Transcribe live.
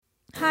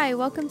Hi,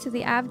 welcome to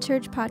the Av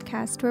Church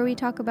podcast, where we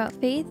talk about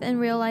faith and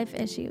real life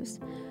issues.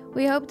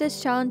 We hope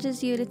this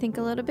challenges you to think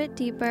a little bit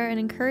deeper and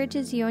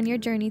encourages you on your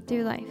journey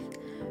through life.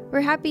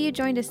 We're happy you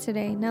joined us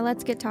today. Now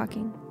let's get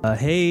talking.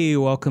 Hey,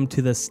 welcome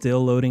to the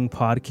Still Loading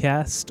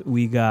podcast.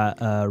 We got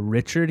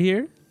Richard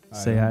here.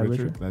 Say hi,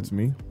 Richard. That's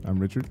me. I'm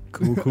Richard.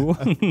 Cool.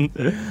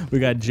 We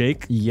got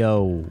Jake.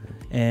 Yo.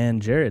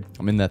 And Jared.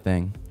 I'm in that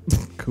thing.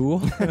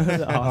 Cool.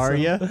 Awesome. Are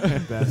ya?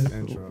 Best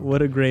intro.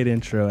 What a great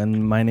intro.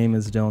 And my name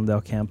is Dylan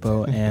Del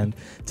Campo. And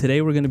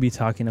today we're going to be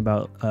talking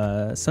about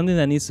something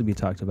that needs to be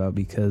talked about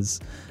because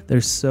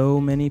there's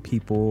so many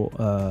people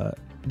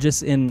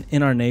just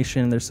in our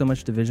nation. There's so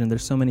much division.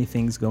 There's so many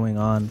things going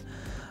on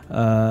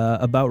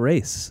about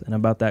race and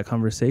about that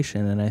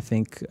conversation. And I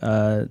think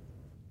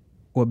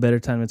what better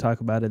time to talk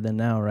about it than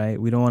now, right?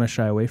 We don't want to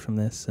shy away from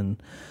this.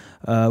 And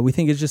we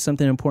think it's just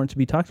something important to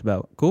be talked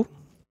about. Cool?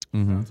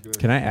 Mm-hmm.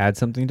 Can I add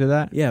something to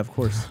that? Yeah, of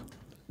course.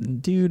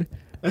 Dude.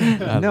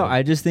 No,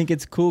 I just think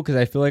it's cool because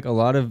I feel like a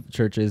lot of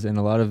churches and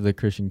a lot of the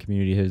Christian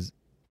community has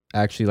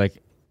actually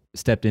like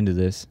stepped into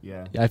this.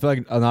 Yeah. I feel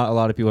like not a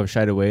lot of people have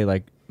shied away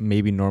like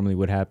maybe normally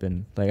would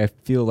happen. Like I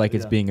feel like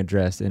it's being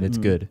addressed and it's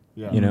good.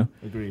 Yeah. You know?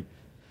 Agreed.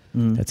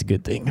 That's a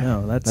good thing.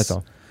 No, That's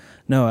all.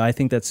 No, I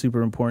think that's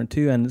super important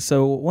too. And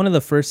so one of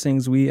the first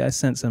things I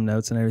sent some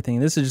notes and everything,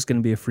 and this is just going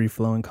to be a free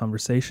flowing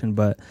conversation,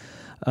 but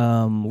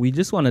we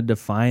just want to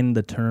define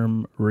the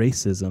term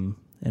racism,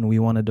 and we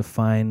want to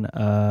define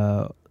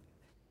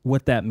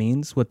what that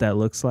means, what that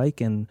looks like,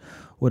 and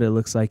what it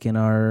looks like in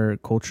our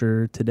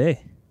culture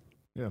today.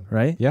 Yeah.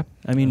 Right? Yeah.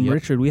 I mean, Yep.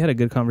 Richard, we had a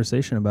good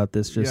conversation about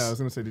this. Yeah, I was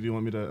going to say, did you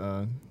want me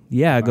to...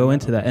 go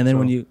into that. And then So-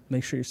 when you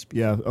make sure you're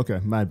speaking. Yeah,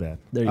 okay, my bad.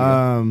 There you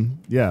go.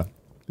 Yeah,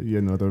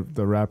 you know,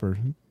 the rapper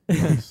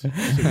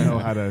should know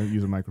how to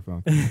use a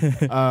microphone.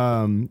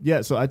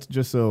 So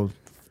just so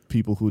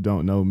people who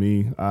don't know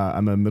me,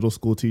 I'm a middle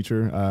school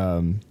teacher.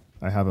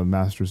 I have a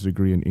master's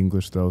degree in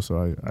English, though, so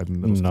I'm a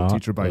middle school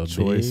teacher by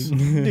choice.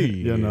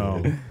 You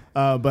know.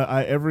 But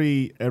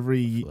every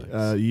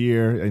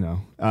year,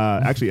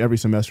 actually every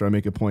semester I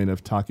make a point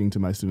of talking to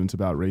my students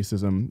about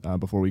racism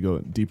before we go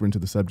deeper into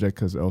the subject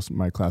because else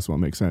my class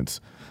won't make sense.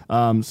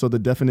 So the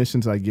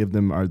definitions I give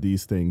them are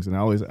these things. And I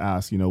always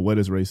ask, what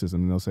is racism?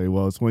 And they'll say,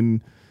 well, it's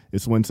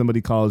when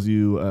somebody calls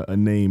you a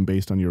name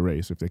based on your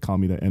race. If they call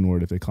me the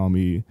N-word, if they call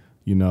me,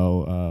 a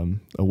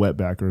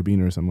wetback or a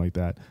beaner or something like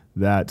that,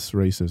 that's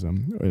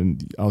racism.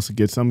 And I also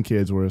get some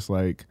kids where it's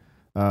like,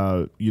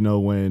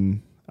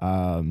 when...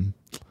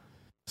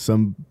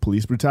 some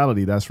police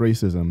brutality, that's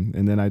racism.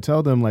 And then I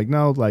tell them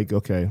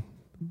okay,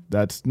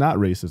 that's not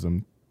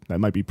racism. That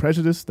might be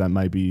prejudice. That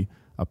might be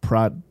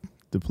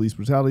the police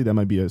brutality. That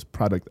might be a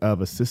product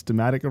of a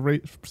systematic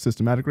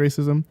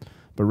racism.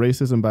 But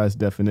racism by its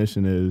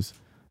definition is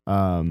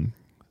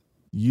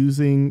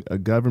using a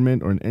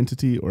government or an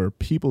entity or a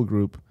people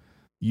group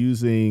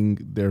using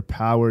their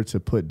power to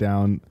put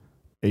down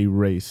a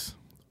race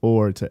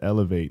or to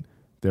elevate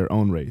their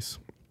own race.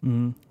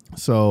 Mm-hmm.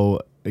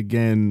 So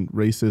again,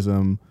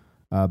 racism,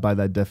 by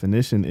that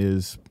definition,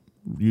 is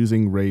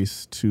using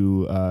race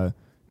to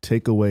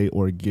take away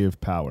or give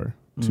power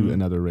to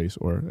another race,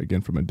 or again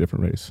from a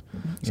different race.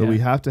 So we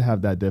have to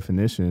have that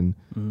definition,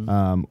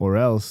 or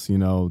else,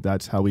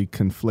 that's how we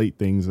conflate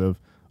things of,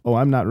 oh,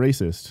 I'm not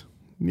racist.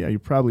 Yeah, you're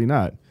probably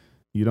not.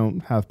 You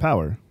don't have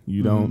power.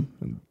 You're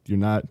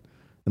not,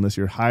 unless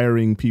you're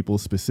hiring people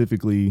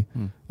specifically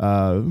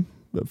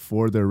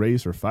for their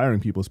race or firing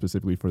people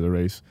specifically for their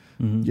race.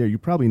 Yeah, you're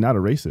probably not a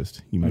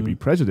racist. You might be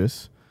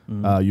prejudiced.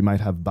 You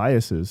might have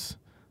biases,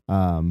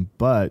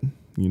 but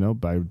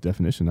by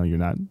definition, no, you're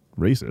not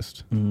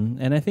racist.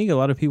 And I think a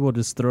lot of people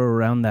just throw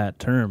around that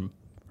term,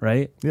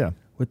 right? Yeah,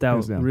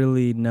 without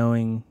really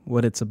knowing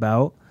what it's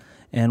about.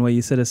 And what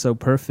you said is so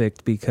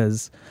perfect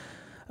because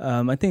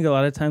I think a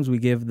lot of times we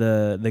give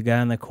the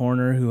guy in the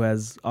corner who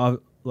has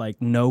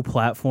no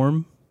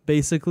platform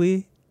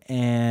basically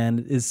and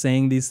is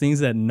saying these things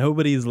that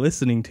nobody's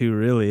listening to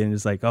really, and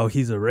it's like, oh,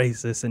 he's a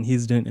racist and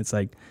he's doing, it's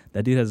like,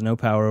 that dude has no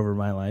power over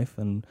my life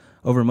and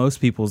over most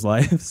people's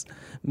lives,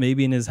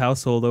 maybe in his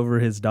household over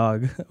his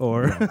dog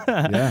or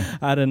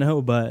I don't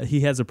know, but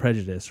he has a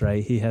prejudice,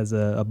 right? He has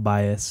a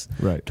bias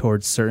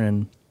towards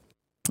certain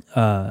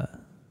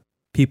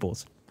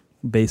peoples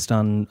based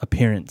on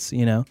appearance,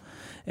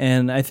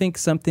 and I think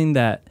something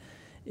that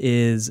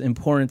is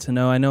important to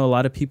know, I know a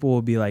lot of people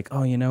will be like,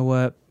 oh, you know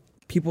what,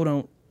 people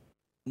don't,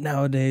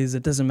 nowadays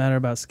it doesn't matter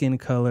about skin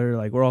color,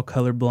 like we're all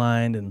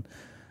colorblind, and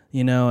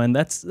and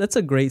that's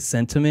a great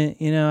sentiment,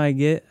 I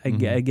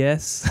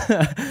guess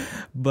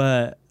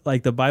but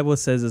like the Bible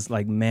says, it's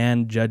like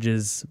man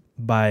judges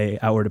by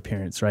outward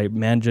appearance, right?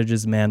 Man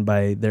judges man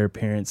by their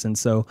appearance. And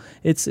so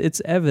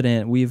it's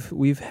evident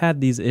we've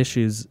had these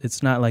issues.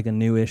 It's not like a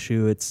new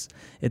issue. It's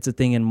a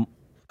thing in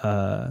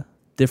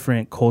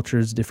different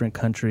cultures, different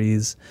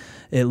countries.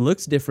 It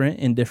looks different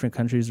in different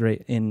countries,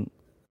 right,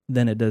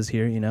 than it does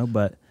here,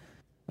 but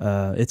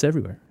it's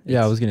everywhere.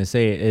 I was gonna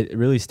say it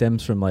really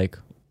stems from like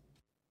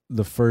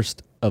the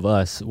first of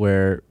us,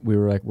 where we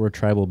were like, we're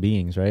tribal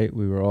beings, right?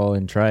 We were all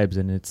in tribes,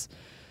 and it's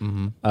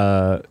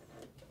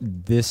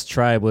this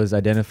tribe was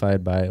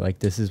identified by like,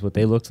 this is what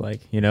they looked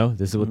like, you know,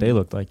 this is what they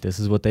looked like, this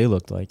is what they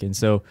looked like. And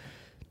so,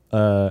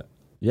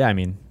 yeah, I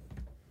mean,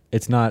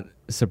 it's not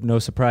no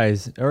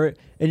surprise, and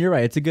you're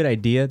right. It's a good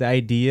idea. The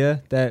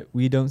idea that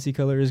we don't see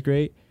color is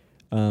great.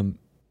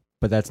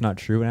 But that's not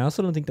true. And I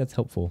also don't think that's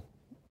helpful,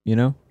 you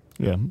know?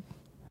 Yeah,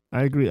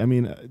 I agree. I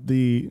mean,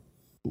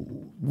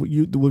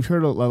 we've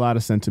heard a lot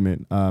of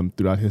sentiment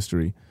throughout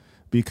history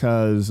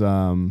because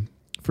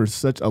for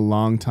such a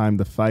long time,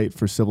 the fight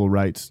for civil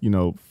rights, you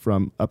know,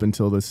 from up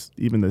until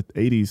even the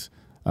 80s,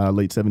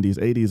 late 70s,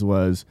 80s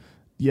was,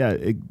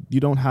 you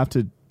don't have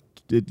to,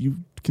 you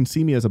can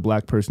see me as a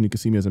black person, you can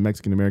see me as a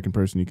Mexican American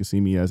person, you can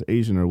see me as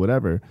Asian or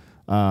whatever.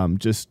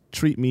 Just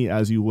treat me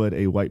as you would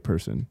a white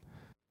person.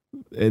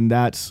 And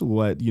that's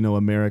what, you know,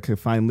 America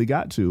finally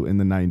got to in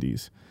the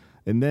 90s.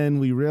 And then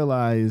we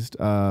realized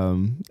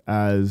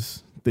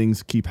as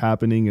things keep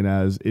happening and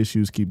as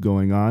issues keep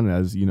going on,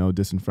 as, you know,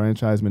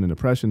 disenfranchisement and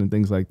oppression and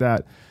things like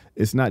that,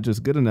 it's not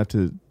just good enough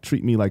to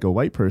treat me like a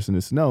white person.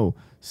 It's no,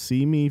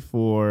 see me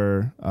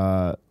for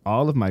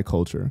all of my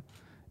culture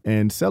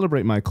and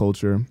celebrate my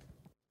culture,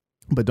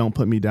 but don't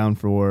put me down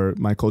for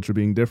my culture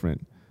being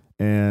different.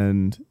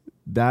 And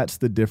that's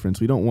the difference.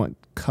 We don't want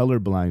color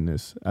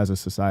blindness as a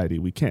society.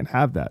 We can't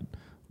have that.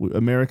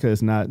 America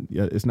is not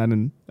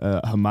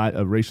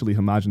a racially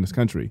homogenous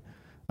country.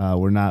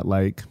 We're not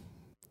like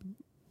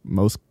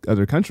most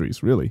other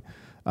countries, really.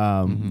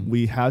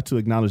 We have to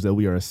acknowledge that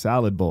we are a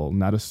salad bowl,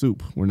 not a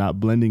soup. We're not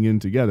blending in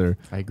together.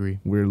 I agree.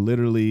 We're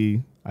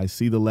literally, I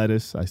see the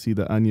lettuce, I see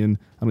the onion.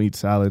 I don't eat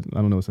salad. I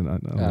don't know what's in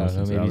onion.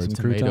 Maybe some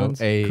croutons.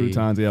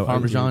 Croutons, yeah.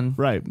 Parmesan.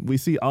 Right. We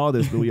see all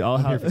this, but we all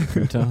have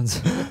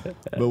croutons.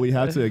 But we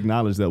have to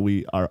acknowledge that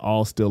we are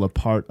all still a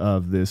part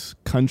of this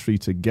country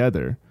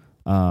together.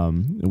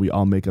 And we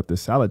all make up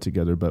this salad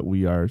together, but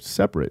we are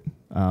separate.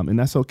 And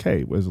that's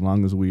okay as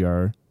long as we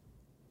are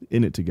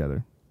in it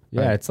together.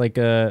 Yeah, right. It's like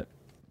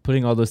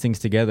putting all those things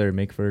together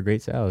make for a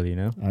great salad, you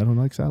know? I don't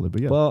like salad,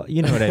 but yeah. Well,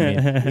 you know what I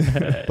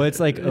mean. But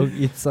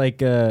it's like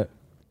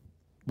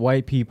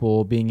white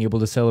people being able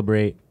to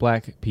celebrate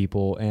black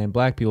people and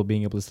black people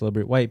being able to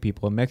celebrate white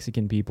people and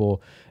Mexican people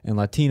and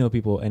Latino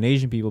people and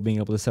Asian people being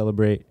able to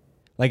celebrate.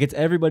 Like, it's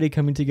everybody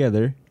coming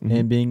together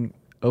and being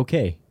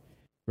okay,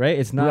 right?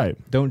 It's not,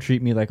 don't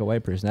treat me like a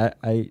white person.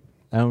 I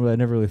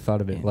never really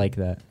thought of it like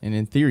that. And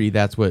in theory,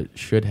 that's what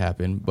should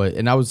happen.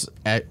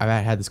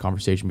 I had this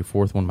conversation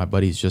before with one of my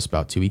buddies just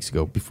about 2 weeks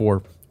ago,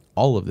 before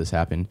all of this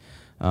happened.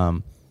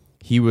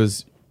 He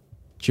was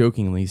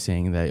jokingly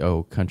saying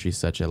that, country's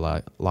such a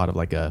lot of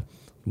like a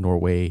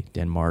Norway,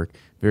 Denmark,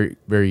 very,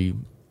 very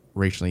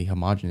racially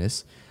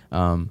homogenous.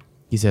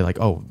 He said like,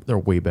 they're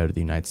way better than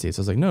the United States.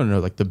 I was like, no.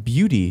 Like, the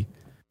beauty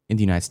in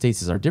the United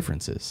States is our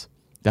differences.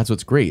 That's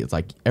what's great. It's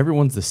like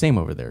everyone's the same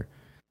over there.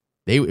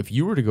 If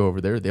you were to go over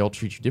there, they'll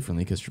treat you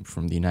differently because you're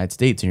from the United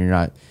States and you're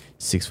not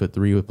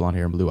 6'3" with blonde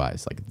hair and blue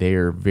eyes. Like,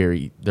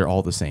 they're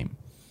all the same.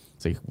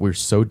 It's like, we're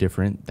so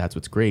different. That's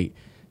what's great.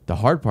 The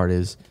hard part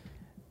is,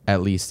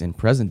 at least in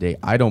present day,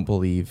 I don't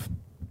believe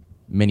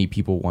many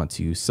people want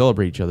to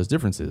celebrate each other's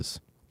differences.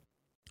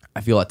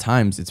 I feel at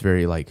times it's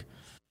very like,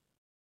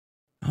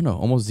 I don't know,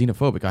 almost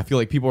xenophobic. I feel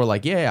like people are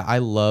like, yeah, I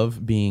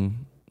love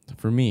being,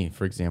 for me,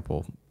 for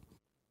example,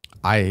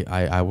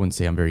 I wouldn't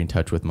say I'm very in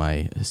touch with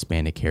my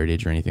Hispanic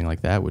heritage or anything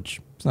like that,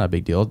 which is not a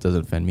big deal. It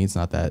doesn't offend me. It's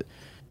not that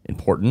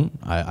important.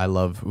 I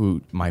love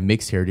my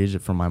mixed heritage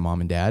from my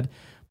mom and dad,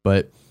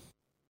 but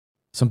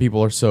some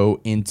people are so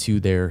into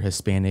their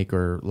Hispanic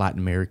or Latin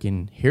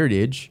American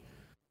heritage,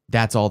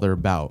 that's all they're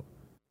about.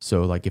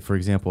 So like, if, for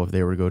example, if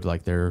they were to go to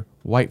like their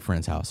white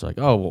friend's house, they're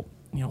like,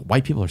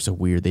 white people are so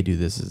weird. They do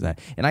this and that.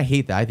 And I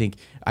hate that.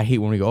 I hate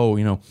when we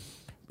go,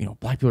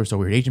 black people are so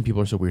weird. Asian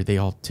people are so weird. They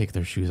all take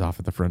their shoes off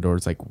at the front door.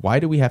 It's like, why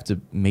do we have to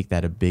make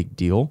that a big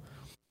deal?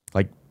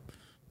 Like,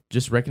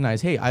 just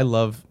recognize, hey, I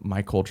love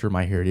my culture,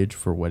 my heritage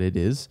for what it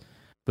is.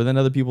 But then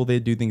other people, they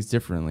do things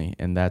differently,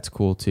 and that's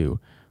cool too.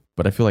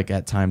 But I feel like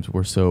at times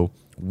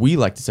we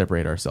like to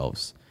separate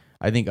ourselves.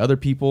 I think other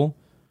people,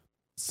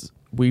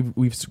 we've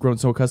grown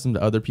so accustomed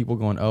to other people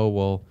going,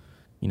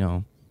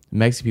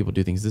 Mexican people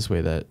do things this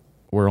way that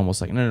we're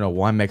almost like, no,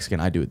 well, I'm Mexican,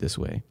 I do it this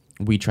way.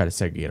 We try to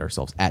segregate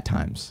ourselves at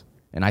times.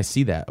 And I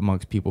see that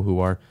amongst people who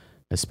are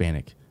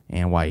Hispanic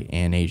and white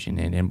and Asian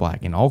and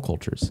black in all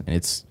cultures. And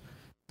it's,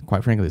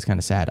 quite frankly, it's kind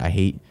of sad. I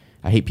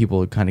hate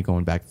people kind of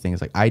going back to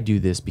things like, I do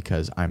this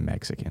because I'm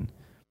Mexican.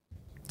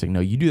 It's like, no,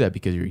 you do that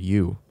because you're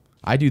you.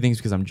 I do things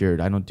because I'm Jared.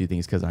 I don't do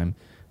things because I'm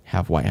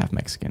half white, half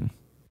Mexican.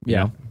 You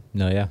know?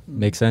 No, yeah.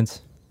 Makes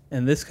sense.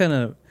 And this kind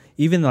of,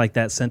 even like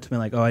that sentiment,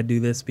 like, I do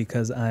this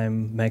because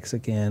I'm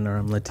Mexican or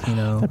I'm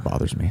Latino. That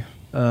bothers me.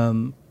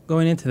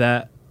 Going into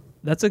that,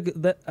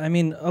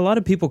 a lot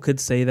of people could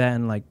say that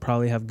and like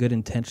probably have good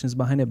intentions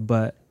behind it.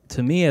 But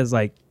to me, as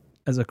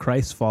a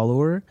Christ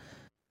follower,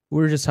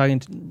 we were just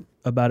talking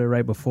about it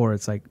right before.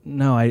 It's like,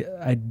 no,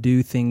 I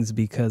do things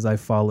because I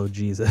follow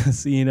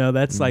Jesus.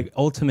 That's like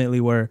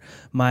ultimately where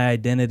my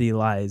identity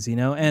lies,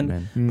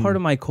 and part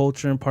of my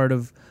culture and part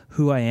of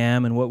who I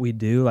am and what we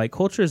do, like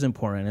culture is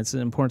important. It's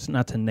important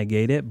not to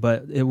negate it,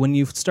 but when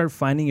you start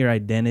finding your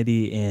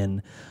identity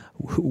in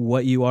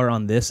what you are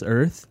on this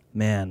earth,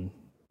 man,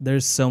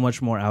 there's so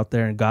much more out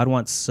there, and God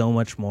wants so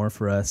much more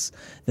for us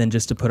than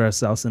just to put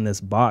ourselves in this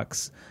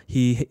box.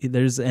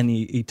 There's an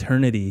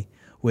eternity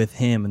with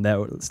him, and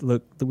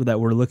that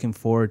we're looking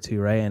forward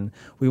to, right? And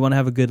we want to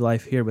have a good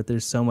life here, but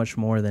there's so much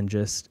more than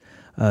just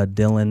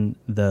Dylan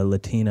the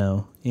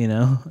Latino,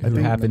 who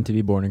happened to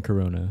be born in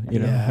Corona,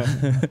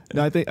 Yeah.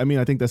 No, I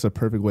think that's a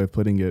perfect way of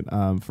putting it.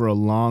 For a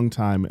long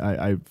time,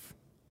 I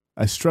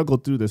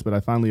struggled through this, but I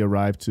finally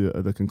arrived to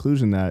the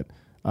conclusion that,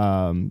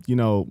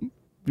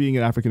 being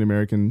an African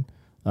American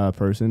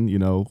person,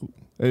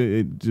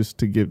 just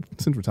to give,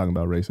 since we're talking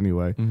about race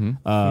anyway,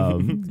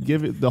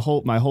 give it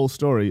my whole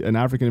story. An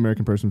African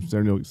American person from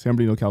San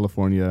Bernardino,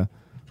 California,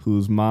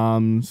 whose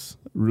mom's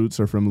roots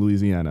are from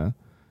Louisiana.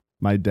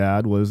 My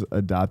dad was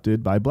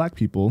adopted by black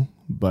people,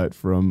 but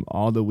from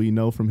all that we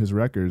know from his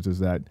records is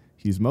that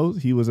he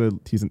was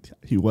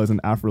an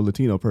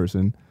Afro-Latino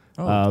person,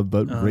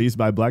 but raised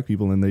by black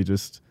people, and they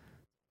just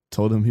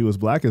told him he was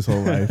black his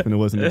whole life, and it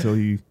wasn't until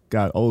he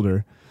got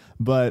older.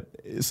 But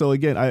so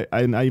again,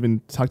 I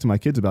even talk to my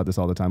kids about this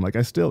all the time. Like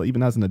I still,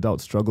 even as an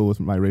adult, struggle with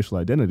my racial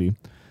identity.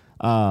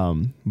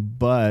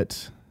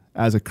 But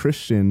as a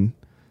Christian,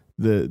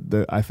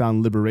 I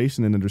found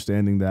liberation in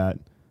understanding that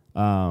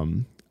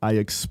I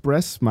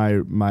express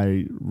my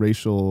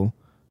racial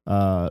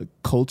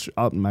culture,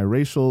 my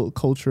racial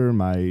culture,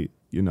 my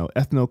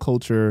ethno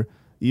culture,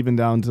 even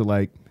down to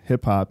like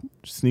hip hop,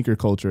 sneaker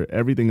culture.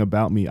 Everything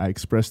about me, I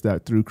express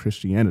that through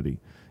Christianity,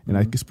 and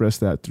I express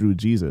that through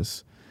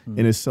Jesus.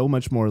 And it's so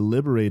much more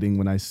liberating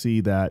when I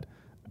see that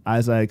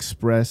let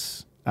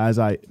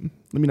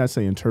me not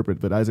say interpret,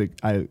 but as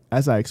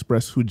I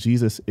express who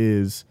Jesus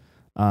is,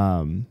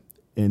 and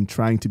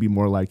trying to be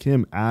more like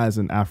him as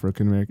an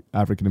African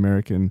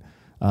American,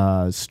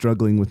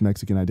 struggling with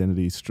Mexican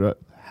identity,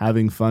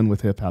 having fun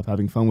with hip hop,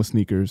 having fun with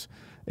sneakers,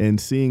 and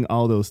seeing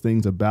all those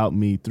things about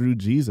me through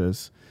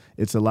Jesus,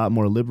 it's a lot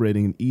more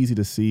liberating and easy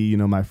to see.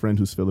 My friend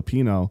who's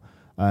Filipino.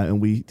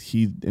 And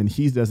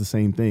he does the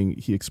same thing.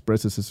 He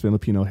expresses his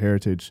Filipino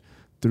heritage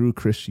through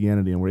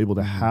Christianity, and we're able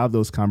to have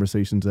those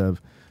conversations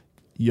of,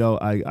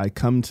 I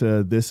come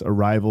to this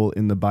arrival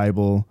in the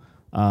Bible,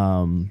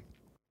 but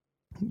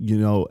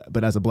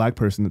as a black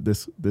person,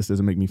 this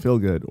doesn't make me feel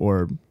good,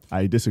 or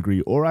I disagree,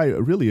 or I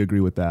really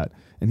agree with that.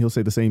 And he'll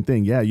say the same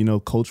thing. Yeah,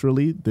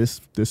 culturally, this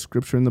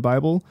scripture in the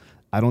Bible,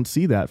 I don't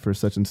see that for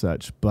such and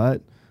such,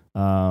 but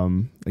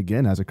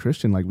again, as a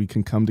Christian, like we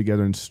can come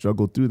together and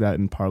struggle through that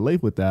and parlay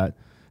with that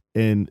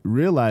and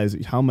realize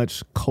how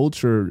much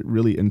culture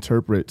really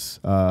interprets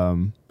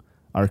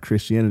our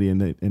Christianity.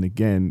 And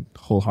again,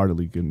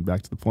 wholeheartedly getting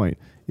back to the point,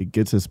 it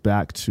gets us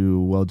back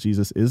to, well,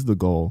 Jesus is the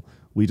goal.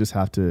 We just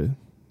have to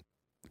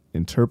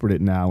interpret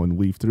it now and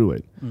weave through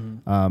it.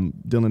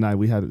 Dylan and I,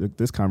 we had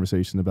this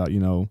conversation about,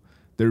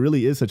 there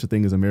really is such a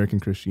thing as American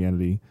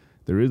Christianity.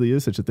 There really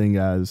is such a thing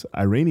as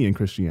Iranian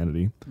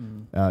Christianity,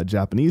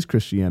 Japanese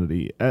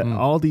Christianity,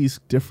 all these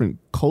different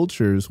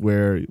cultures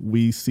where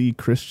we see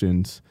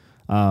Christians.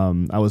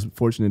 I was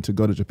fortunate to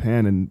go to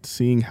Japan and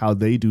seeing how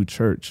they do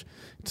church.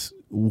 It's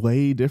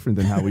way different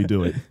than how we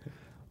do it,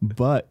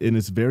 but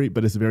it's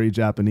very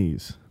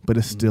Japanese, but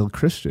it's still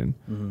Christian.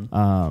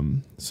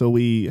 So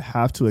we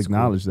have to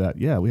acknowledge that.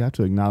 Yeah, we have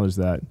to acknowledge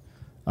that.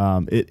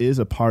 It is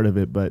a part of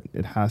it, but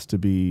it has to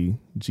be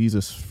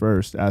Jesus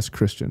first as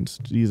Christians,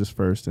 Jesus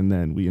first, and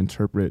then we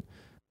interpret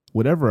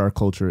whatever our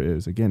culture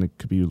is. Again, it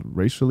could be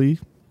racially,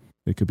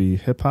 it could be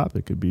hip hop,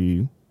 it could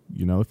be,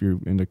 if you're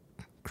into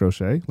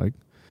crochet, like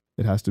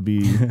it has to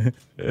be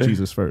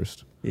Jesus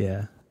first.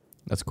 Yeah.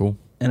 That's cool.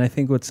 And I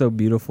think what's so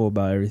beautiful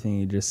about everything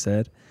you just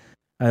said,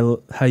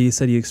 how you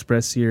said you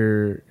express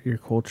your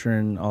culture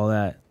and all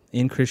that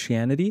in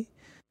Christianity,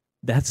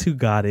 that's who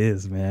God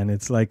is, man.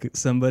 It's like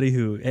somebody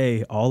who,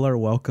 hey, all are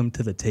welcome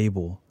to the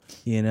table,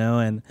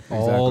 and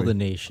all the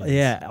nations.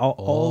 Yeah,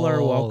 all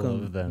are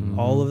welcome. Of them.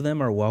 All of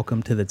them are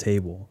welcome to the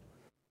table.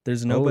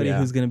 There's nobody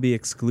who's going to be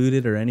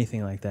excluded or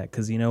anything like that,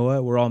 because you know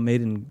what? We're all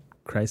made in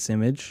Christ's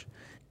image,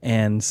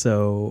 and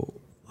so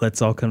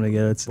let's all come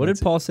together. What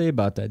did Paul say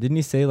about that? Didn't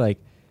he say, like,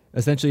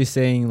 essentially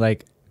saying,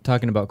 like,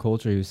 talking about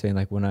culture, he was saying,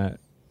 like, when I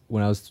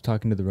was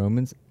talking to the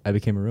Romans, I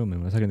became a Roman.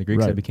 When I was talking to the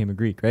Greeks, I became a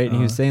Greek, right? And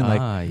he was saying,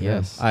 like,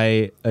 yes,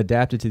 I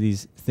adapted to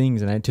these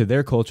things and to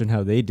their culture and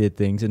how they did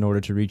things in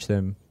order to reach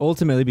them,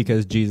 ultimately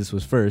because Jesus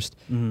was first,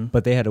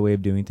 but they had a way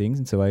of doing things,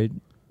 and so I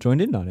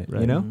joined in on it,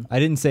 right. I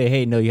didn't say,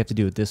 hey, no, you have to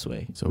do it this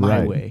way, so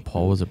my way.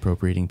 Paul was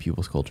appropriating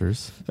people's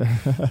cultures.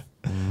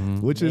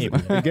 Which is,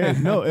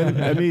 again, no,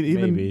 and I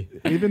mean,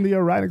 even the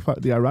ironic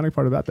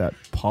part about that,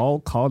 Paul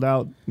called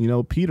out,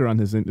 Peter on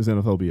his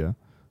xenophobia,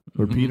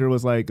 where Peter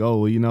was like,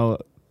 oh, well,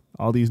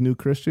 all these new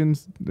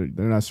Christians,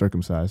 they're not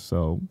circumcised,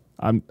 so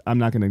I'm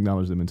not going to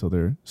acknowledge them until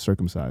they're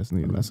circumcised.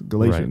 And that's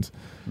Galatians.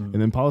 Right.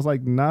 And then Paul's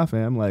like, nah,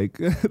 fam, like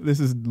this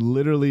is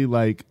literally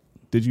like,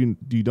 you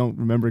don't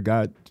remember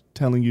God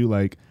telling you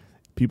like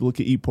people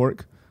can eat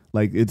pork?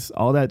 Like it's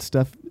all that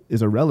stuff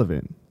is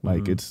irrelevant.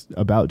 Like it's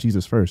about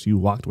Jesus first. You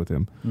walked with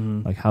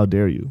him. Like how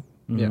dare you?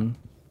 Yeah.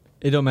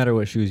 It don't matter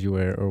what shoes you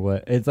wear or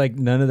what. It's like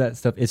none of that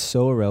stuff. It's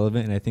so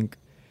irrelevant. And I think,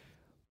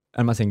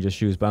 I'm not saying just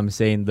shoes, but I'm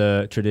saying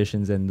the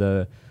traditions and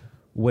the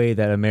way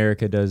that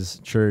America does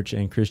church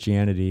and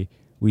Christianity,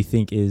 we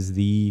think is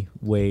the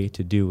way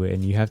to do it.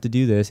 And you have to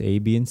do this A,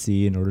 B, and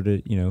C in order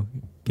to,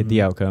 get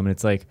the outcome. And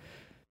it's like,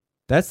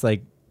 that's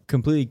like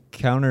completely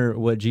counter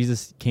what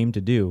Jesus came to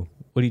do.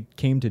 What he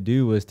came to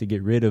do was to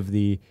get rid of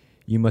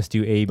you must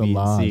do A, B,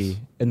 and C,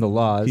 and the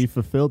laws. He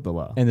fulfilled the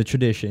law. And the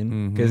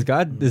tradition. Because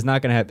God is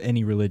not going to have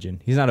any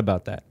religion. He's not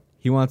about that.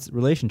 He wants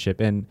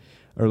relationship. And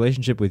a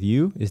relationship with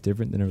you is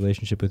different than a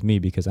relationship with me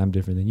because I'm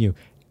different than you.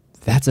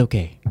 That's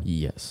okay.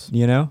 Yes.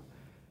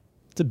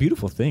 It's a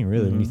beautiful thing,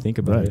 really, when you think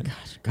about it.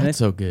 Gosh, God's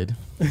so good.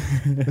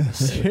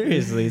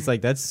 Seriously, it's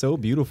like, that's so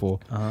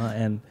beautiful.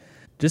 And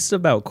just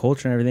about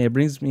culture and everything, it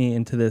brings me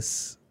into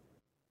this,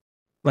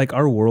 like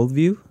our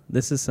worldview.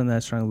 This is something I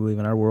strongly believe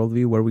in. Our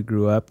worldview, where we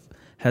grew up,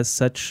 has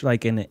such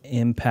like an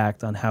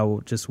impact on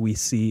how just we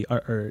see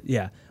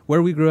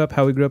where we grew up,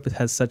 how we grew up, it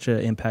has such an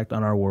impact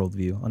on our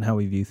worldview, on how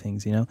we view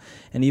things, and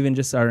even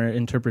just our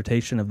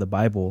interpretation of the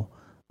Bible,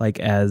 like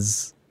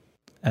as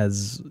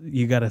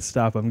you gotta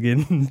stop. I'm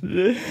getting,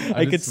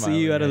 I could see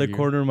you out of the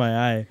corner of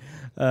my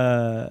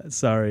eye.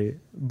 Sorry,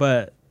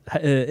 but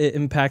it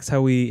impacts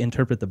how we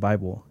interpret the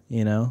Bible.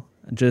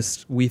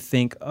 Just we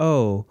think,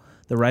 oh,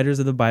 the writers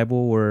of the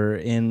Bible were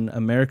in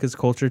America's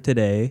culture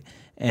today,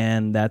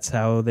 and that's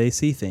how they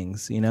see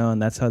things,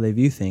 and that's how they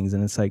view things.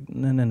 And it's like,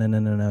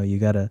 no. You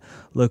got to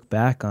look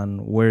back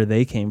on where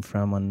they came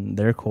from, on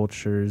their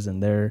cultures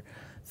and their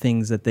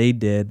things that they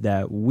did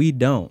that we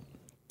don't.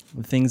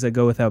 The things that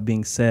go without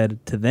being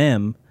said to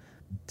them,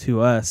 to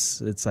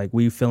us, it's like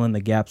we fill in the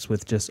gaps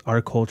with just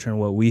our culture and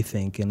what we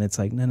think. And it's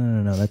like,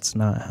 no, that's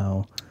not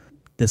how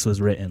this was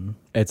written.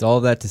 It's all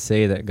that to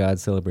say that God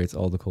celebrates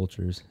all the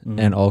cultures,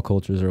 and all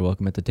cultures are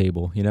welcome at the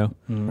table,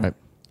 Right.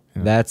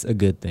 Yeah. That's a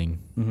good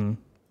thing.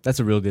 That's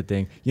a real good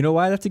thing. You know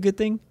why that's a good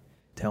thing?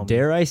 Tell me.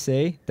 Dare I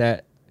say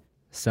that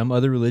some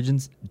other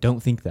religions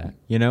don't think that,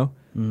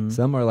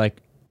 Some are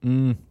like,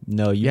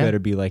 no, you better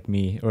be like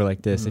me or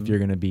like this if you're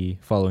going to be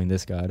following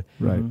this God.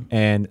 Right.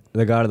 And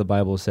the God of the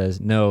Bible says,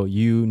 no,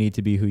 you need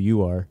to be who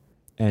you are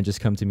and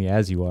just come to me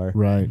as you are.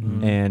 Right.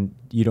 And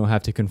you don't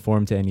have to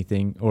conform to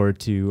anything or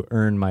to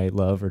earn my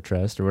love or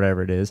trust or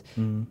whatever it is.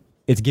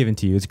 It's given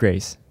to you. It's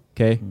grace.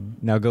 Okay?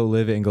 Now go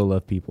live it and go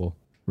love people.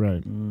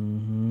 Right.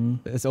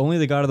 It's only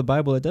the God of the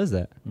Bible that does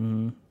that.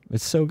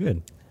 It's so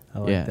good. I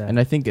like that. And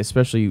I think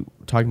especially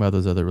talking about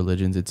those other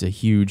religions, it's a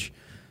huge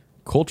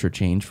culture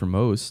change for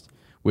most,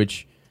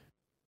 which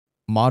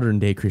modern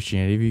day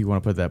Christianity, if you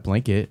want to put that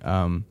blanket,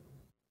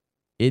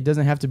 it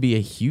doesn't have to be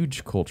a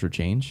huge culture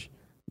change.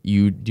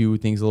 You do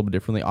things a little bit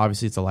differently.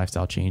 Obviously, it's a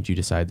lifestyle change. You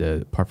decide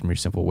to part from your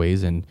simple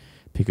ways and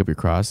pick up your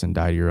cross and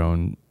die to your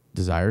own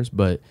desires.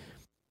 But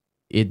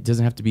it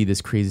doesn't have to be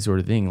this crazy sort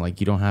of thing. Like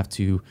you don't have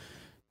to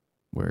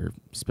wear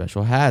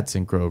special hats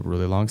and grow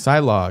really long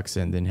side locks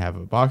and then have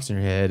a box in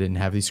your head and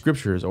have these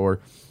scriptures, or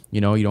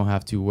you don't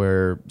have to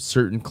wear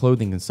certain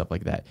clothing and stuff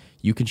like that.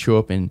 You can show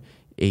up in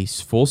a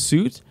full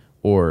suit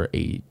or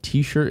a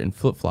t-shirt and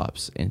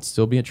flip-flops and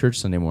still be at church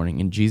Sunday morning,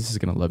 and Jesus is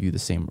going to love you the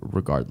same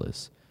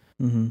regardless.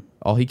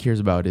 All he cares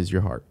about is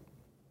your heart.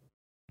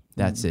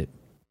 That's it.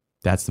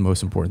 That's the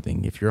most important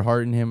thing. If your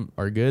heart and him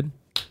are good,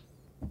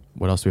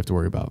 what else do we have to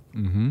worry about?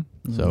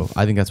 So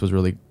I think that's what's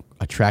really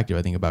attractive,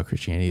 I think, about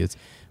Christianity is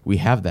we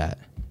have that.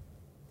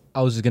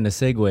 I was just going to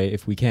segue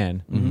if we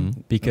can,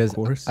 because Of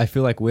course. I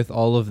feel like with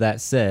all of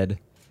that said,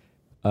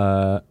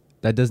 that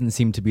doesn't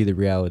seem to be the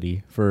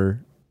reality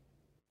for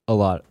a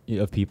lot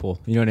of people.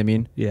 You know what I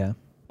mean? Yeah.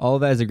 All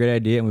of that is a great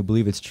idea and we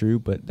believe it's true,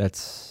 but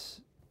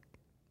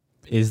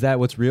is that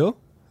what's real?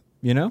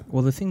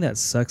 Well, the thing that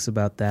sucks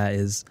about that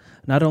is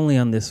not only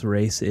on this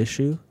race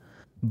issue,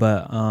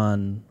 but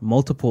on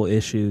multiple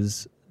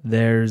issues,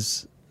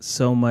 there's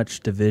so much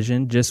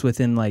division just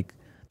within like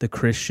the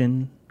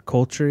Christian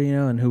culture,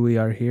 and who we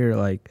are here.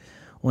 Like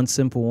one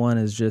simple one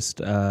is just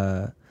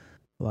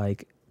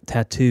like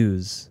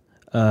tattoos,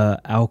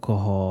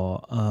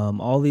 alcohol,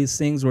 all these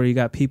things where you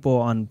got people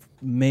on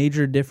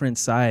major different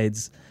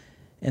sides,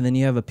 and then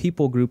you have a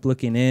people group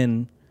looking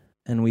in,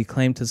 and we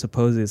claim to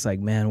supposedly it's like,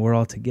 man, we're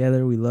all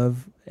together, we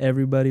love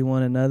everybody,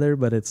 one another,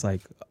 but it's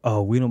like,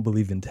 oh, we don't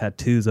believe in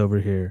tattoos over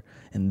here,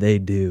 and they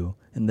do,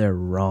 and they're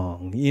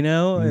wrong,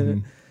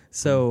 And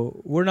so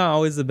we're not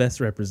always the best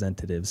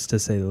representatives, to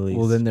say the least.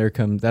 Well, then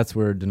that's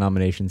where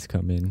denominations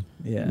come in.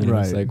 Yeah.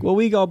 It's like, well,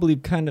 we all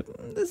believe kind of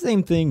the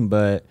same thing,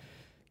 but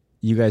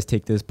you guys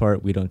take this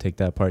part, we don't take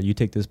that part. You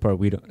take this part,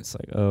 we don't. It's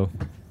like, oh.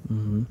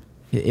 And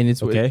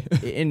it's okay.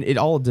 And it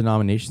all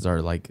denominations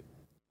are like,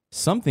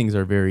 some things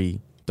are very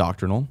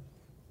doctrinal.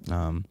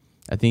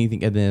 I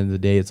think at the end of the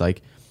day, it's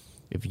like,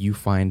 if you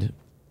find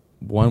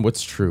one,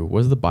 what's true? What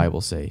does the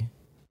Bible say?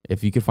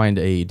 If you could find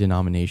a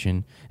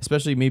denomination,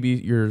 especially maybe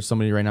you're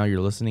somebody right now,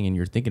 you're listening and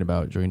you're thinking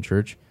about joining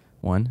church.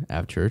 One,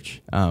 Av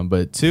Church.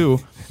 But two,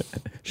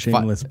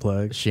 Shameless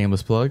plug.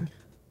 Shameless plug.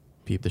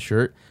 Peep the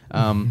shirt.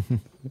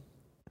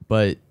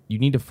 But you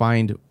need to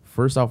find,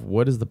 first off,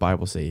 what does the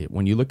Bible say?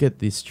 When you look at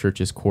this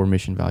church's core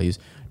mission values,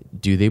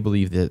 do they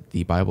believe that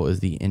the Bible is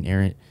the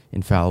inerrant,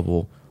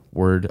 infallible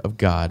word of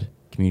God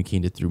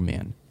communicated through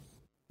man?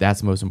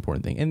 That's the most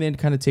important thing. And then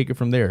kind of take it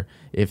from there.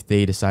 If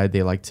they decide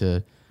they like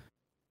to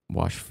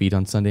wash feet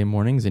on Sunday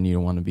mornings and you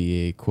don't want to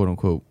be a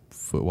quote-unquote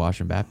foot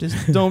washing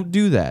Baptist, don't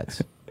do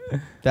that.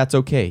 That's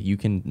okay. You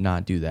can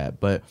not do that.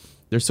 But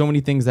there's so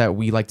many things that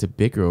we like to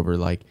bicker over,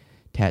 like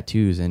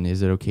tattoos and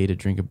is it okay to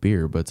drink a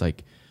beer? But it's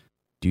like,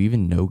 do you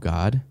even know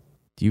God?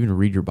 Do you even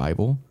read your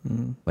Bible?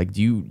 Like,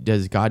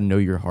 does God know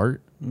your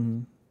heart?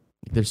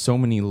 There's so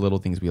many little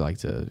things we like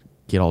to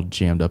get all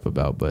jammed up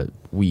about, but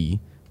we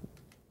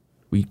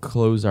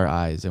close our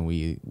eyes and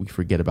we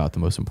forget about the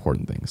most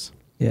important things.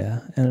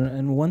 Yeah,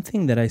 and one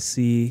thing that I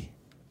see,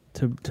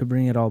 to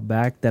bring it all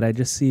back, that I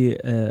just see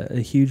a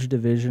huge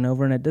division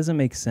over, and it doesn't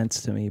make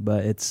sense to me,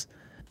 but it's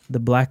the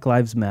Black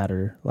Lives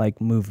Matter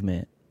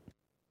movement.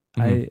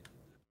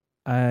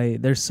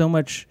 There's so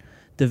much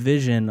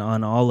division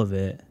on all of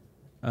it,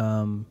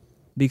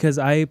 because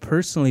I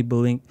personally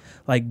believe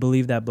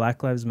that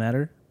Black Lives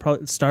Matter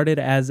started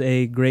as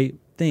a great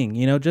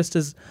thing, just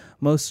as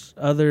most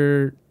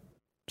other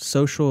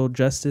social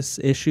justice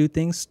issue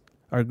things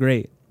are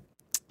great.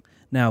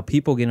 Now,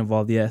 people get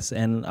involved, yes,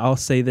 and I'll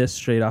say this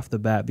straight off the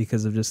bat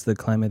because of just the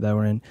climate that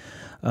we're in.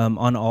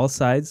 On all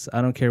sides,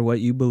 I don't care what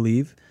you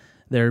believe,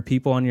 there are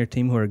people on your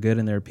team who are good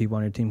and there are people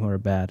on your team who are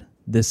bad.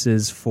 This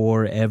is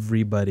for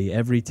everybody,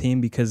 every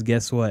team, because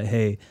guess what?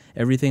 Hey,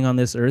 everything on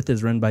this earth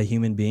is run by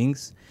human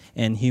beings,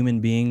 and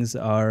human beings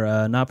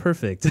are not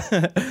perfect.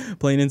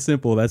 Plain and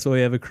simple. That's why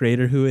we have a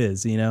creator who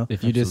is, If you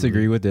Absolutely.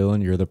 disagree with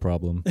Dylan, you're the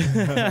problem.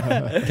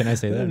 Can I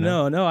say that?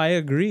 No, I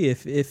agree.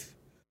 If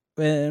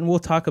and we'll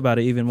talk about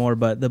it even more,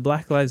 but the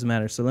Black Lives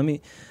Matter. So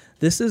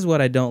this is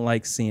what I don't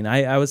like seeing.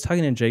 I was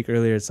talking to Jake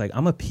earlier. It's like,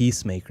 I'm a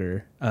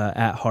peacemaker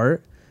at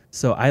heart.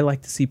 So I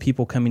like to see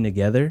people coming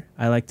together.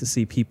 I like to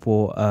see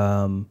people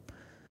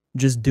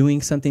just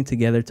doing something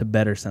together to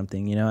better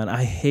something, and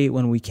I hate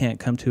when we can't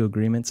come to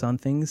agreements on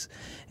things.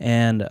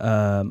 And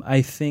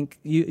I think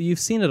you've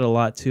seen it a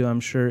lot too, I'm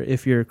sure,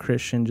 if you're a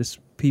Christian, just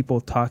people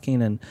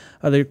talking and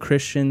other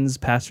Christians,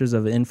 pastors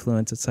of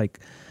influence. It's like,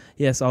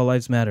 yes, all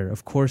lives matter.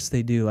 Of course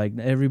they do. Like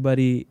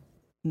everybody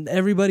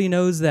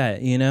knows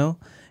that,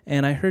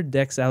 And I heard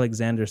Dex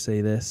Alexander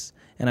say this,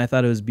 and I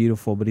thought it was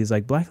beautiful. But he's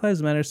like, Black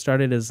Lives Matter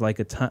started as like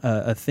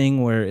a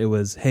thing where it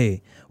was,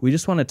 hey, we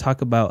just want to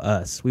talk about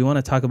us. We want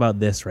to talk about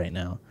this right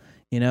now.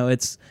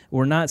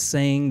 We're not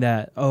saying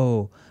that,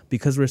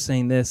 because we're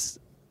saying this,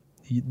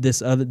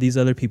 these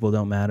other people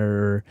don't matter,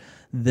 or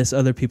this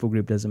other people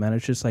group doesn't matter.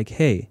 It's just like,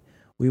 hey,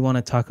 we want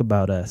to talk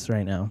about us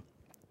right now.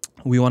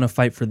 We want to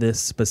fight for this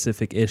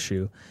specific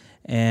issue.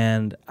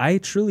 And I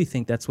truly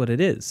think that's what it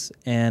is.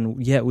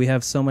 And yet we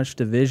have so much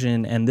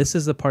division. And this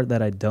is the part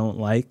that I don't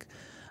like.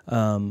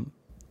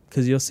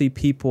 Because you'll see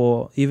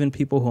people, even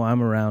people who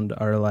I'm around,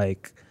 are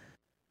like,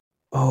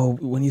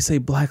 when you say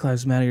Black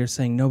Lives Matter, you're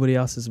saying nobody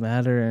else's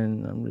matter.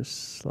 And I'm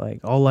just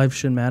like, all lives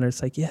should matter.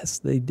 It's like, yes,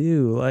 they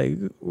do. Like,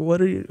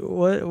 what are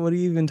you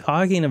even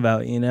talking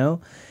about,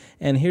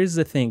 And here's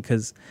the thing,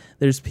 because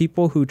there's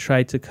people who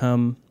try to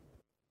come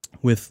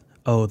with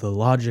the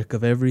logic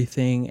of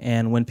everything.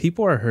 And when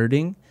people are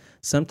hurting,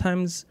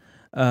 sometimes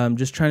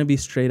just trying to be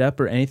straight up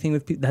or anything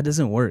with people, that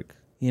doesn't work.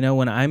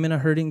 When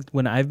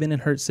I've been in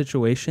hurt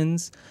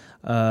situations,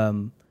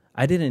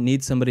 I didn't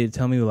need somebody to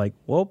tell me like,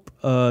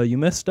 you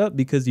messed up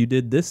because you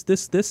did this,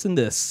 and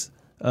this.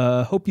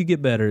 Hope you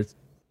get better.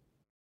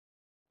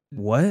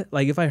 What?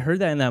 Like, if I heard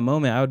that in that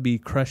moment, I would be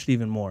crushed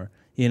even more,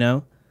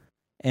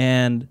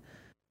 And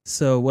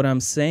so what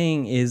I'm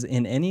saying is,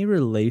 in any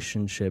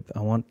relationship, I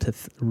want to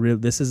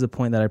this is the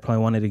point that I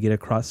probably wanted to get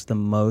across the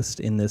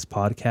most in this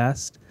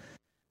podcast,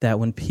 that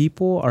when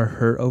people are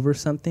hurt over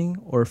something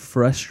or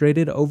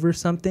frustrated over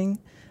something,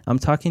 I'm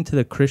talking to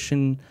the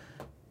Christian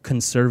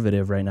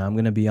conservative right now, I'm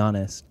going to be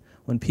honest.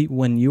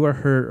 When you are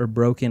hurt or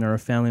broken, or a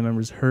family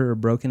member's hurt or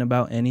broken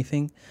about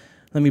anything,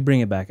 let me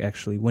bring it back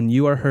actually. When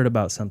you are hurt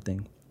about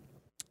something,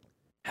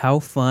 how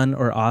fun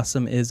or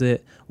awesome is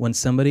it when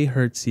somebody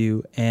hurts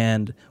you,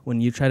 and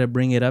when you try to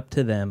bring it up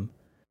to them,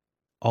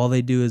 all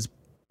they do is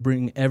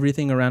bring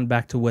everything around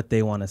back to what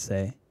they want to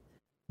say.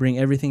 Bring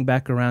everything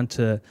back around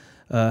to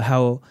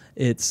how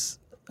it's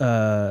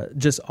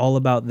just all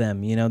about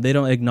them. They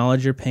don't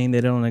acknowledge your pain. They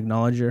don't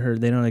acknowledge your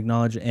hurt. They don't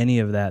acknowledge any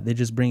of that. They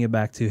just bring it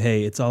back to,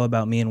 hey, it's all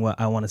about me and what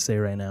I want to say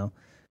right now.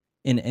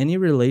 In any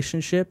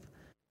relationship,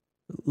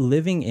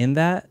 living in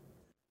that,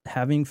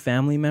 having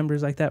family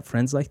members like that,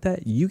 friends like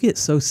that, you get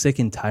so sick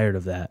and tired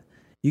of that.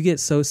 You get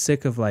so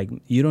sick of like,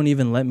 you don't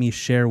even let me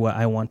share what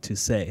I want to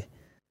say,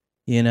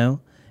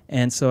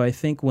 And so I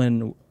think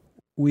when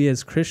we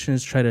as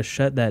Christians try to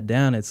shut that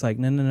down, it's like,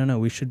 no.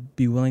 We should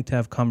be willing to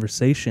have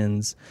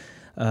conversations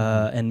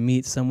and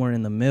meet somewhere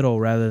in the middle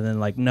rather than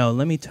like, no,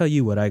 let me tell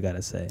you what I got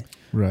to say.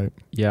 Right.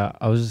 Yeah,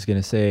 I was just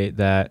gonna say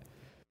that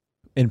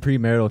in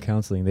premarital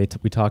counseling,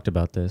 we talked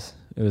about this.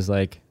 It was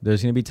like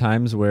there's gonna be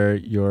times where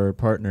your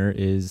partner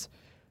is,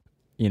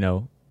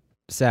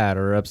 sad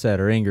or upset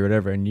or angry or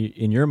whatever, and you,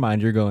 in your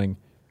mind, you're going,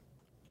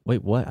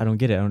 "Wait, what? I don't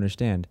get it. I don't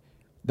understand."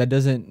 That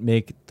doesn't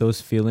make those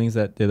feelings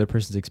that the other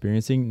person's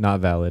experiencing not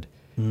valid.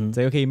 It's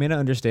like, okay, you may not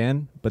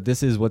understand, but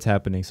this is what's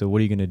happening. So what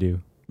are you gonna do?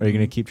 Are you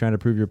gonna keep trying to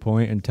prove your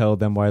point and tell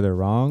them why they're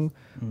wrong,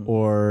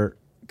 or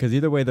because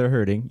either way they're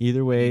hurting,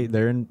 either way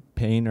they're in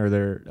pain or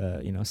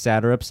they're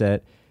sad or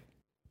upset.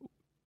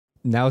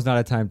 Now is not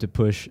a time to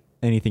push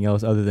anything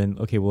else other than,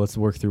 okay, well, let's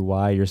work through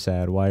why you're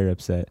sad, why you're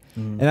upset,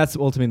 and that's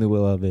ultimately what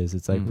love is.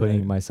 It's like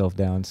putting myself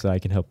down so I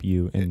can help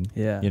you, and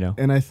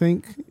And I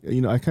think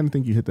I kind of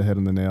think you hit the head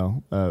on the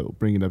nail,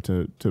 bringing it up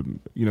to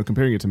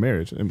comparing it to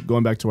marriage and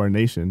going back to our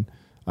nation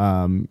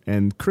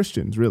and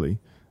Christians. Really,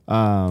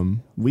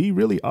 we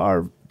really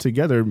are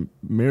together,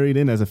 married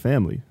in as a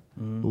family.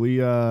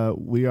 We're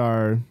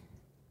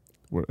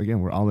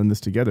all in this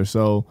together.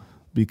 So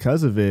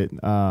because of it,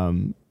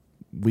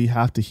 we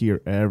have to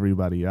hear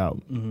everybody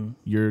out.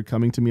 You're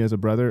coming to me as a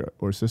brother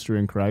or sister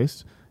in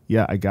Christ.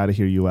 Yeah, I got to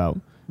hear you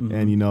out.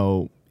 And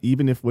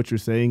even if what you're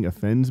saying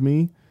offends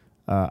me,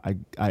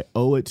 I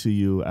owe it to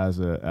you as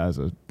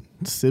a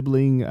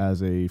sibling,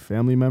 as a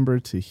family member,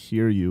 to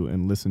hear you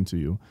and listen to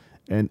you.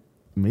 And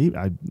maybe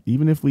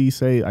even if we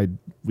say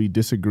we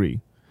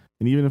disagree,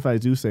 and even if I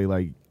do say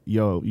like,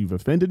 yo, you've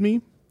offended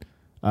me,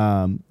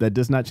 that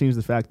does not change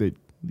the fact that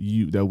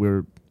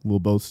we'll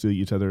both see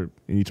each other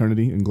in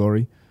eternity in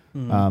glory.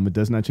 It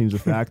does not change the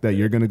fact that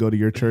you're going to go to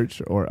your church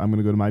or I'm going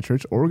to go to my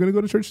church, or we're going to go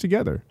to church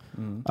together.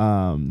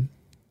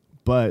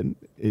 But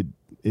it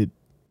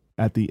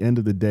at the end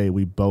of the day,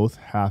 we both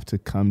have to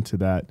come to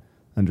that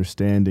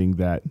understanding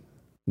that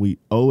we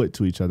owe it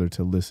to each other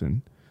to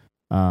listen.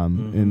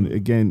 And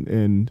again,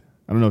 and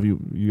I don't know if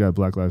you got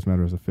Black Lives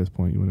Matter as a fifth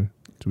point.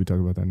 Should we talk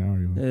about that now?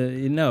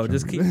 Or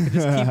just keep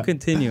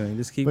continuing.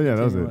 Just keep. But yeah,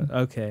 continuing. that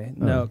was it. Okay.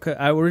 No,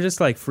 we're just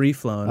like free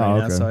flowing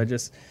right now. So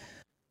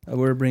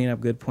we're bringing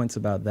up good points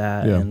about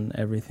that and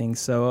everything.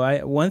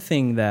 So one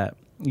thing that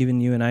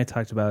even you and I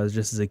talked about is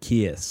just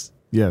Zacchaeus.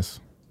 Yes.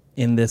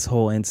 In this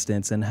whole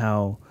instance, and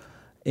how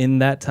in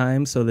that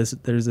time, so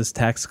there's this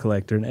tax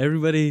collector, and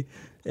everybody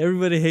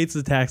hates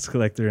the tax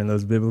collector in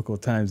those biblical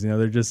times.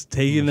 They're just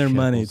taking their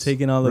money,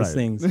 taking all those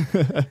things.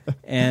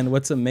 And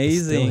what's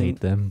amazing, I still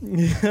hate them.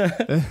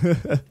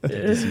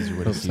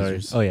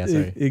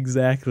 Sorry.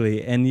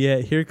 Exactly. And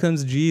yet here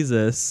comes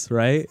Jesus,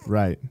 right?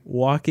 Right.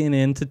 Walking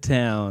into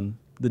town,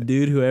 the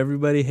dude who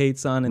everybody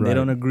hates on, and they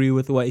don't agree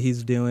with what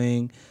he's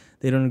doing.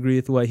 They don't agree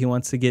with what he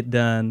wants to get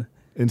done.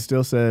 And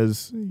still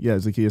says, yeah,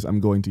 Zacchaeus,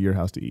 I'm going to your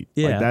house to eat.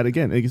 Yeah. Like that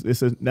again,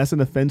 that's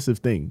an offensive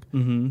thing.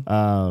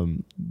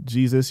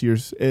 Jesus,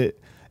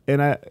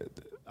 and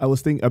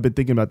I've been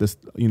thinking about this,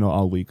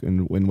 all week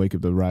and in wake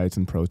of the riots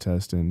and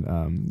protests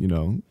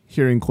and,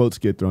 hearing quotes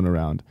get thrown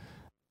around.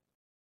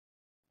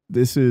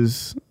 This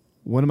is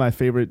one of my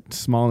favorite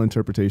small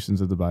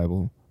interpretations of the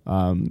Bible,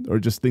 or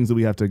just things that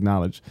we have to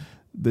acknowledge.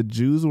 The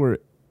Jews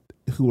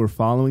who were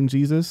following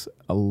Jesus,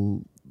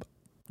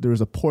 there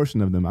was a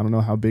portion of them, I don't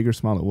know how big or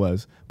small it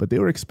was, but they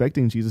were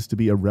expecting Jesus to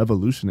be a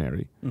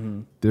revolutionary.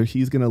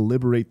 He's going to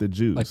liberate the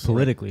Jews. Like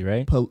politically,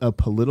 right? A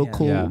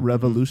political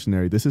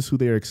revolutionary. This is who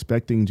they are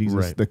expecting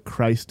Jesus, the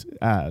Christ,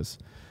 as.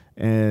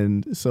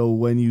 And so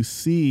when you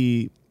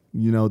see,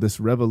 this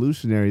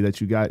revolutionary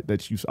that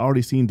you've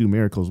already seen do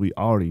miracles, we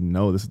already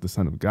know this is the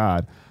Son of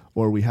God,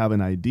 or we have an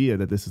idea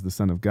that this is the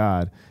Son of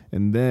God.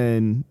 And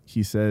then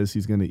he says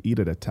he's going to eat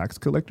at a tax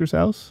collector's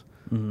house.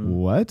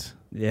 What?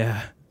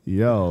 Yeah.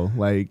 Yo,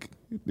 like,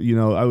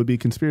 I would be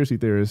conspiracy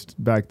theorist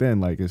back then.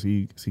 Like, is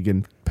he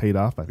getting paid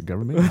off by the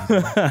government?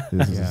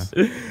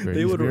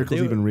 They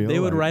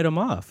would write him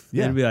off.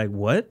 Yeah. They'd be like,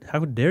 "What? How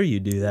dare you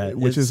do that?"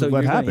 Which is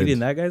what happened. Eat in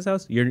that guy's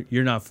house?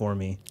 You're not for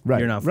me. Right.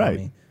 You're not for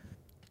me.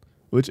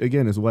 Which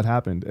again is what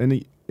happened.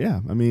 And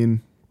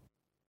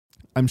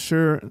I'm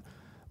sure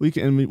we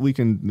can.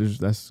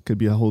 That could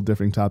be a whole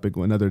different topic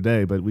another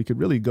day. But we could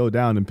really go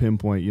down and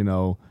pinpoint,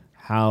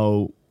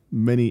 how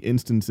many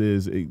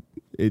instances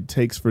it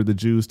takes for the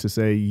Jews to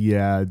say,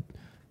 yeah,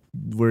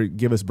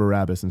 give us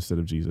Barabbas instead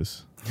of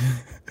Jesus.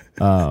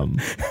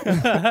 And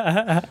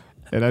I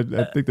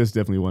think that's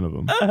definitely one of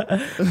them.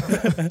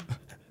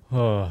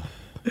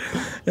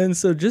 And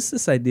so just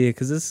this idea,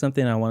 because this is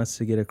something I want us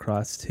to get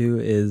across too,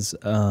 is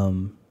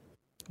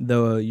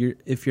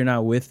if you're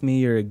not with me,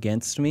 you're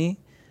against me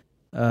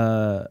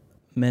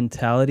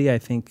mentality, I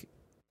think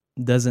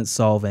doesn't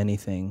solve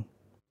anything.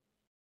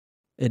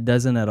 It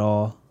doesn't at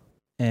all.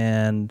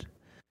 And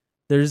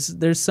there's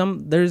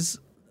Daryl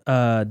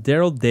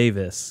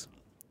Davis.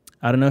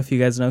 I don't know if you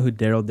guys know who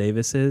Daryl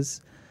Davis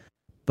is,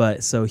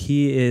 but so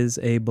he is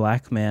a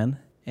black man,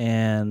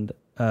 and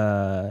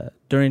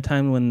during a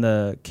time when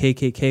the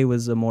KKK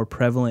was a more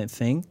prevalent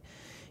thing,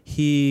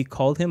 he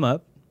called him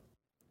up,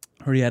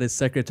 or he had his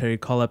secretary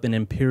call up an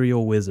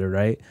imperial wizard,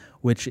 right,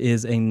 which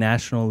is a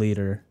national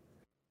leader.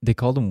 They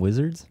called them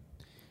wizards?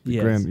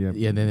 Yes. Grand, yeah.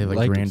 Yeah, then they have like,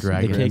 Like Grand the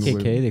Dragon.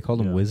 KKK, they call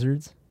them Yeah.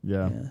 wizards.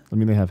 Yeah. Yeah. I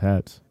mean, they have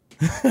hats.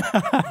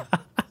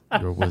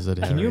 You're a wizard.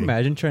 Can you Harry.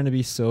 imagine trying to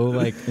be so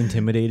like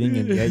intimidating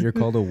and yet you're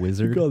called a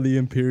wizard? Called the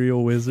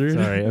Imperial Wizard.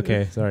 Sorry.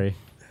 Okay. Sorry.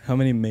 How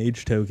many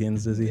mage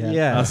tokens does he have?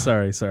 Yeah. Oh,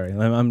 sorry.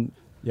 I'm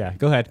Yeah.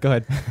 Go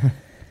ahead.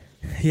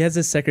 he has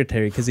a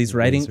secretary because he's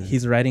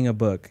writing a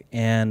book,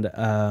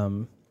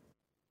 and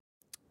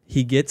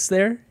he gets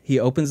there, he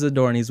opens the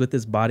door, and he's with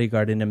his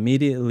bodyguard, and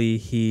immediately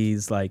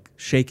he's like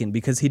shaken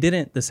because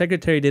the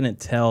secretary didn't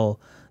tell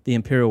the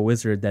Imperial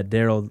Wizard that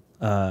Daryl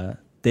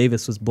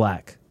Davis was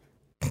black.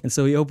 And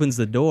so he opens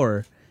the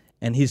door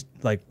and he's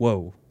like,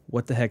 whoa,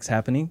 what the heck's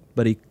happening?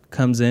 But he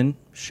comes in,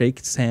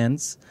 shakes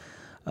hands,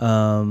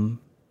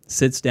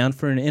 sits down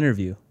for an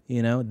interview.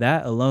 You know,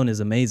 that alone is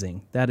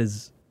amazing. That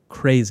is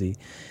crazy.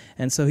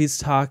 And so he's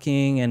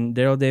talking, and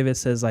Daryl Davis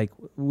says, like,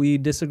 we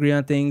disagree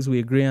on things, we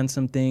agree on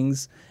some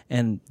things.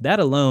 And that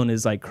alone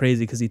is like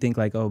crazy because you think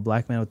like, oh,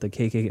 black man with the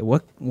KKK,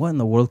 what in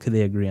the world could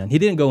they agree on? He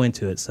didn't go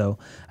into it, so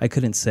I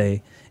couldn't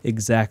say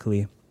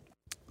exactly.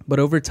 But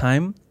over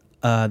time,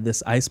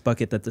 this ice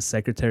bucket that the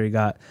secretary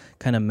got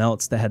kind of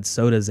melts that had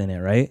sodas in it,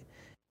 right?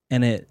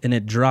 And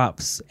it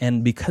drops.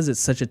 And because it's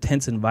such a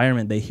tense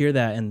environment, they hear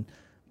that and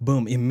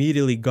boom,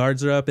 immediately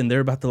guards are up and they're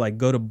about to like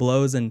go to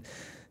blows. And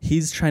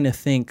he's trying to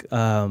think,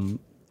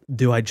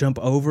 do I jump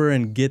over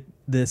and get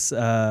this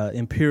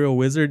Imperial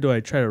Wizard? Do I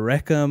try to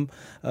wreck him?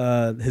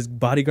 His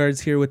bodyguard's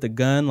here with a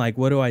gun. Like,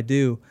 what do I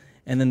do?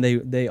 And then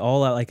they all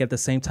like at the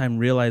same time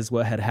realized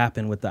what had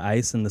happened with the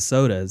ice and the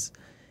sodas.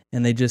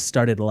 And they just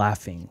started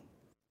laughing.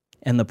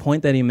 And the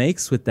point that he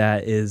makes with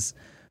that is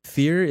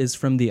fear is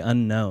from the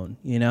unknown,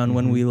 you know, and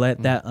when we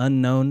let that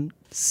unknown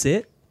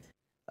sit,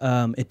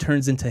 it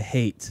turns into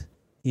hate,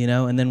 you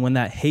know, and then when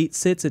that hate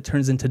sits, it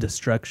turns into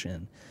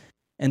destruction.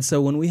 And so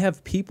when we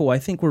have people, I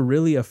think we're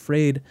really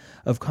afraid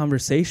of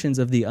conversations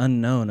of the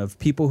unknown, of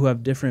people who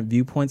have different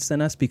viewpoints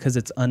than us because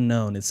it's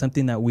unknown. It's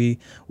something that we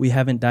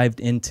haven't dived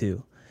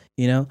into,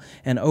 you know,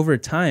 and over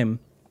time,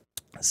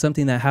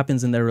 something that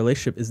happens in their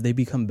relationship is they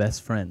become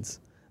best friends.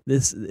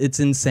 It's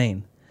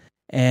insane.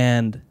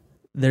 And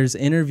there's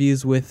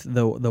interviews with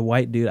the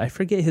white dude. I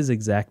forget his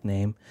exact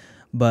name,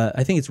 but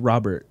I think it's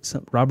Robert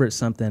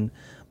something.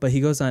 But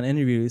he goes on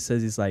interview. He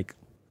says he's like,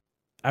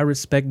 I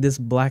respect this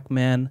black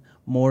man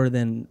more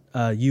than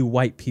you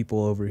white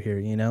people over here,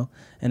 you know?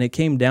 And it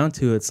came down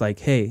to it's like,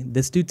 hey,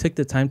 this dude took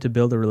the time to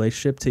build a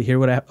relationship to hear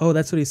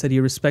that's what he said.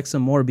 He respects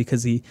him more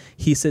because he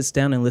sits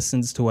down and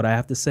listens to what I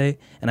have to say,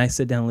 and I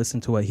sit down and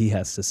listen to what he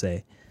has to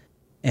say.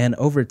 And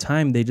over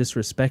time, they just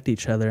respect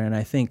each other. And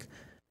I think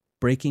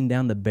breaking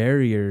down the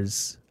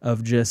barriers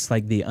of just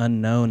like the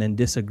unknown and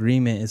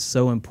disagreement is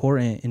so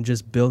important in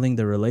just building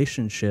the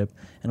relationship.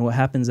 And what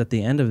happens at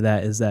the end of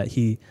that is that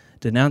he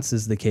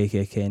denounces the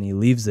KKK and he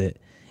leaves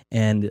it.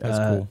 And That's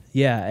cool.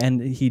 Yeah,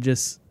 and he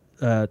just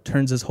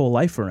turns his whole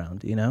life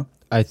around, you know?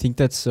 I think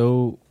that's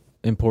so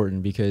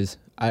important because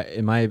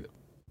my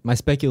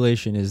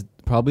speculation is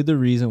probably the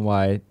reason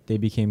why they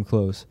became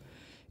close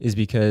is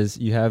because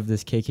you have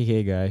this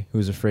KKK guy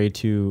who's afraid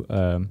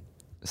to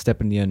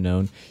step in the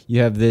unknown. You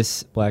have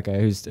this black guy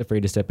who's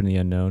afraid to step in the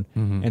unknown.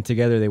 Mm-hmm. And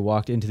together they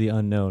walked into the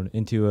unknown,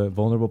 into a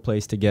vulnerable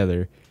place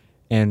together,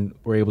 and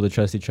were able to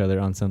trust each other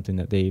on something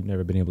that they've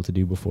never been able to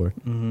do before.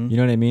 Mm-hmm. You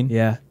know what I mean?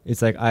 Yeah.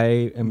 It's like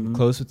I am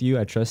close with you.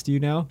 I trust you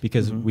now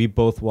because we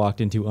both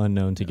walked into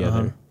unknown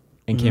together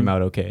and came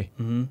out okay.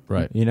 Mm-hmm.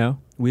 Right. You know?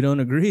 We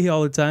don't agree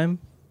all the time.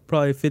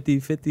 Probably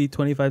 50-50,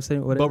 25-70,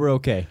 whatever. But we're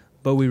okay.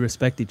 But we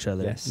respect each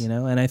other, Yes. you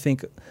know? And I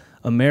think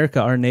America,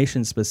 our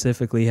nation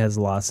specifically, has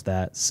lost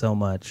that so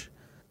much.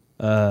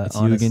 It's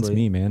honestly. you against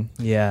me, man.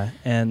 Yeah,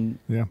 and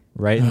Yeah.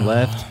 Right and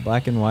left,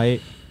 black and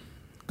white.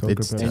 Coke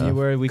It's or Pepsi. tough.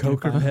 Anywhere we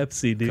Coke or can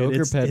Pepsi, dude. Coke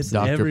or It's Pepsi.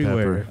 Dr.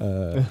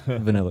 everywhere.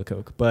 vanilla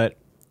Coke. But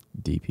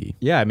DP.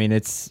 yeah, I mean,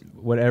 it's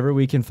whatever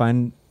we can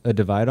find a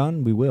divide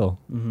on, we will.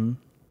 Mm-hmm.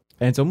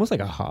 And it's almost like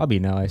a hobby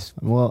now.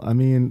 Well, I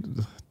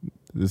mean,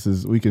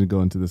 we can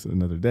go into this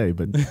another day,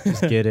 but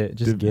Just get it.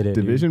 Just get it.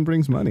 division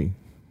brings money.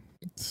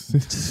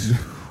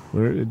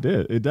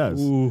 It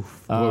does.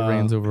 Oof. What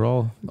reigns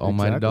overall?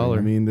 Almighty Exactly. dollar.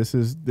 I mean,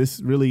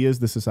 this really is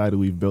the society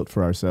we've built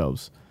for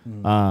ourselves.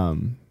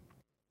 Mm.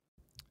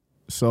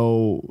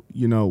 So,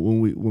 you know,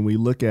 when we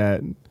look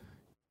at,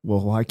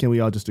 well, why can't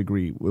we all just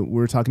agree? We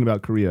were talking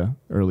about Korea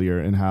earlier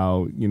and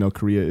how, you know,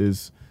 Korea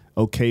is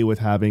okay with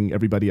having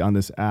everybody on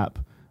this app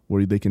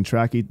where they can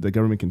track the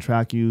government can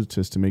track you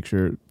just to make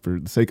sure, for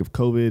the sake of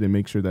COVID, and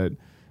make sure that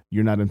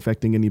you're not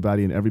infecting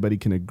anybody, and everybody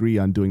can agree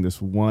on doing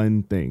this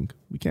one thing.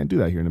 We can't do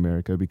that here in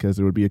America because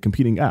there would be a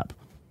competing app.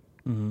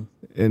 Mm-hmm.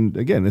 And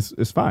again,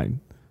 it's fine.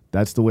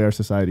 That's the way our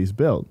society is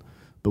built.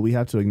 But we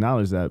have to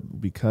acknowledge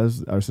that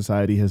because our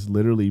society has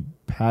literally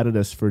patted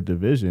us for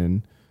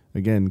division,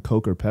 again,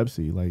 Coke or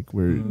Pepsi, like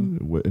we're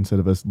instead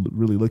of us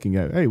really looking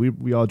at, hey,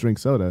 we all drink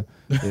soda.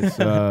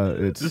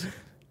 It's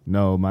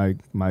no, my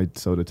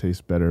soda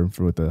tastes better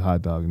with a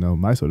hot dog. No,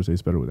 my soda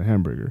tastes better with a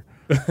hamburger.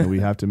 And we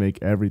have to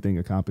make everything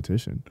a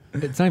competition.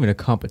 It's not even a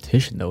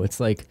competition, though. It's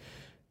like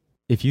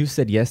if you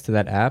said yes to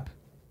that app,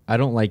 I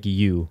don't like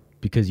you.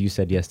 because you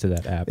said yes to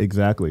that app.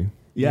 Exactly.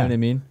 You know what I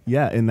mean?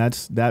 Yeah, and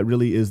that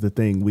really is the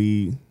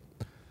thing.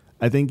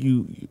 I think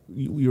you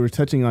were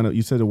touching on it.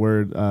 You said the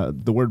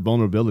word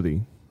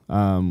vulnerability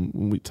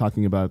when we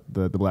talking about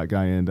the black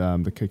guy and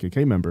the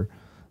KKK member.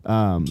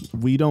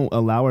 We don't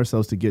allow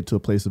ourselves to get to a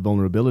place of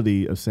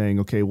vulnerability of saying,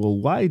 okay, well,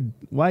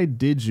 why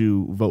did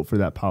you vote for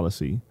that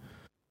policy?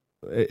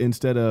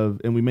 Instead of,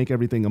 and we make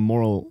everything a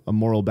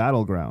moral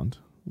battleground.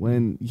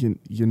 When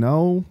you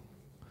know,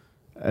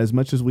 as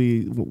much as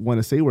we want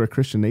to say we're a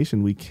Christian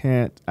nation, we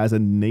can't, as a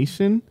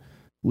nation,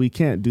 we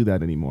can't do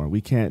that anymore.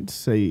 We can't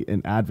say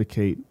and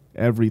advocate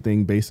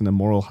everything based on a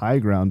moral high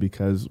ground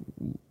because,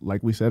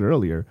 like we said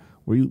earlier,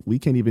 we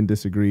can't even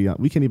disagree.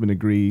 We can't even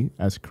agree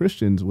as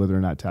Christians whether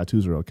or not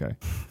tattoos are okay.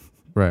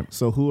 Right.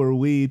 So who are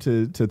we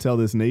to tell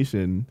this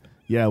nation,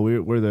 yeah,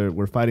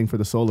 we're fighting for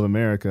the soul of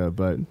America,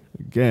 but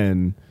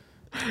again,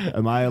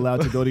 am I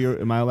allowed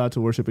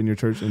to worship in your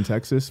church in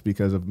Texas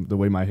because of the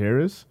way my hair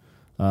is?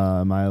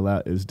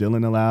 Is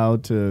Dylan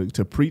allowed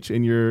to preach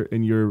in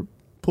your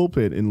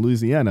pulpit in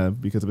Louisiana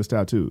because of his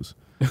tattoos?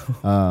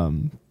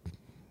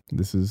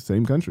 This is the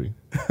same country.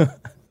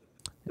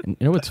 And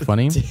you know what's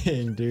funny?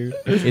 Dang, dude.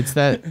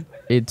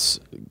 It's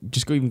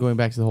just even going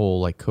back to the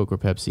whole like Coke or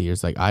Pepsi.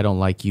 It's like, I don't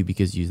like you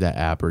because you use that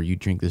app or you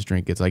drink this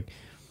drink. It's like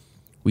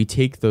we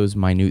take those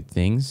minute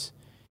things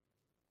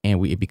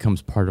and it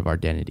becomes part of our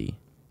identity.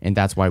 And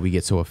that's why we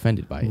get so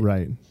offended by it.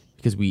 Right.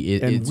 Because we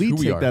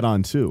take that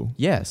on too.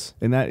 Yes.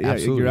 And that, yeah,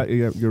 absolutely.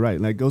 you're right.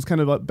 And that goes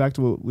kind of back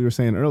to what we were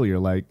saying earlier.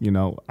 Like, you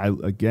know, I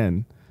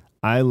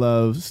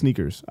love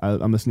sneakers.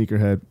 I'm a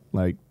sneakerhead,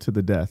 like, to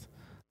the death.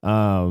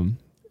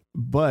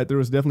 But there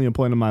was definitely a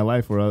point in my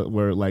life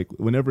where like,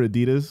 whenever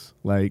Adidas,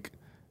 like,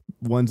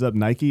 one's up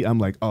Nike, I'm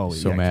like, oh,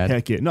 so yeah, mad.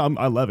 Heck it. No,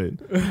 I love it.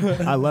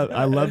 I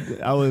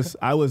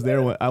was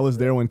there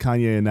when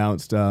Kanye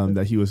announced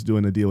that he was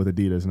doing a deal with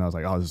Adidas, and I was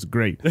like, oh, this is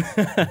great.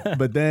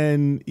 But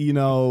then, you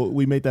know,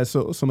 we made that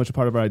so much a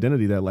part of our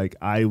identity that like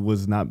I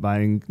was not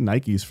buying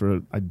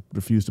Nikes I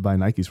refused to buy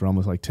Nikes for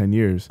almost like 10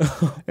 years.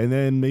 And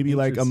then maybe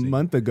like a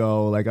month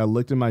ago, like I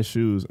looked at my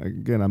shoes.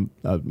 Again, I'm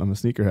a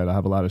sneakerhead. I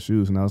have a lot of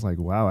shoes, and I was like,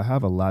 wow, I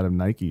have a lot of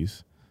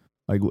Nikes.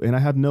 Like, and I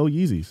have no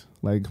Yeezys.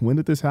 Like, when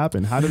did this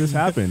happen? How did this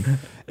happen?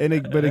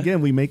 But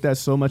again, we make that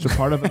so much a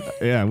part of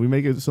we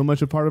make it so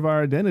much a part of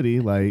our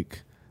identity.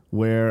 Like,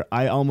 where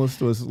I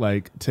almost was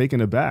like taken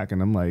aback, and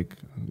I'm like,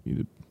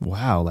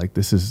 wow, like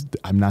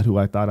I'm not who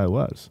I thought I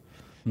was.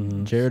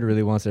 Mm-hmm. Jared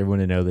really wants everyone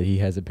to know that he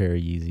has a pair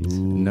of Yeezys.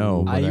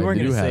 No, you weren't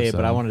going to say it,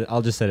 some. but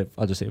I'll just say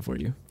it for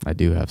you. I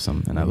do have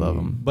some, and I love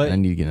them. But I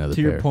need to get another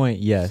to pair. your point,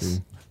 yes.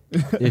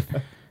 If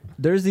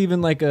there's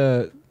even like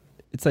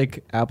it's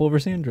like Apple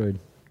versus Android.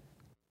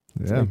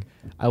 Yeah. Like,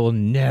 I will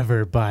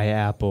never buy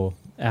Apple.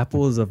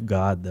 Apple is of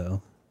God,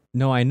 though.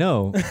 No, I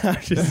know.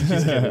 I'm just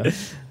kidding.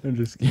 I'm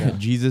just kidding. Yeah,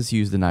 Jesus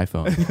used an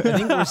iPhone. I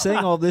think we're saying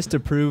all this to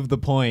prove the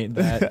point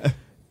that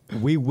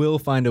we will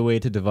find a way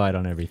to divide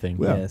on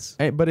everything. Yeah. Yes.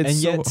 But it's and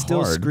so yet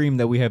still hard. scream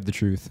that we have the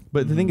truth.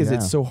 But the thing is,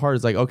 it's so hard.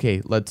 It's like,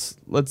 okay, let's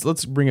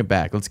bring it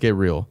back. Let's get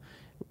real.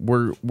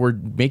 We're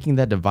making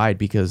that divide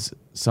because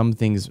some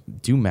things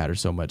do matter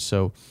so much.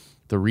 So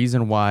the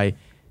reason why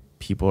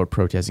people are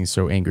protesting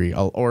so angry,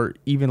 or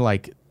even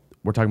like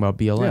we're talking about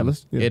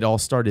BLM, it all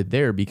started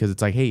there because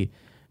it's like, hey,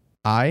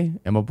 I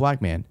am a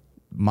black man.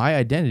 My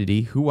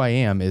identity, who I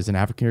am, as an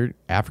African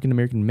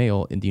American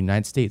male in the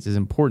United States is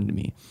important to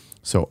me.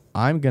 So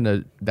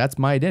that's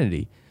my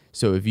identity.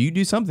 So if you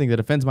do something that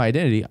offends my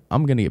identity,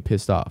 I'm gonna get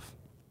pissed off.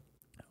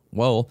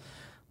 Well,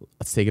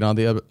 let's take it on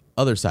the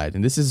other side.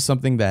 And this is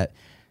something that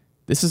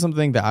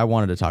I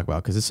wanted to talk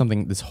about because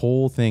this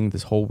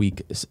whole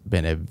week has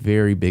been a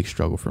very big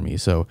struggle for me.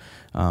 So,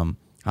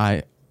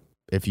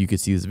 if you could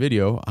see this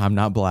video, I'm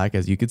not black,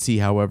 as you could see.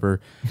 However,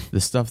 the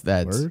stuff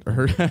that's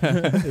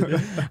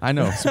I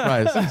know,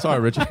 surprise. Sorry,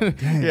 Richard.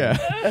 Yeah.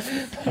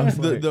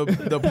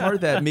 The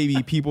part that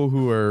maybe people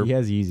who are... He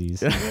has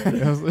Yeezys.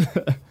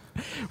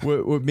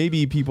 what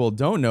maybe people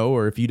don't know,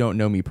 or if you don't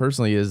know me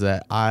personally, is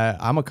that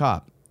I'm a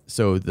cop.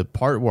 So the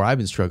part where I've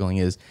been struggling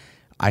is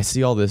I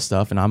see all this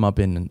stuff, and I'm up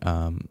in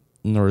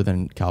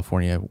Northern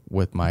California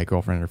with my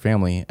girlfriend and her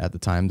family at the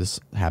time this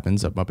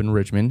happens. I'm up in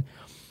Richmond,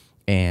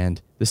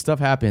 and this stuff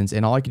happens,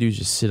 and all I can do is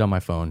just sit on my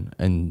phone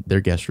in their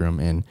guest room,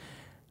 and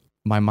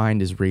my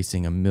mind is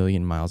racing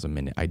 1,000,000 miles a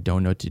minute. I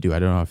don't know what to do. I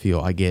don't know how to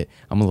feel.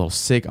 I'm a little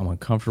sick. I'm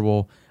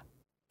uncomfortable.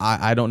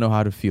 I don't know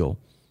how to feel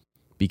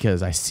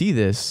because I see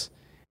this,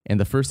 and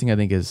the first thing I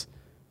think is,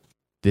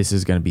 this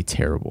is going to be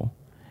terrible.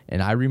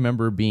 And I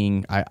remember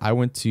I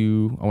went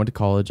to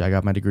college. I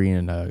got my degree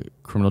in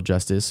criminal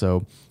justice.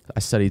 So I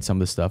studied some of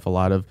this stuff.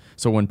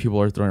 So when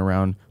people are throwing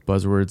around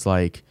buzzwords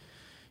like,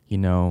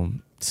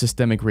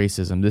 systemic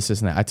racism, this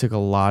and that, I took a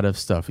lot of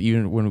stuff.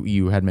 Even when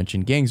you had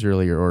mentioned gangs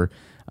earlier, or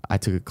I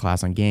took a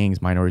class on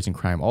gangs, minorities in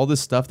crime, all this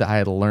stuff that I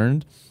had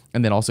learned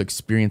and then also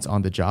experienced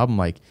on the job. I'm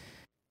like,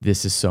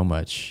 this is so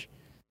much.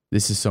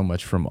 This is so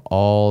much from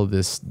all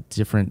this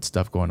different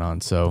stuff going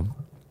on. So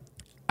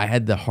I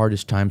had the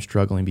hardest time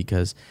struggling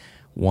because,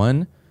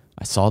 one,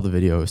 I saw the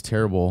video. It was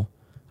terrible.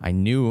 I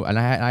knew, and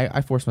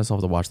I forced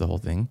myself to watch the whole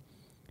thing.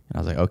 And I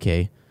was like,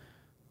 okay,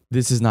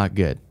 this is not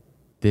good.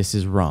 This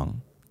is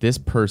wrong. This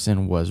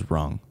person was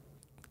wrong.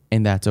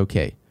 And that's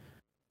okay.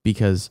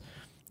 Because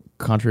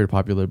contrary to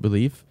popular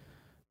belief,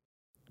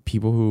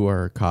 people who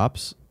are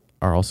cops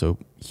are also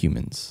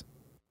humans.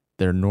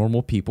 They're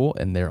normal people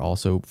and they're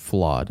also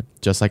flawed,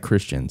 just like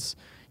Christians.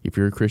 If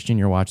you're a Christian,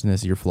 you're watching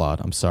this, you're flawed.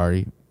 I'm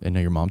sorry. I know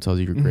your mom tells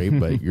you you're great,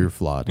 but you're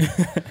flawed.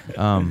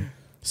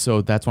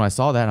 So that's when I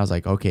saw that and I was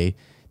like, okay,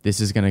 this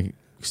is going to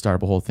start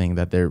up a whole thing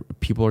that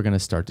people are going to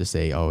start to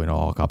say, oh,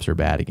 all cops are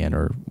bad again,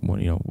 or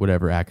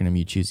whatever acronym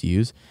you choose to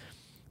use.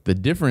 The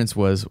difference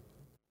was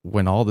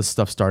when all this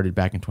stuff started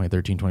back in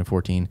 2013,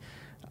 2014,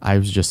 I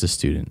was just a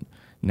student.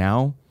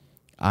 Now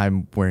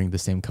I'm wearing the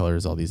same color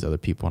as all these other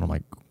people. And I'm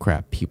like,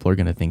 crap, people are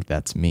going to think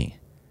that's me.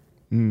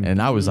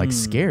 And I was like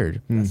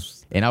scared.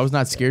 And I was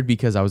not scared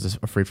because I was just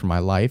afraid for my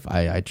life.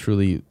 I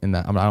truly, I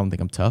don't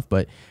think I'm tough,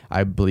 but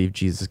I believe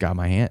Jesus got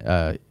my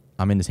hand.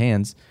 I'm in his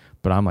hands,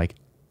 but I'm like,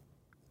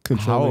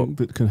 controlling.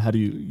 How do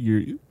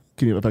you,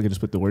 if I could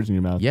just put the words in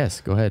your mouth? Yes,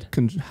 go ahead.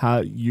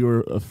 How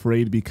you're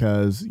afraid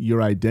because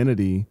your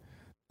identity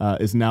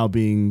is now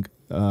being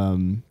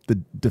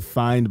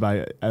defined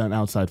by an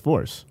outside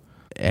force.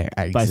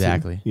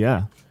 Exactly.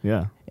 Yeah.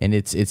 And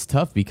it's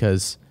tough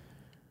because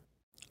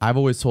I've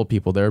always told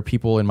people there are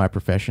people in my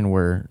profession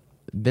where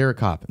they're a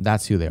cop.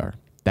 That's who they are.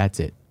 That's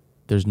it.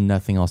 There's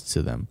nothing else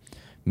to them.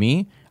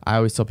 Me, I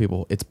always tell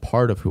people it's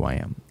part of who I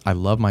am. I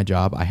love my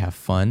job. I have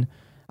fun.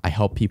 I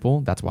help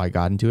people. That's why I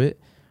got into it.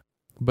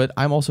 But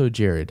I'm also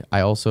Jared. I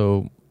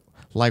also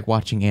like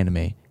watching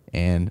anime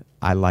and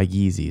I like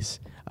Yeezys.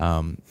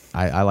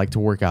 I like to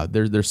work out.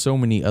 There's so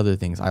many other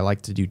things. I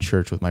like to do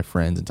church with my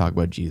friends and talk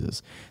about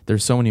Jesus.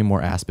 There's so many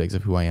more aspects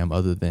of who I am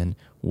other than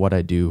what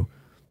I do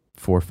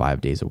 4 or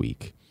 5 days a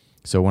week.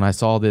 So when I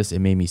saw this, it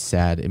made me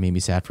sad. It made me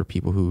sad for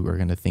people who are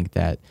going to think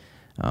that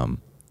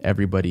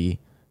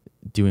everybody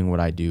doing what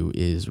I do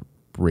is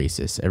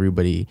racist.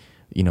 Everybody,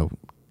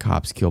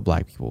 cops kill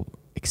black people,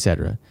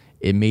 etc.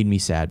 It made me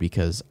sad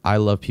because I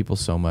love people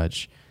so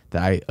much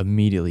that I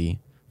immediately,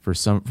 for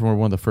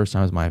one of the first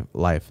times in my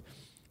life,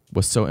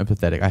 was so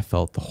empathetic. I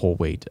felt the whole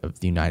weight of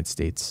the United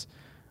States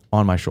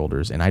on my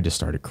shoulders, and I just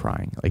started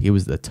crying. Like, it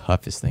was the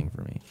toughest thing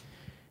for me.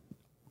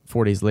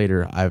 4 days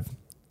later, I've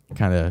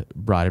kind of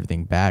brought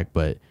everything back,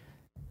 but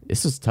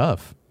this was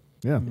tough.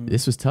 Yeah.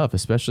 This was tough,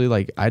 especially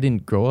I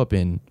grew up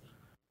in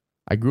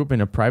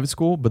a private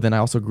school, but then I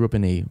also grew up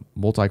in a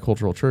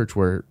multicultural church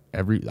where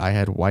I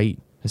had white,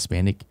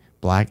 Hispanic,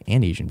 black,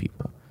 and Asian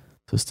people.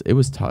 So it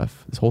was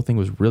tough. This whole thing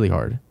was really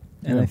hard.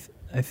 And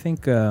I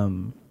think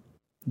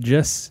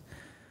just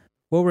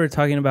what we're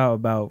talking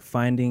about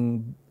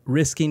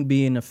risking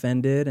being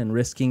offended and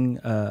risking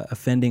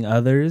offending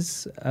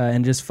others,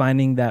 and just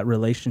finding that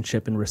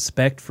relationship and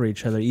respect for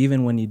each other,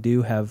 even when you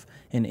do have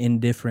an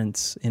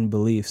indifference in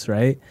beliefs,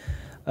 right?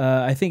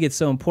 I think it's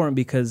so important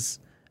because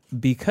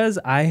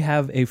I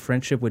have a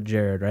friendship with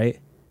Jared, right?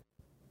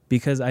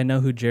 Because I know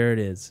who Jared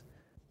is.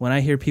 When I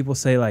hear people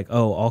say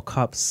oh, all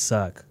cops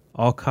suck,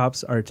 all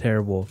cops are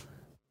terrible,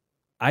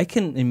 I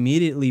can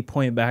immediately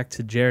point back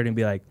to Jared and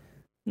be like,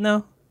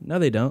 no,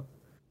 they don't.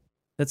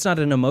 That's not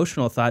an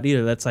emotional thought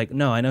either. That's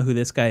no, I know who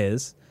this guy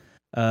is.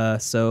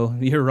 So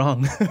you're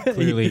wrong.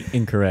 Clearly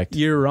incorrect.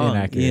 You're wrong,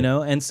 inaccurate.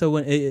 And so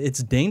when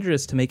it's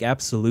dangerous to make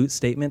absolute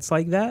statements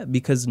like that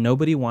because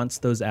nobody wants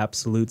those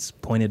absolutes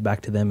pointed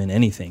back to them in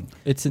anything.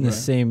 It's in the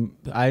same,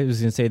 I was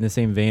going to say in the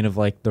same vein of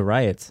the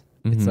riots.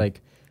 Mm-hmm. It's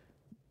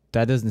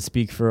that doesn't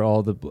speak for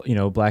all the,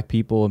 black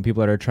people and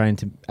people that are trying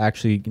to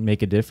actually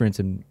make a difference.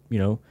 And,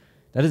 that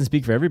doesn't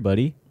speak for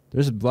everybody.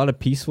 There's a lot of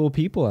peaceful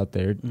people out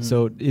there. Mm-hmm.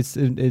 So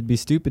it'd be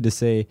stupid to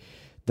say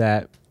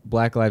that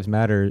Black Lives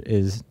Matter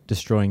is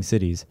destroying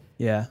cities.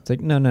 Yeah.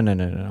 It's no.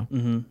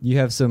 Mm-hmm. You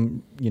have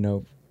some,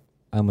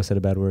 I almost said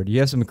a bad word. You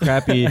have some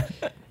crappy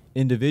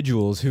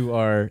individuals who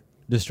are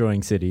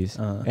destroying cities,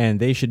 and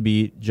they should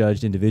be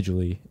judged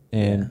individually.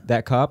 And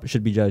that cop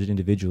should be judged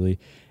individually.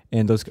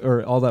 And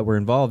all that were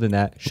involved in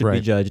that should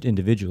be judged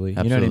individually.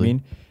 Absolutely. You know what I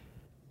mean?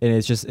 And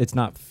it's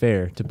not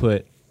fair to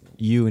put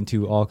you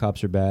into all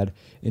cops are bad,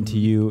 into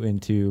you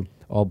into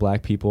all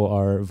black people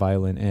are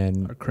violent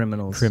and are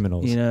criminals.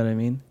 You know what I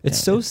mean? It's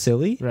so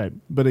silly. Right.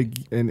 But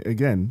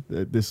again,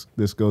 this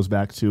goes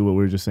back to what we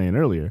were just saying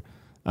earlier.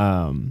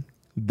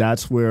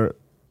 That's where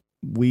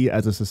we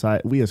as a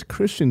society, we as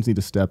Christians need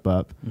to step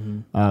up,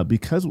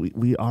 because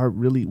we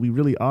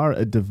really are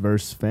a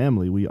diverse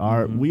family. We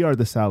are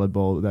the salad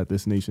bowl that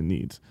this nation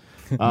needs.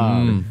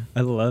 I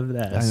love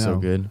that. That's so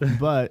good.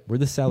 But we're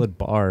the salad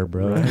bar,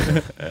 bro.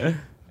 Right?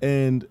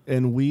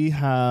 And we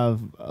have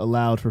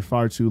allowed for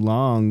far too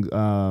long,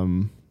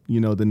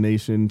 the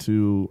nation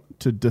to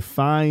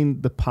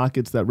define the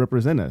pockets that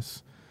represent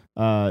us,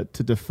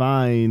 to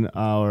define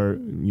our,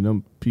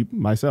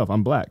 myself,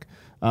 I'm black,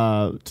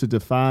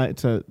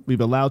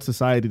 we've allowed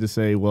society to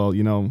say, well,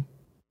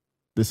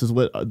 this is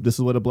what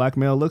a black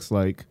male looks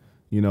like,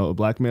 a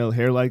black male,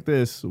 hair like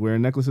this,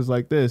 wearing necklaces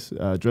like this,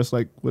 dressed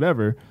like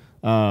whatever.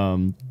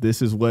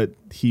 This is what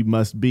he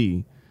must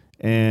be.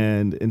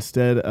 And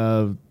instead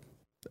of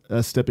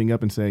us stepping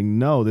up and saying,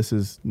 no,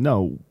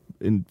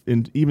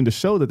 and even to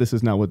show that this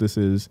is not what this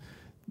is,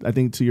 I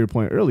think to your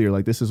point earlier,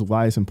 like this is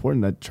why it's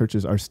important that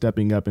churches are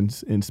stepping up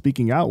and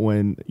speaking out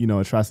when, you know,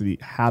 atrocity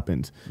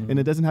happens. And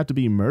it doesn't have to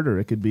be murder.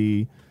 It could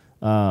be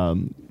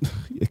when,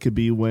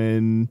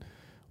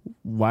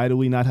 why do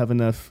we not have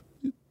enough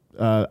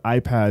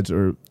iPads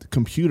or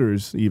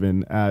computers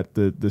even at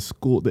the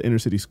school, the inner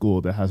city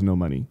school that has no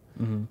money?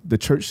 The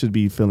church should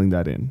be filling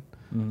that in.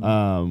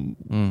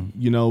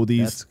 You know,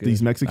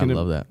 these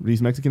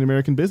Mexican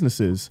American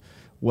businesses.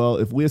 Well,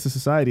 if we as a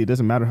society, it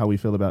doesn't matter how we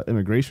feel about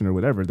immigration or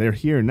whatever, they're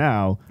here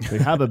now, they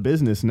have a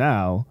business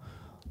now.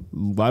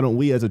 Why don't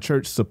we as a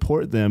church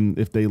support them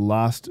if they're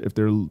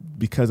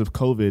because of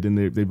COVID and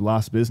they've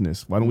lost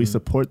business? Why don't we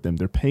support them?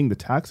 They're paying the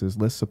taxes.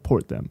 Let's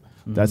support them.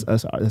 That's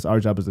us. That's our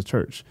job as a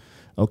church.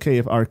 Okay,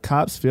 if our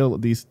cops feel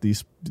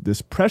this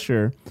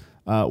pressure,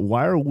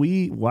 why are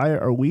we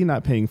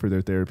not paying for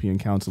their therapy and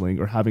counseling,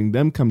 or having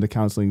them come to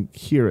counseling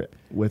here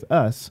with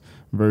us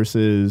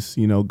versus,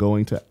 you know,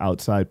 going to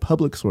outside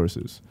public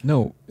sources?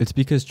 No, it's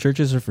because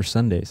churches are for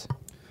Sundays.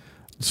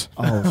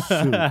 Oh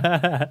shoot!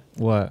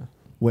 What?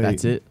 Wait,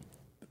 That's it.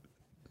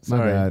 My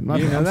Sorry. bad. You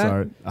didn't know I'm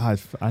that? sorry.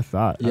 I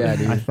thought. Yeah,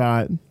 dude. I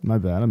thought. My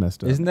bad. I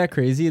messed up. Isn't that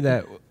crazy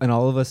that, and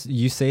all of us,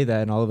 you say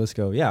that and all of us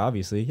go, yeah,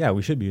 obviously, yeah,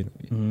 we should be.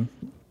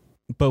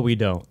 But we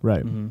don't.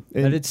 right?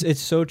 But it's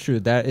so true.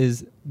 That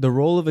is, the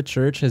role of a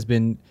church has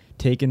been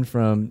taken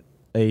from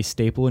a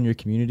staple in your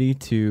community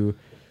to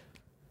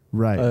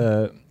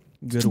right.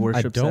 Good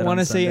worship. I don't want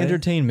to say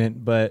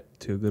entertainment, but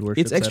to good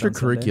worship. It's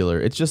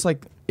extracurricular. It's just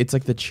like, it's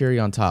like the cherry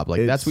on top.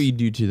 Like that's what you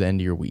do to the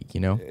end of your week,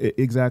 you know?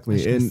 Exactly. I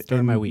should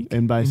start my week.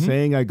 And by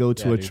saying I go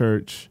to Yeah, a dude.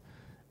 church,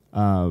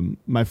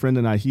 my friend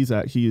and I, he was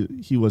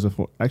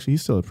actually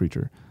he's still a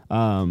preacher.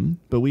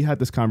 But we had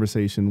this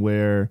conversation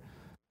where,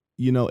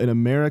 you know, in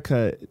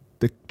America,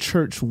 the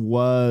church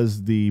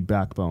was the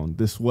backbone.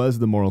 This was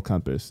the moral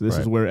compass. This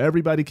is where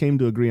everybody came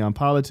to agree on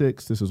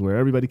politics. This is where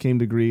everybody came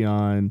to agree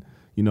on,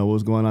 you know, what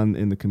was going on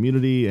in the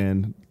community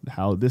and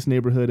how this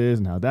neighborhood is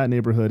and how that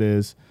neighborhood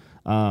is.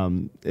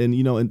 And,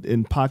 you know,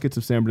 in pockets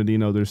of San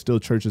Bernardino, there's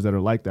still churches that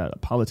are like that. A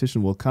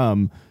politician will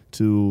come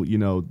to, you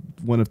know,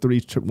 one of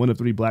three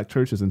black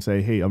churches and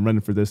say, hey, I'm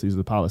running for this. These are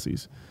the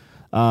policies.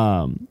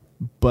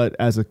 But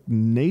as a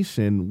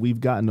nation, we've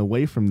gotten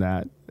away from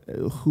that.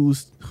 Who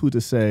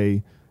to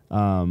say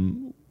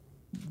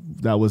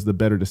that was the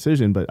better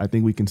decision? But I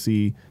think we can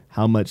see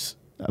how much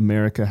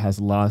America has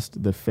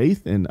lost the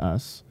faith in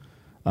us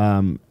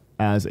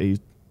as a,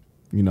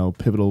 you know,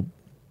 pivotal.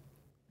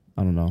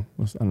 I don't know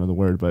the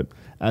word, but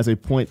as a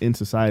point in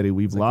society,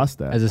 we've lost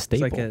that as a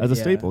staple. as a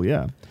staple.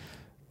 Yeah.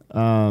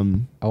 I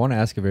want to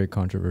ask a very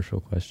controversial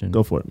question.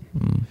 Go for it.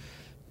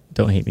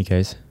 Don't hate me,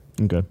 guys.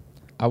 Okay.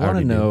 I want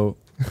to know.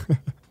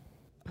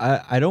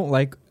 I don't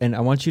like, and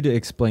I want you to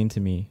explain to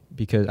me,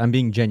 because I'm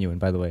being genuine,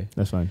 by the way.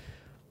 That's fine.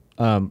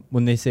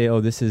 When they say,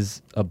 "Oh, this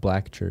is a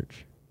black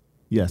church,"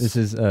 Yes. this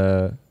is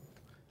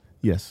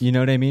yes. you know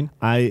what I mean?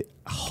 I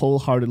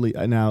wholeheartedly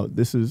now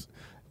this is.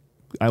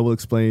 I will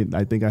explain.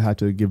 I think I had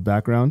to give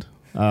background.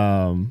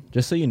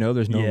 Just so you know,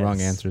 there's no Yes.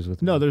 wrong answers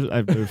with No, me.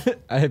 there's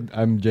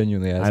I'm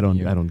genuinely asking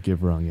you. I don't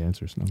give wrong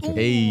answers. No, I'm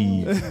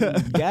kidding. Hey,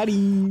 Got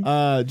him.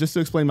 Just to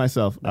explain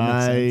myself,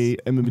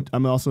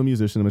 I'm also a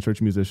musician. I'm a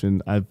church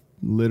musician. I've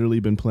literally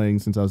been playing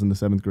since I was in the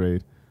 7th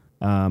grade.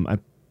 I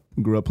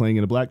grew up playing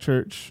in a black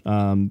church,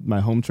 my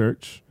home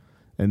church,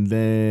 and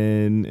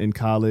then in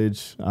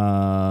college,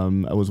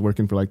 I was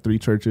working for like 3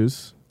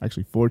 churches,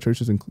 actually 4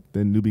 churches, and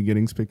then New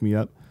Beginnings picked me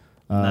up.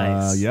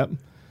 Nice. Yep.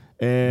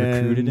 And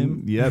Recruited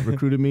him? Yep,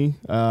 recruited me.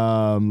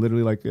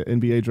 Literally like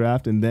an NBA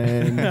draft. And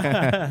then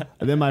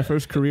and then my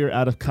first career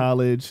out of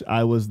college,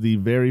 I was the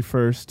very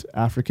first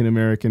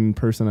African-American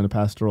person on the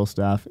pastoral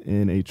staff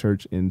in a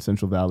church in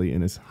Central Valley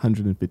in its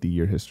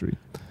 150-year history.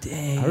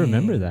 Dang. I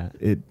remember that.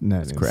 It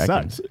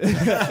cracking. sucks.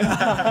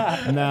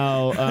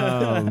 Now,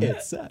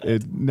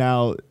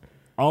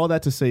 all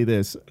that to say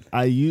this,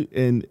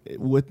 and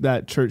with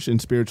that church and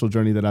spiritual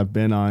journey that I've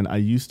been on, I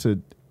used to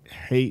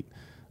hate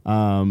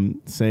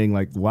saying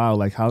like, wow,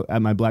 like how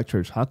at my black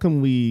church, how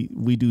come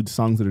we do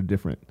songs that are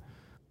different?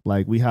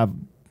 Like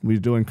we're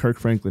doing Kirk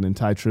Franklin and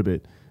Ty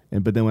Tribbett,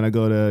 but then when I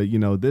go to, you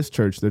know, this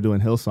church, they're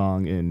doing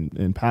Hillsong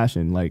and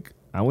Passion. Like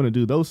I want to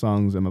do those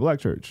songs in my black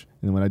church.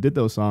 And when I did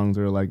those songs,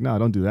 they were like, no,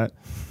 don't do that.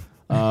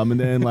 And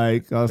then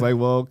like I was like,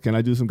 well, can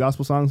I do some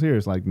gospel songs here?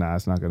 It's like, nah,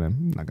 it's not gonna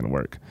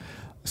work.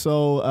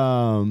 So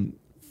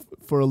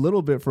for a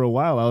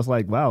while, I was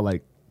like, wow,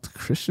 like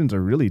Christians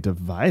are really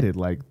divided.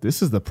 Like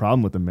this is the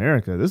problem with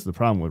America. This is the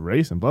problem with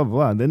race and blah, blah,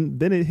 blah. And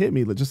then it hit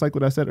me just like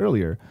what I said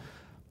earlier.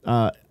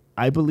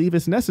 I believe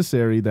it's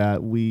necessary that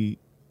I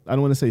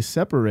don't want to say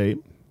separate,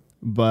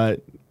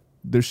 but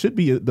there should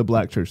be the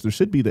black church. There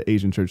should be the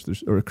Asian church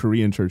or a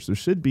Korean church. There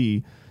should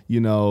be, you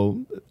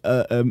know,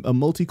 a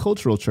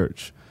multicultural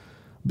church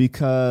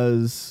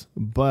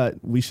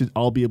but we should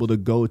all be able to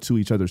go to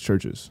each other's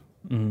churches.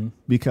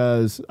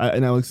 Because I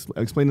was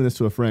explaining this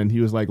to a friend. He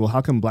was like, well,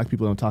 how come black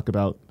people don't talk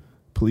about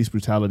police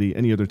brutality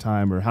any other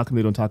time? Or how come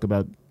they don't talk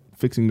about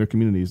fixing their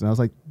communities? And I was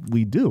like,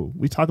 we do.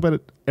 We talk about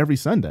it every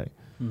Sunday.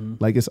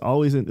 Like it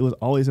was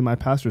always in my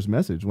pastor's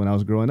message when I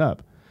was growing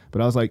up.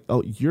 But I was like,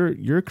 oh,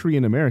 you're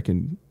Korean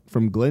American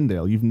from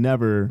Glendale. You're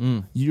never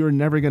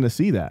going to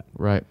see that.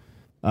 Right.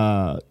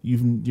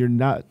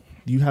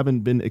 You haven't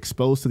been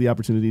exposed to the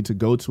opportunity to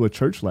go to a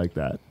church like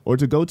that or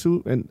to go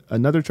to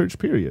another church,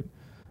 period.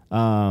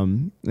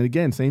 And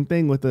again, same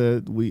thing with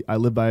I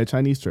live by a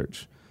Chinese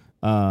church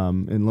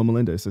in Loma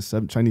Linda. It's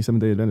a Chinese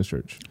Seventh-day Adventist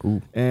church.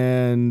 Ooh.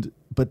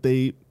 But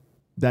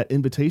that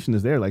invitation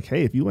is there. Like,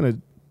 hey, if you want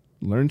to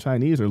learn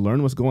Chinese or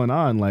learn what's going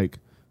on, like,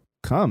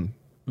 come.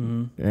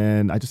 Mm-hmm.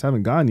 And I just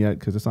haven't gone yet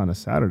because it's on a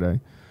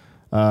Saturday.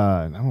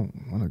 And I don't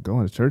want to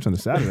go to church on a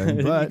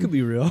Saturday, but it could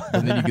be real.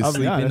 And then you can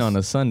sleep in on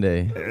a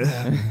Sunday.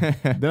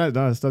 then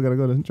I still got to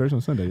go to church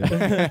on Sunday.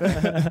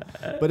 Yeah.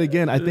 But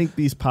again, I think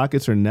these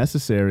pockets are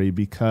necessary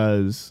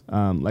because,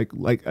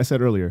 like I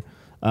said earlier,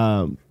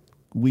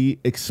 we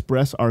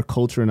express our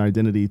culture and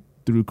identity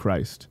through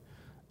Christ.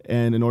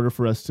 And in order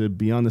for us to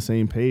be on the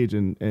same page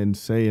and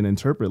say and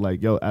interpret,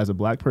 like, yo, as a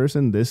black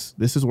person, this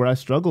is where I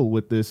struggle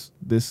with this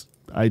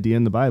idea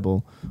in the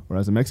Bible, or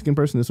as a Mexican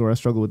person, this is where I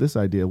struggle with this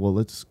idea. Well,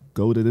 let's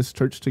go to this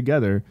church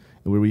together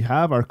where we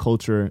have our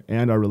culture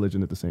and our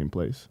religion at the same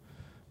place.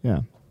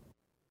 Yeah.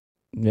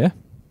 Yeah.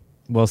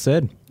 Well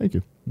said. Thank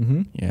you.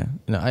 Mm-hmm. Yeah.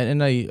 No,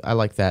 I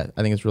like that.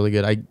 I think it's really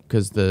good.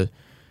 Because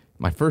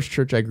my first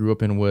church I grew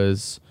up in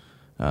was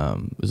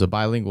a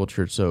bilingual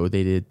church, so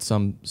they did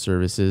some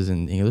services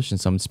in English and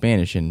some in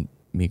Spanish. And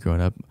me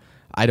growing up,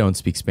 I don't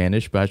speak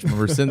Spanish, but I just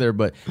remember sitting there.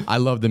 But I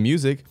love the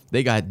music.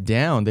 They got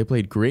down. They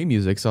played great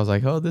music. So I was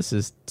like, oh, this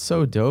is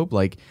so dope.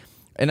 Like,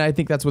 and I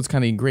think that's what's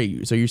kind of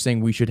great. So you're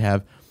saying we should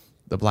have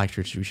the black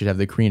church, we should have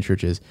the Korean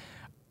churches.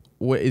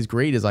 What is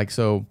great is like,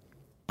 so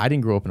I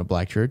didn't grow up in a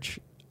black church.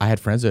 I had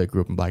friends that grew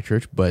up in black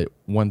church, but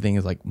one thing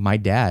is like my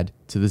dad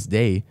to this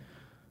day,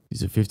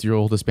 he's a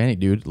 50-year-old Hispanic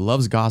dude,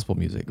 loves gospel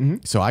music. Mm-hmm.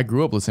 So I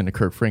grew up listening to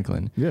Kirk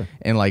Franklin. Yeah.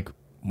 And like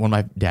one of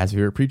my dad's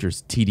favorite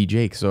preachers, T.D.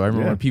 Jakes. So I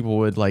remember when people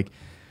would like,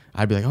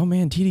 I'd be like, oh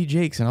man, T.D.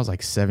 Jakes. And I was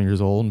like 7 years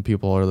old and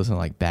people are listening to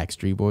like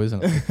Backstreet Boys.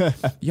 And I'm like,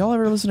 y'all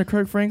ever listen to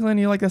Kirk Franklin?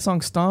 You like that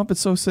song Stomp?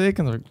 It's so sick.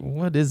 And they're like,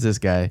 what is this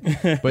guy?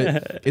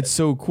 But it's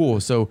so cool.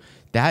 So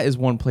that is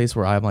one place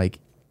where I'm like,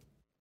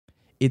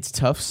 it's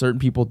tough. Certain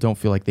people don't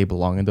feel like they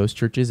belong in those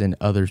churches and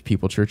other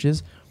people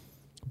churches.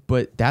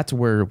 But that's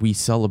where we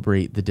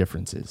celebrate the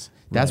differences.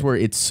 That's where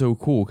it's so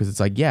cool because it's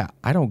like, yeah,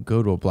 I don't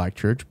go to a black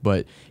church,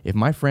 but if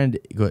my friend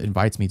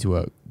invites me to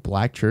a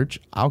black church,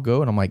 I'll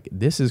go and I'm like,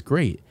 this is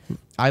great.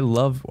 I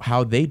love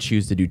how they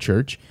choose to do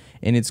church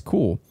and it's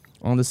cool.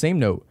 On the same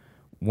note,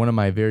 one of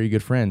my very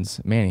good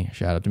friends, Manny,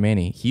 shout out to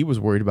Manny, he was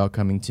worried about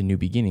coming to New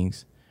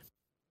Beginnings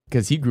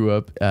because he grew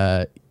up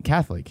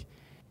Catholic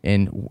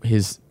and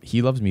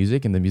he loves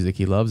music and the music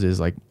he loves is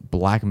like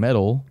black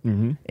metal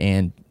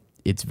and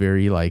it's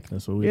very like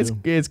that's what we do.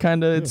 It's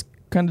kind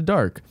of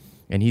dark.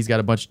 And he's got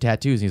a bunch of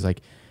tattoos. And he's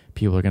like,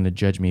 people are going to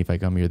judge me if I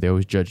come here. They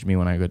always judge me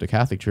when I go to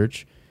Catholic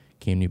church.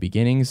 Came New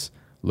Beginnings,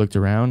 looked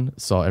around,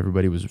 saw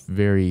everybody was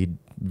very,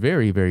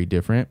 very, very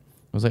different.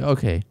 I was like,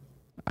 okay,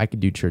 I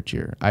could do church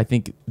here. I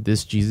think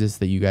this Jesus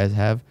that you guys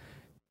have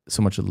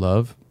so much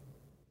love,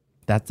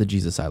 that's the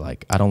Jesus I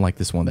like. I don't like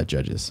this one that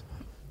judges.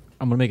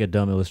 I'm going to make a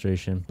dumb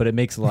illustration, but it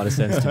makes a lot of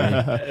sense to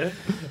me.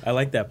 I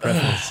like that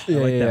preface. I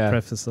like that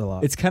preface a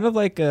lot. It's kind of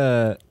like,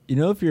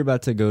 if you're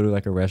about to go to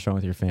like a restaurant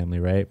with your family,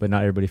 right? But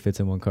not everybody fits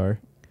in one car.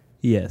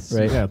 Yes.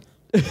 Right? Yeah.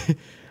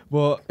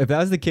 Well, if that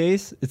was the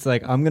case, it's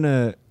like, I'm going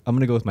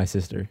to go with my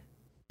sister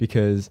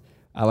because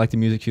I like the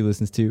music she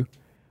listens to.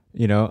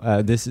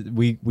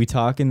 We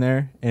talk in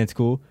there and it's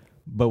cool,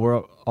 but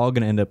we're all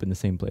going to end up in the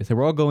same place. Like,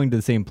 we're all going to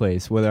the same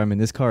place, whether I'm in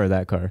this car or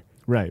that car.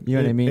 Right. You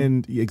know what I mean?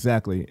 And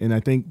exactly. And I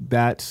think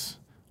that's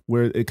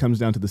where it comes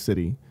down to the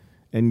city.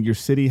 And your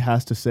city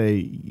has to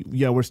say,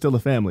 yeah, we're still a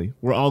family.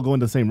 We're all going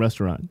to the same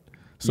restaurant.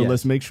 So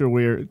let's make sure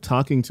we're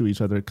talking to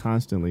each other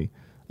constantly.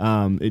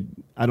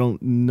 I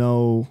don't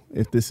know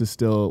if this is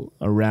still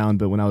around,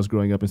 but when I was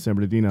growing up in San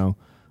Bernardino,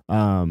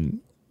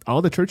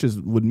 all the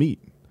churches would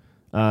meet.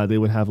 They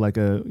would have like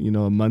a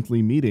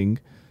monthly meeting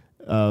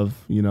of,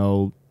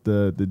 the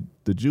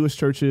Jewish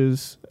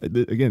churches,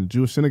 again,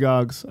 Jewish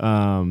synagogues,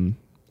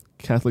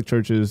 Catholic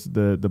churches,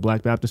 the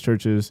Black Baptist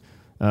churches,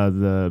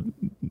 the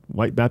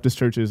White Baptist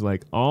churches,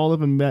 like all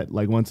of them met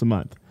like once a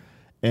month.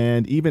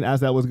 And even as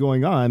that was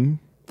going on,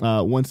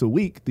 once a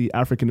week, the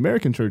African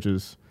American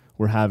churches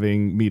were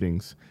having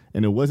meetings.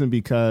 And it wasn't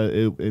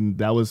and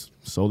that was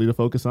solely to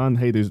focus on,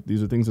 hey,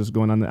 these are things that's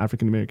going on in the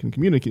African American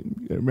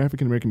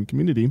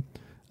community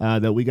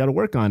that we got to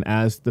work on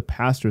as the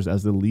pastors,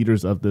 as the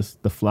leaders of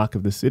the flock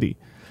of the city.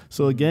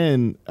 So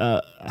again,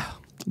 I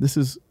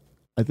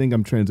think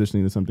I'm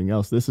transitioning to something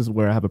else. This is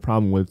where I have a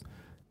problem with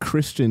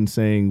Christians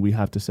saying we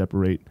have to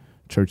separate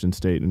church and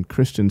state, and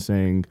Christians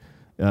saying,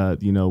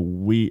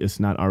 it's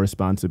not our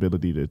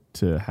responsibility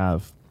to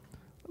have,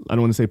 I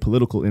don't want to say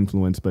political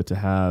influence, but to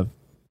have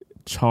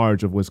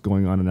charge of what's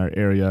going on in our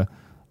area.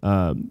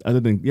 Other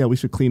than, we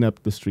should clean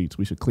up the streets.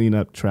 We should clean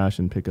up trash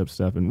and pick up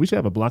stuff. And we should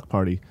have a block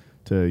party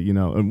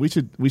and we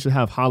should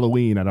have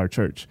Halloween at our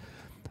church.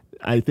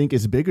 I think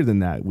it's bigger than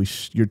that.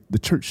 The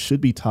church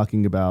should be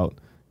talking about,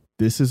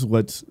 this is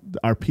what's,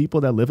 our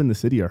people that live in the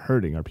city are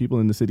hurting. Our people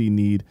in the city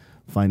need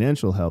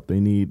financial help. They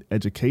need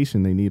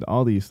education. They need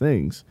all these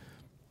things.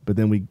 But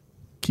then we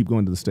keep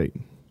going to the state.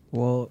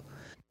 Well,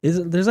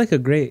 there's like a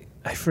great,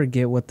 I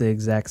forget what the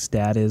exact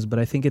stat is, but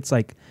I think it's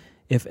like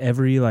if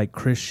every like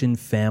Christian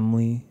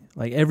family,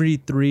 like every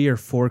 3 or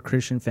 4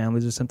 Christian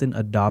families or something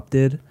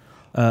adopted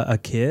a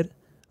kid,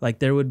 like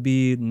there would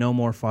be no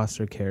more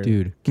foster care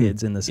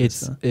kids in the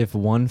system. It's if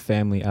one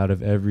family out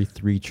of every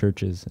 3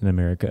 churches in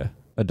America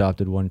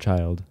adopted one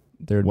child,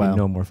 there would be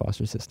no more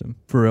foster system.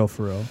 For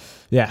real.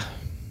 Yeah.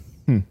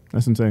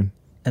 That's insane.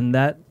 And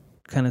that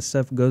kind of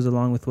stuff goes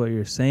along with what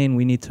you're saying.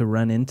 We need to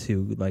run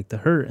into like the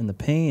hurt and the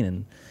pain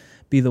and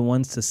be the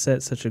ones to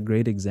set such a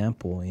great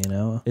example, you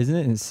know? Isn't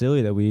it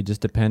silly that we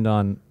just depend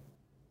on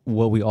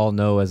what we all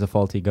know as a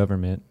faulty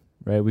government,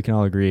 right? We can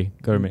all agree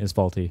government is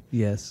faulty.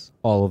 Yes.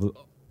 All of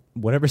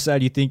whatever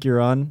side you think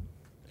you're on,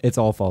 it's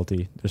all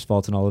faulty. There's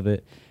faults in all of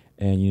it,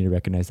 and you need to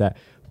recognize that.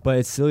 But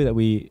it's silly that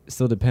we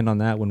still depend on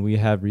that when we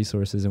have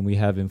resources and we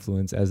have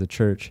influence as a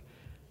church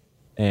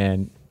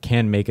and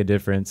can make a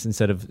difference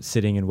instead of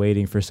sitting and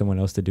waiting for someone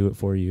else to do it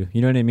for you.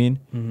 You know what I mean?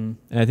 Mm-hmm.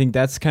 And I think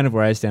that's kind of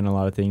where I stand on a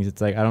lot of things.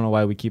 It's like, I don't know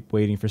why we keep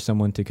waiting for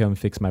someone to come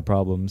fix my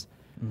problems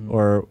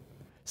or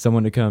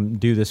someone to come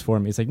do this for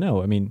me. It's like,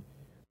 no, I mean,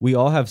 we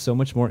all have so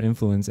much more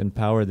influence and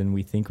power than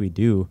we think we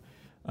do.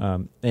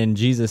 And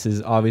Jesus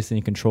is obviously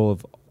in control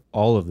of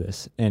all of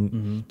this.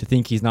 And to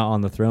think he's not on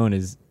the throne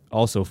is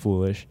also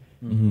foolish.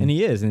 And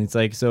he is. And it's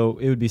like, so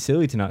it would be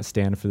silly to not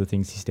stand for the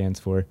things he stands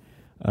for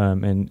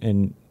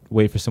and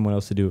wait for someone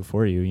else to do it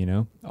for you, you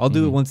know? I'll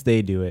do it once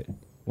they do it.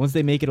 Once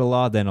they make it a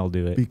law, then I'll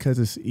do it. Because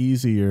it's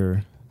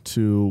easier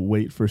to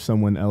wait for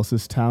someone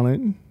else's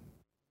talent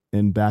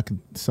and back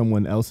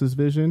someone else's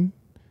vision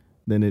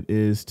than it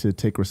is to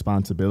take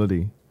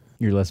responsibility.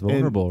 You're less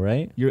vulnerable,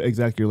 right? You're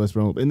less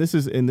vulnerable. And this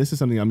is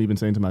something I'm even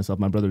saying to myself.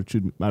 My brother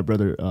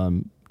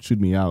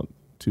chewed me out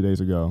 2 days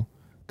ago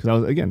because I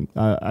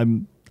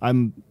was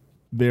I'm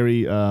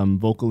very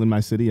vocal in my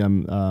city.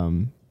 I'm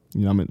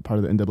part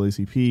of the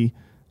NAACP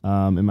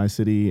in my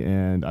city,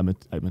 and I'm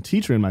a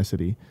teacher in my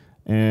city.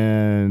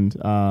 And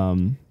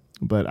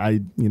but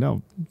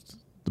the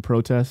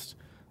protest,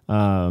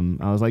 I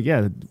was like,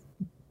 yeah,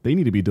 they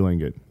need to be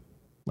doing it.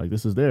 Like,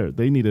 this is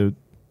they need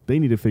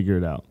to figure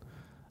it out.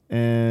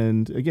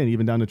 And again,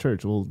 even down to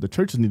church, well, the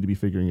churches need to be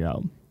figuring it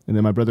out. And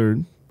then my brother,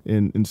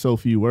 in so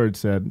few words,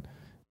 said,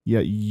 yeah,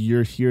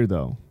 you're here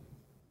though.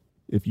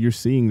 If you're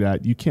seeing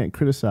that, you can't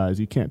criticize,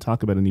 you can't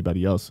talk about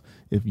anybody else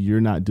if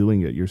you're not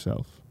doing it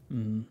yourself.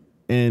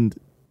 And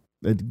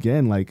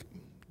again, like,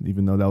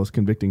 even though that was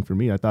convicting for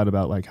me, I thought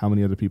about like how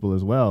many other people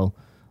as well,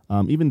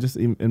 even just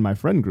in my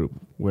friend group,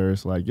 where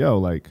it's like, yo,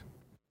 like,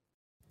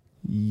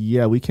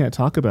 yeah, we can't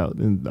talk about,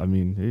 and I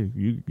mean, hey,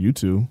 you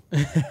two,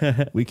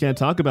 we can't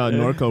talk about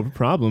Norco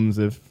problems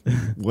if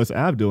what's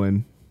Av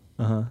doing.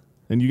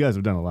 And you guys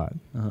have done a lot.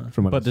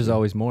 But there's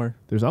always more.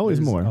 There's always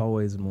more.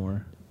 Always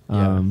more.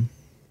 Yeah.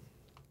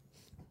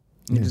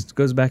 It just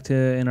goes back to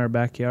in our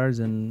backyards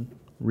and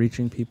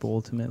reaching people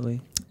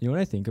ultimately. You know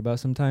what I think about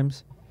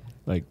sometimes?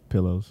 Like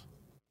pillows.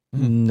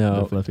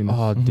 No. The fluffiness.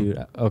 Oh,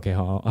 dude. Okay,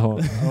 hold on. I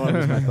want to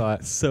lose my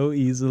thought. So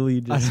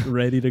easily just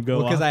ready to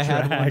go. Because I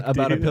had one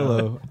about a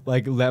pillow,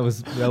 like that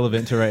was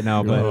relevant to right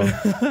now.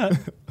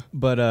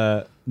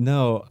 But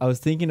no, I was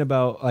thinking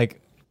about,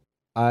 like,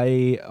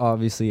 I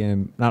obviously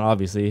am not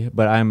obviously,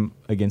 but I'm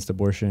against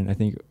abortion. I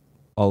think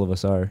all of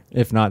us are.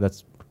 If not,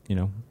 that's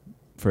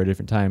for a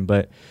different time.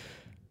 But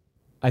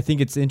I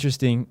think it's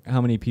interesting how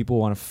many people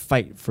want to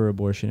fight for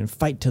abortion and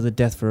fight to the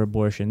death for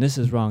abortion. This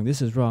is wrong.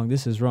 This is wrong.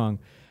 This is wrong.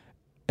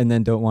 And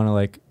then don't want to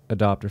like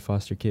adopt or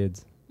foster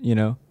kids,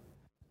 And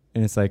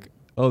it's like,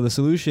 oh, the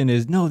solution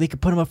is no, they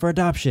could put them up for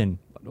adoption.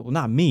 Well,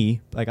 not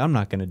me. Like, I'm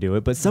not going to do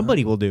it, but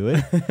somebody will do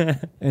it.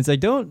 And it's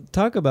like, don't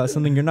talk about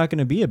something you're not going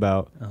to be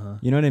about.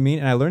 You know what I mean?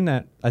 And I learned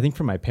that, I think,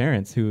 from my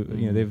parents who,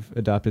 they've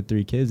adopted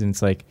 3 kids, and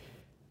it's like,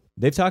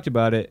 they've talked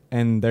about it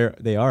and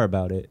they are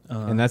about it.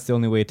 And that's the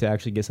only way to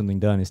actually get something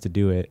done is to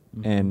do it.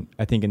 And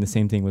I think in the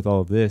same thing with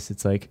all of this,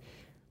 it's like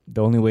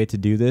the only way to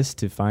do this,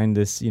 to find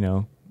this, I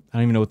don't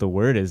even know what the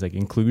word is, like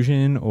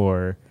inclusion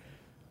or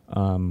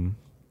I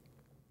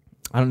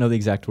don't know the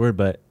exact word,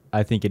 but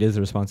I think it is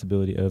the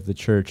responsibility of the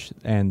church,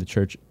 and the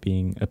church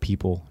being a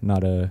people,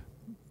 not a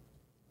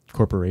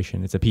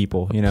corporation. It's a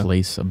people, a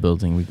place, a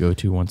building we go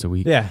to once a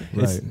week. Yeah.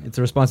 Right. It's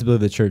a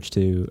responsibility of the church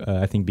to,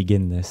 I think,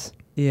 begin this.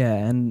 Yeah,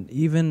 and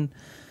even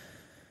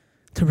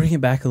to bring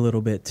it back a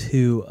little bit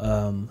too,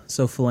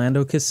 so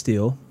Philando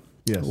Castile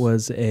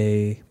was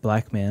a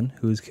black man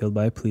who was killed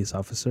by a police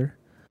officer.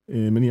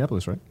 In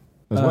Minneapolis, right?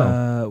 As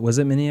well. Was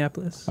it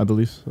Minneapolis? I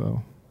believe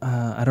so.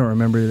 I don't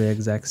remember the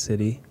exact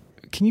city.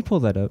 Can you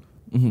pull that up?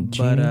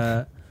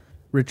 But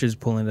Richard's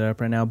pulling it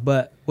up right now.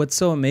 But what's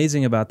so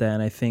amazing about that,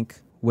 and I think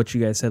what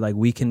you guys said, like,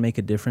 we can make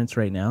a difference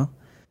right now.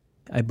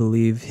 I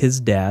believe his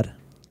dad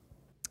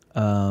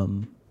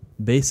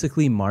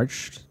basically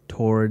marched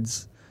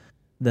towards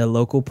the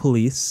local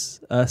police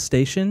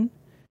station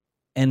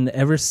And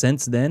ever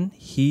since then,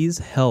 he's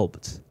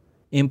helped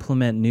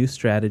implement new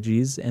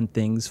strategies and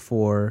things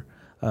for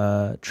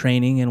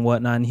training and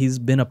whatnot. And he's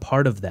been a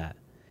part of that.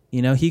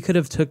 You know, he could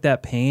have took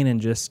that pain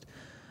and just,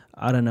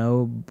 I don't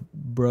know,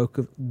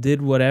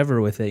 did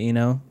whatever with it, you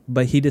know.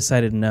 But he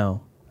decided,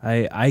 no,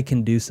 I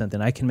can do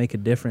something. I can make a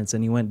difference.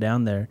 And he went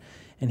down there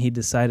and he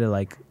decided,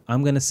 like,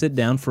 I'm going to sit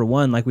down for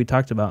one, like we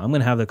talked about. I'm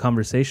going to have the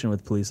conversation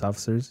with police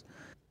officers.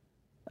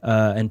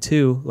 And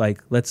two,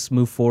 like, let's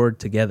move forward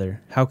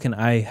together. How can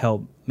I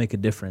help make a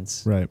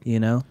difference? Right. You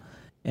know?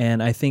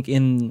 And I think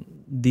in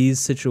these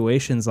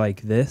situations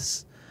like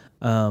this,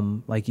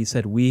 like you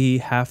said, we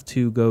have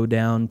to go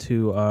down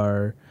to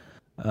our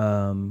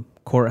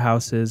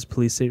courthouses,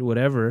 police station,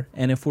 whatever.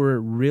 And if we're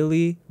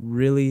really,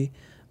 really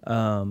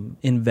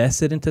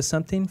invested into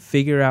something,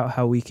 figure out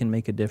how we can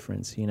make a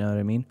difference. You know what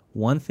I mean?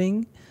 One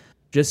thing,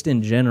 just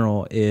in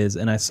general, is,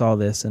 and I saw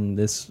this, and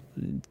this,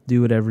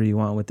 do whatever you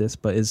want with this,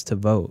 but is to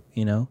vote,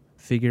 you know?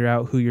 Figure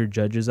out who your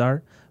judges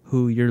are,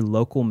 who your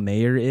local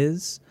mayor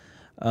is,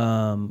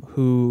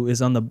 who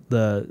is on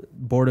the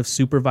board of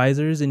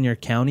supervisors in your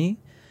county,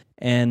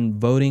 and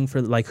voting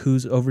for, like,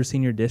 who's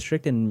overseeing your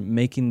district and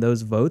making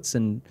those votes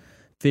and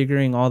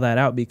figuring all that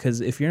out. Because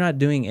if you're not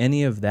doing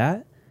any of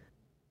that,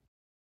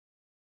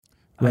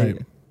 right.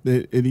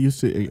 It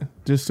used to,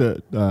 just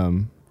to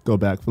go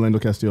back,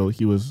 Philando Castile,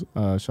 he was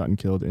shot and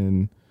killed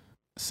in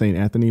St.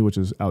 Anthony, which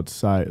is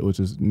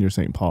near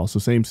St. Paul. So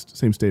same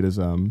state as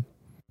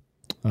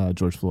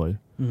George Floyd.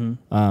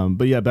 Mm-hmm.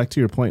 But yeah, back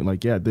to your point,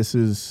 like, yeah, this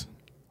is,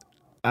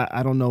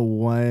 I don't know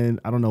when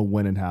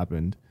it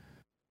happened,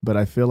 but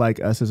I feel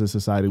like us as a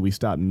society, we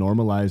stopped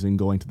normalizing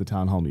going to the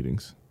town hall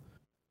meetings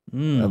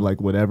of,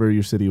 like, whatever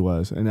your city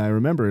was. And I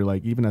remember,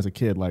 like, even as a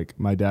kid, like,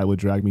 my dad would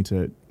drag me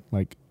to,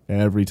 like,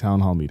 every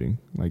town hall meeting.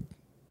 Like,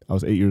 I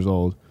was 8 years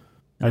old.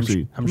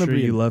 Actually, I'm sure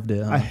you loved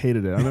it. Huh? I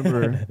hated it. I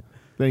remember,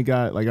 thank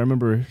God, like, I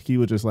remember he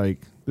would just,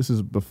 like, this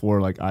is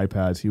before, like,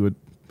 iPads.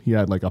 He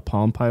had, like, a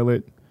Palm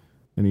Pilot,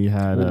 and he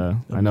had,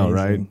 I know,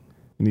 right?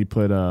 And he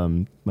put,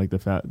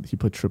 he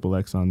put Triple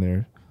X on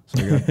there.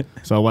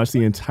 So I watched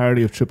the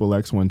entirety of Triple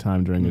X one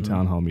time during a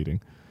town hall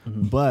meeting.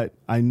 Mm-hmm. But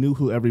I knew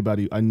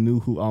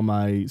who all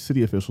my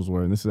city officials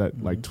were, and this is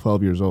at like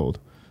 12 years old.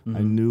 Mm-hmm.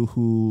 I knew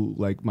who,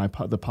 like,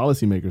 the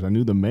policymakers. I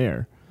knew the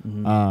mayor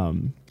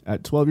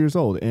at 12 years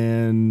old,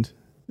 and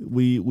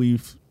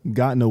we've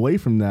gotten away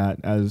from that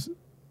as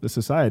a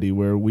society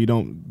where we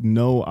don't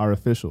know our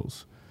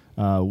officials,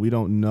 we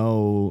don't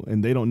know,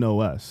 and they don't know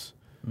us.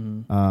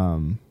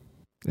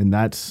 And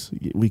that's,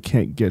 we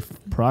can't get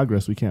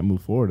progress. We can't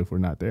move forward if we're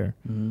not there.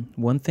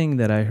 Mm-hmm. One thing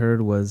that I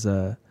heard was,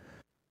 it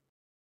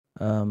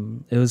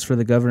was for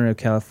the governor of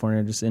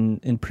California. Just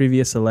in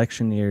previous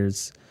election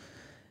years,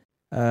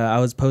 I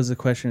was posed a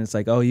question. It's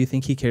like, oh, you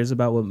think he cares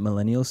about what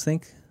millennials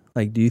think?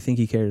 Like, do you think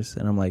he cares?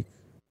 And I'm like,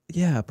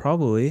 yeah,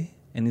 probably.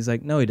 And he's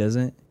like, no, he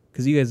doesn't,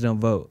 because you guys don't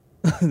vote.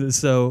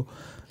 So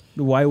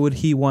why would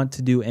he want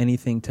to do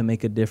anything to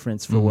make a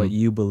difference for what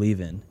you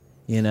believe in?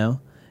 You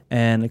know,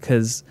 and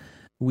because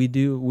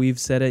we've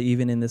said it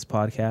even in this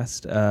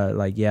podcast,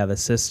 like, yeah, the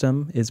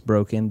system is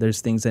broken.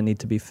 There's things that need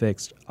to be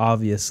fixed,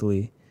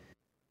 obviously.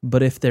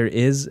 But if there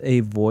is a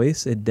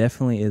voice, it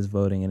definitely is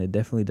voting, and it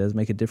definitely does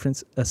make a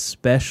difference,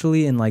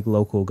 especially in, like,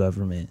 local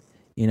government,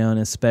 you know, and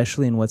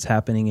especially in what's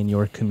happening in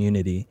your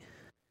community.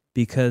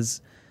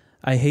 Because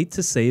I hate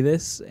to say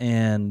this,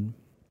 and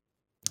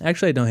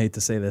actually I don't hate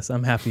to say this.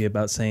 I'm happy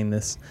about saying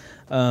this.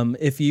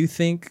 If you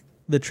think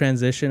the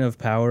transition of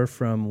power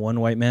from one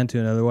white man to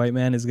another white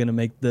man is going to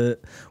make the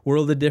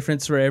world a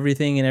difference for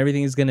everything, and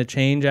everything is going to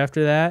change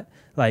after that,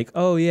 like,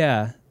 oh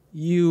yeah,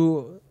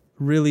 you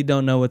really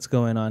don't know what's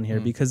going on here,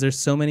 because there's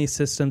so many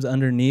systems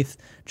underneath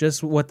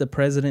just what the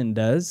president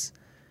does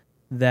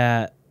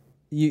that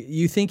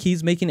you think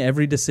he's making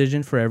every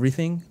decision for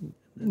everything.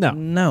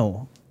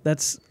 No,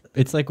 it's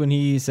like when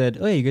he said,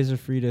 oh, you guys are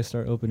free to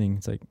start opening.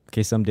 It's like,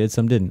 okay, some did,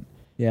 some didn't.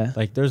 Yeah,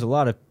 like, there's a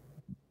lot of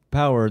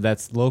power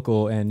that's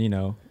local, and, you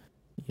know,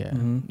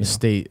 the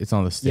state, it's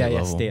on the state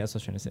level. State, that's what I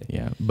was trying to say.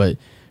 Yeah, but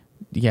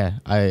yeah,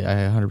 I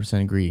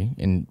 100% agree.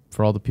 And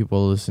for all the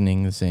people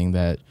listening, saying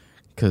that,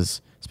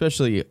 because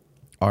especially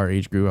our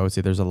age group, I would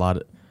say there's a lot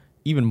of,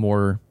 even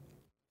more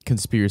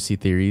conspiracy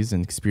theories,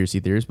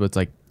 but it's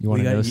like, you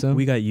want to know some?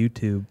 We got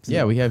YouTube. So.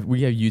 Yeah, we have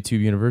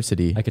YouTube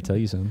University. I could tell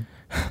you some.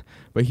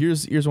 But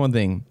here's one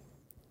thing: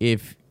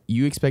 if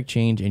you expect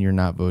change and you're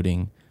not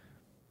voting,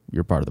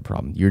 you're part of the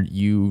problem.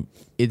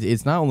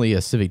 It's not only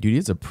a civic duty;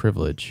 it's a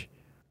privilege.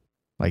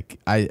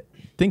 Like, I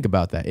think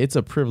about that. It's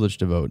a privilege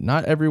to vote.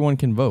 Not everyone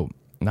can vote.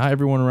 Not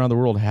everyone around the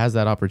world has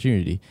that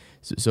opportunity.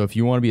 So if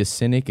you want to be a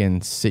cynic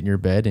and sit in your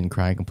bed and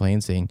cry and complain,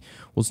 saying,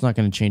 well, it's not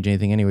going to change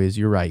anything anyways,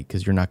 you're right,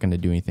 because you're not going to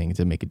do anything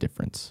to make a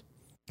difference.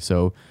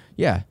 So,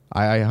 yeah,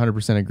 I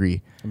 100%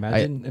 agree.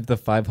 Imagine if the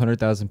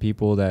 500,000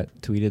 people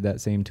that tweeted that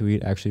same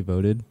tweet actually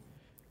voted.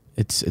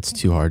 It's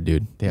too hard,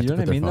 dude. They have you to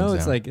know put what I mean, their phones though?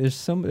 It's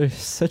down. like there's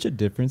such a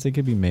difference that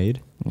could be made.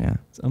 Yeah.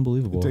 It's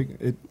unbelievable.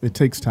 It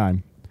takes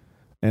time.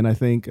 And I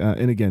think,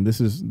 and again,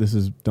 this is,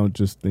 don't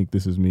just think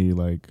this is me,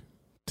 like,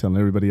 telling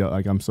everybody else,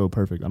 like, I'm so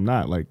perfect. I'm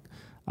not. Like,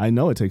 I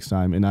know it takes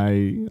time, and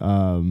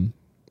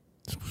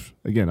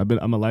again,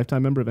 I'm a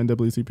lifetime member of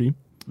NAACP.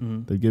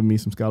 Mhm. They've given me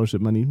some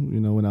scholarship money,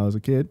 when I was a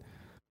kid.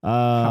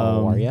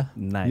 How are you?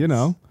 Nice.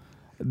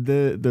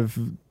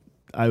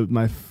 I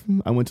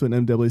went to an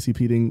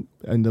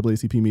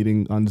NAACP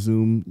meeting on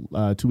Zoom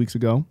 2 weeks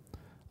ago.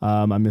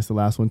 I missed the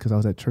last one because I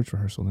was at church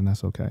rehearsal, and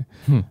that's okay.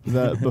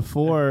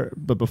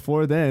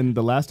 Before then,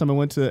 the last time I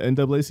went to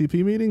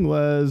NAACP meeting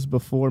was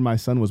before my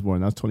son was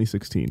born. That was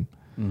 2016.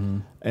 Mm-hmm.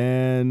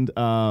 And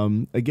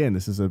again,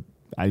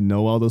 I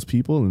know all those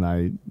people, and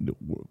I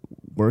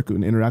work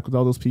and interact with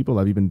all those people.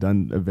 I've even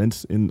done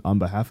events on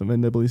behalf of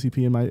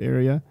NAACP in my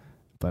area,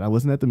 but I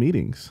wasn't at the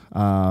meetings.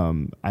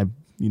 I've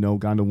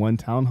gone to one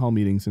town hall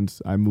meeting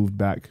since I moved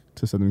back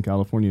to Southern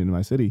California in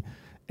my city.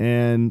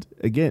 And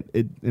again,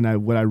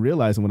 what I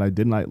realized and what I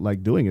didn't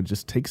like doing, it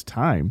just takes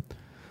time.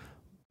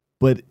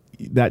 But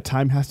that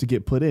time has to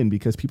get put in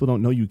because people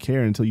don't know you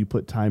care until you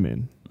put time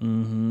in.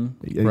 Mm-hmm.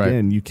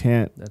 Again, you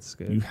can't. That's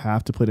good. You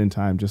have to put in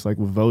time, just like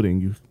with voting.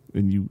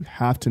 You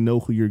have to know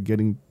who you're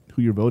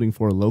voting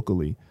for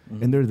locally,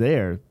 Mm-hmm. and they're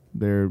there.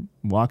 They're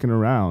walking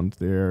around.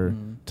 They're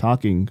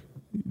talking.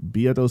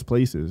 Be at those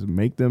places.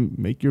 Make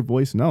your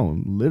voice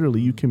known.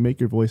 Literally, you can make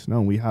your voice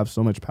known. We have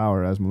so much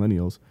power as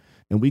millennials,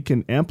 and we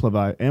can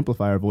amplify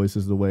our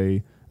voices the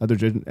way other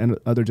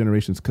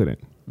generations couldn't.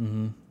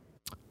 Mm-hmm.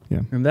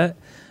 Yeah, and that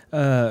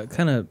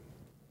kind of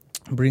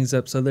brings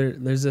up. So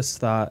there's this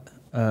thought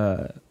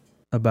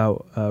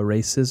about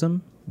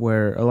racism,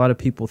 where a lot of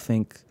people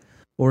think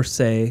or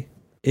say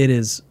it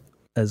is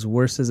as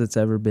worse as it's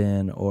ever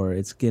been, or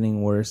it's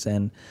getting worse.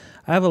 And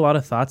I have a lot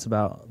of thoughts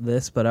about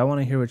this, but I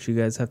want to hear what you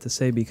guys have to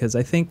say, because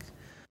I think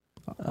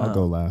I'll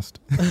go last.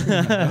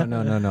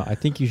 No. I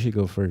think you should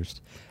go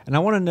first. And I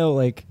want to know,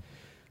 like,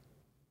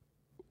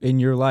 in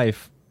your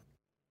life,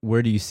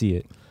 where do you see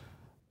it?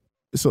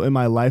 So in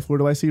my life, where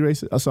do I see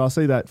racism? So I'll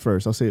say that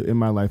first. I'll say in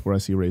my life where I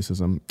see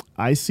racism.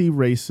 I see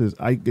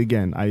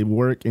racism. I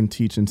work and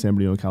teach in San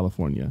Bernardino,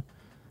 California.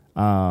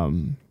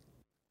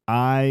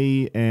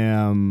 I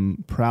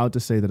am proud to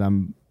say that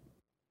I'm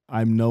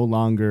no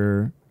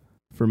longer,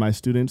 for my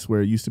students,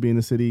 where it used to be in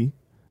the city.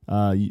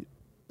 By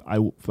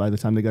the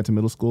time they got to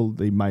middle school,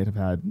 they might have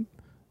had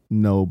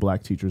no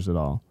black teachers at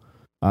all,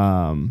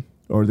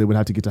 or they would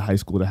have to get to high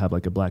school to have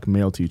like a black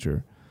male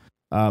teacher.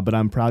 But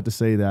I'm proud to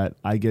say that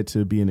I get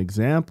to be an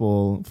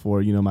example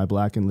for my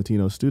black and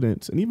Latino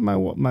students, and even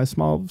my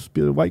small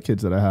white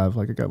kids that I have.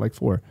 Like I got like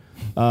 4.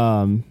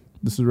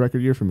 This is a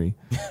record year for me.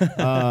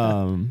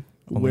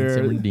 Only in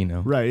San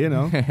Bernardino.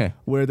 Right,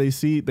 where they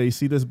see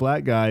this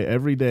black guy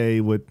every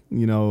day with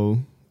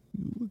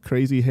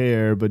crazy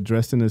hair, but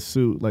dressed in a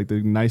suit, like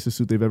the nicest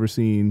suit they've ever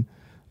seen,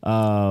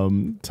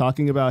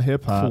 talking about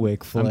hip hop.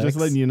 Quick flex. I'm just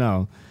letting you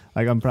know.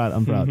 Like I'm proud.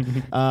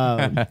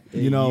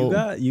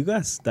 you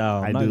got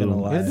style. I'm not gonna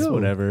lie. It's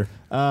whatever.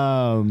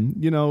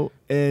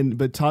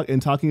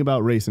 Talking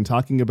about race, and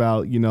talking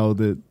about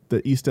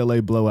the East LA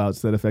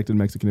blowouts that affected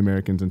Mexican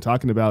Americans, and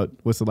talking about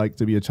what's it like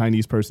to be a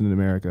Chinese person in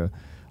America.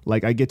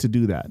 Like, I get to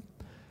do that.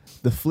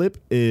 The flip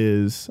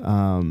is,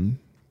 again,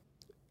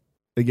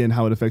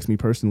 how it affects me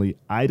personally.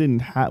 I didn't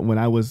have, when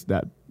I was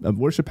a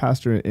worship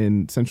pastor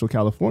in Central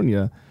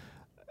California,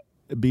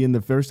 being the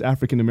first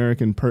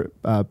African-American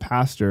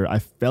pastor, I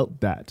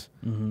felt that.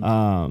 Mm-hmm.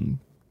 And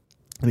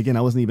again,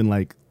 I wasn't even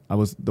I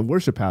was the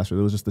worship pastor.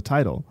 It was just the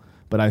title.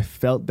 But I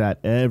felt that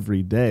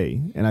every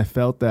day. And I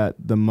felt that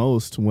the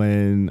most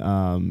when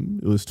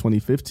it was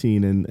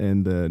 2015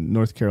 and the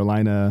North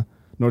Carolina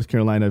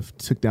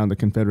took down the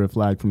Confederate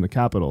flag from the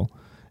Capitol,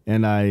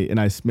 and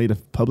I made a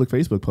public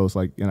Facebook post,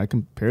 and I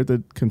compared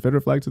the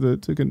Confederate flag to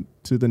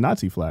the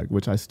Nazi flag,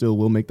 which I still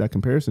will make that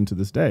comparison to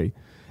this day,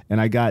 and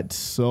I got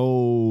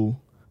so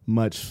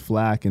much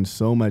flack and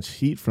so much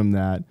heat from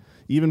that,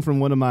 even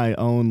from one of my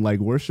own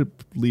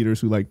worship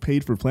leaders who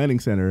paid for Planning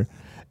Center,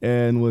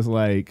 and was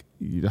like,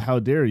 how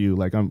dare you?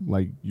 We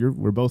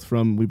both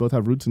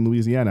have roots in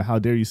Louisiana. How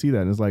dare you see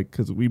that? And it's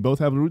because we both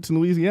have roots in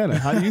Louisiana.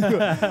 How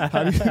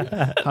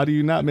do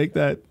you not make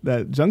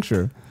that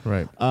juncture?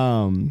 Right.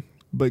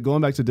 But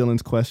going back to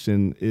Dylan's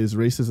question, is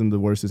racism the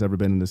worst it's ever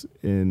been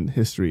in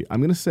history? I'm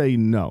going to say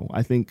no.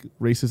 I think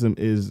racism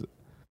is,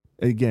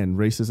 again,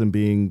 racism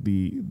being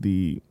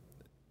the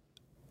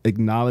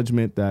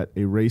acknowledgement that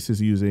a race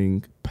is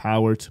using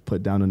power to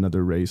put down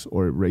another race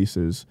or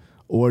races,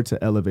 or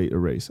to elevate a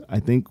race. I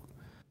think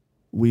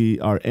we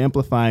are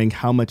amplifying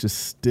how much is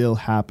still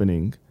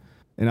happening.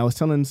 And I was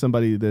telling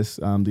somebody this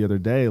the other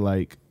day,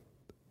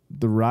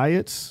 the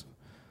riots,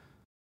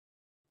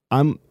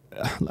 I'm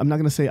not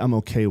going to say I'm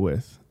okay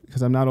with,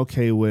 because I'm not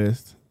okay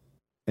with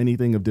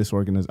anything of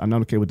I'm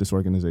not okay with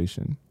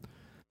disorganization.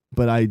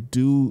 But I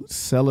do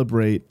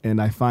celebrate, and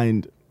I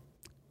find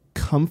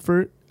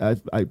comfort. I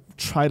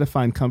try to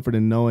find comfort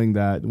in knowing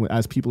that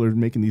as people are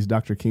making these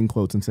Dr. King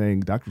quotes and saying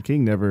Dr.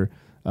 King never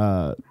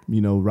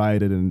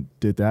rioted and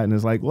did that, and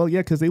it's well, yeah,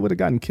 because they would have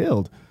gotten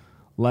killed.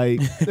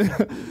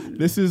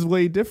 This is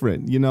way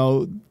different.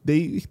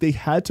 They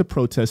had to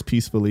protest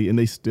peacefully, and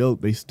they still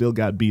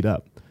got beat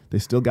up. They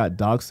still got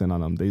dogs sent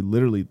on them. They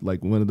literally,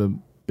 one of the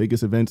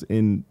biggest events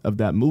of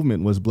that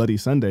movement was Bloody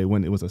Sunday,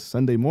 when it was a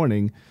Sunday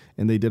morning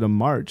and they did a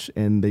march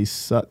and they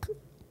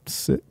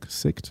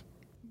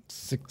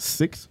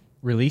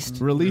released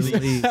Release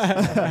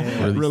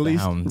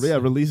hounds.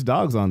 released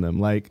dogs on them.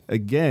 Like,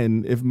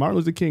 again, if Martin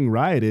Luther King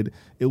rioted,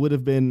 it would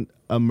have been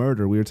a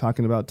murder. We were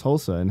talking about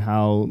Tulsa and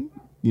how,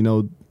 you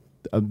know,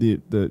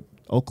 the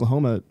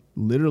Oklahoma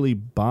literally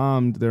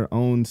bombed their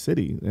own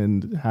city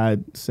and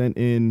had sent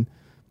in,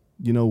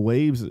 you know,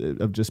 waves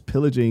of just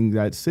pillaging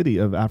that city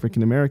of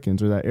African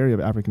Americans, or that area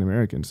of African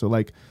Americans. So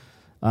like,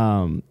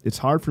 it's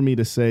hard for me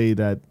to say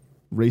that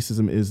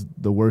racism is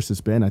the worst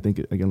it's been. I think,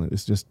 again,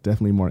 it's just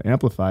definitely more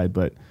amplified,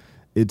 but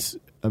it's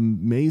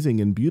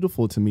amazing and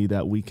beautiful to me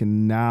that we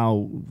can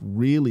now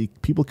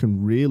people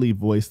can really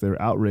voice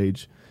their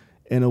outrage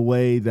in a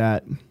way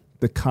that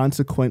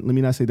let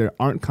me not say there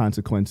aren't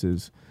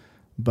consequences,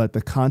 but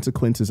the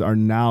consequences are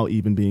now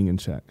even being in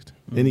checked.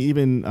 And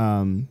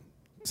even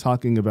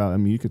talking about, I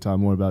mean, you could talk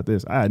more about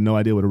this. I had no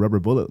idea what a rubber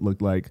bullet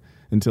looked like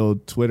until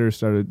Twitter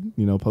started,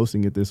 you know,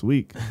 posting it this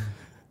week.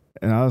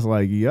 And I was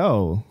like,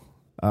 yo,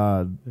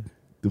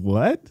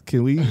 what?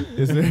 Can we,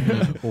 is there,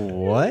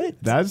 What?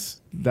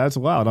 That's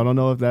wild. I don't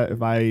know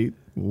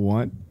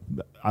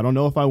I don't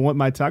know if I want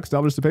my tax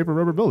dollars to pay for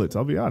rubber bullets.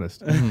 I'll be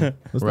honest.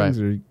 Those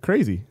things are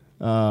crazy.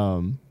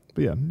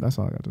 But yeah, that's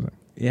all I got to say.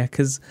 Yeah,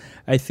 because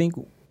I think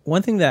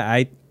one thing that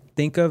I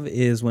think of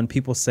is when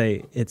people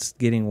say it's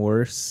getting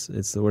worse,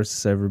 it's the worst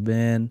it's ever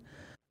been.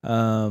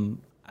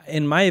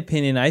 In my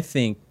opinion, I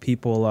think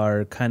people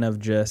are kind of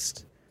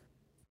just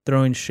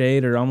throwing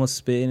shade or almost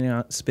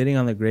spitting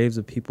on the graves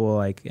of people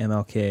like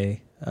MLK,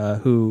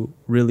 who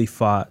really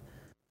fought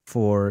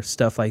for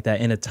stuff like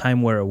that in a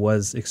time where it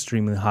was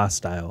extremely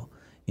hostile,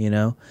 you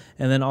know?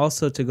 And then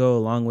also to go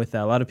along with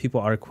that, a lot of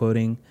people are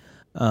quoting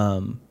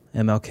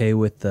MLK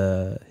with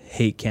the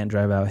hate can't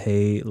drive out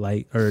hate,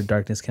 light or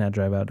darkness cannot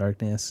drive out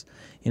darkness,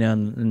 you know,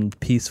 and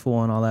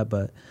peaceful and all that.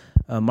 But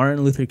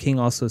Martin Luther King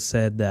also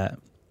said that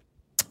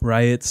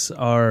riots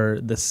are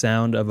the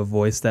sound of a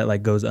voice that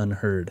like goes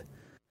unheard.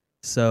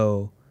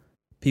 So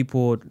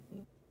people,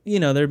 you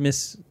know, they're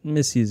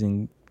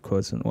misusing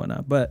quotes and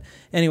whatnot. But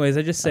anyways,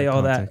 I just say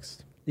all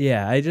context. That.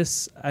 Yeah,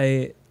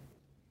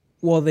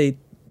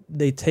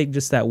 they take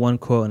just that one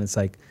quote and it's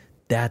like,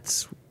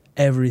 that's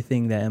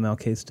everything that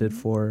MLK stood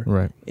for,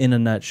 right, in a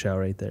nutshell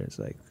right there. It's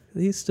like,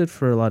 he stood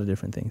for a lot of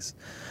different things.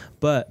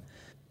 But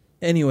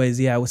anyways,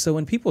 yeah, so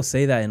when people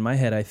say that, in my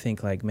head, I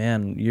think like,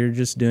 man, you're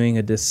just doing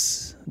a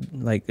disgrace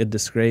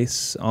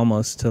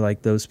almost to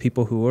like those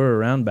people who were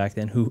around back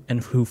then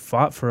who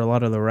fought for a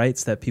lot of the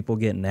rights that people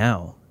get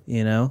now,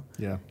 you know?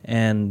 Yeah.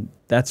 And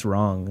that's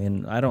wrong.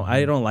 And I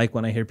don't like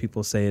when I hear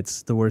people say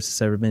it's the worst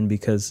it's ever been,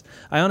 because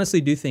I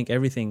honestly do think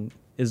everything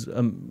is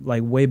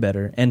like way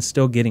better and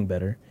still getting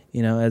better,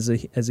 you know, as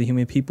a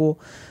human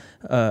people.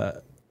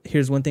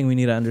 Here's one thing we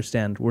need to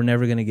understand. We're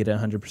never going to get it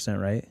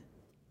 100% right.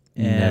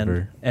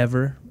 And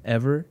never,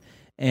 ever.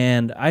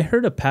 And I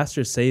heard a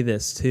pastor say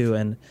this too,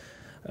 and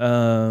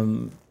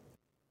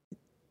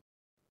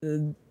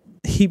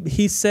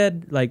he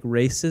said like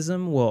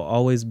racism will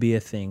always be a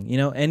thing. You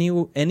know,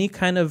 any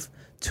kind of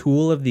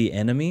tool of the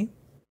enemy,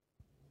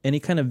 any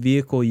kind of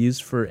vehicle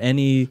used for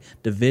any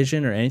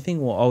division or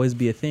anything will always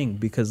be a thing.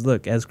 Because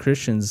look, as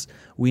Christians,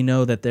 we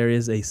know that there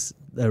is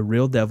a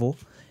real devil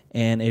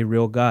and a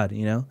real God,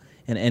 you know?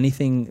 And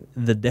anything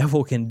the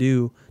devil can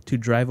do to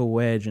drive a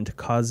wedge and to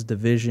cause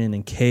division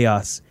and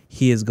chaos,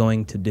 he is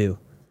going to do,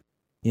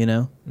 you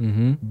know?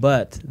 Mm-hmm.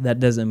 But that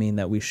doesn't mean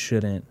that we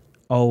shouldn't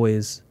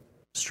always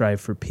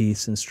strive for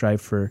peace and strive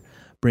for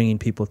bringing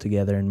people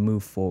together and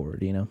move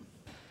forward, you know?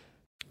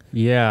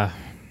 Yeah,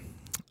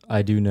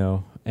 I do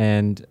know.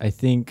 And I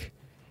think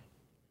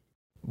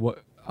I'm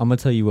going to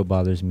tell you what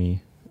bothers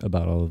me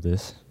about all of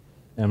this.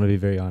 And I'm going to be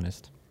very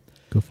honest.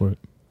 Go for it.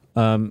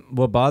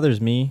 What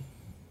bothers me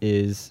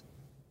is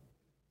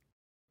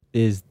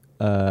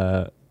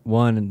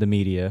one, the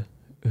media,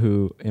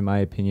 who, in my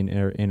opinion,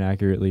 are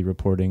inaccurately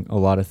reporting a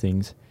lot of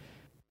things.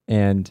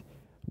 And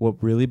what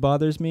really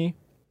bothers me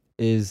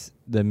is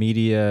the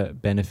media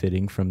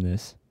benefiting from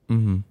this.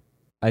 Mm-hmm.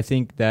 I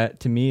think that,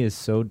 to me, is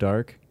so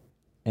dark.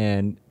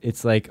 And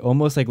it's like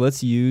almost like,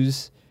 let's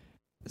use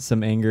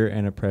some anger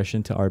and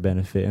oppression to our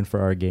benefit and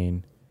for our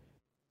gain.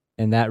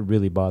 And that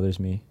really bothers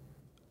me.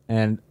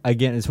 And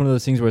again, it's one of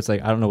those things where it's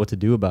like, I don't know what to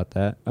do about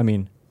that. I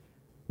mean,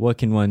 what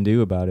can one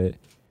do about it?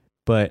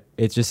 But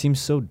it just seems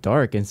so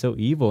dark and so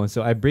evil. And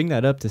so I bring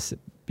that up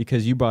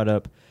because you brought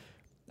up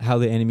how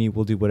the enemy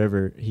will do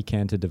whatever he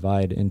can to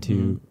divide and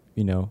to,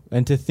 you know,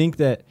 and to think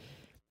that,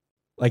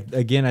 like,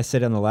 again, I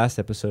said on the last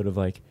episode of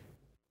like,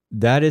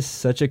 this is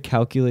such a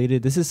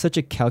calculated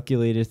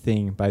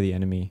thing by the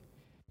enemy.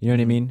 You know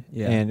what I mean?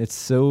 Yeah. And it's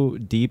so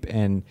deep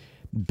and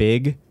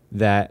big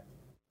that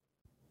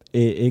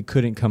it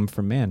couldn't come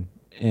from man.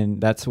 And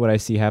that's what I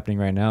see happening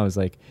right now is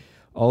like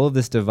all of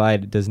this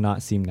divide does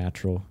not seem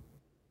natural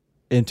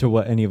into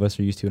what any of us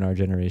are used to in our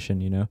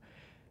generation, you know?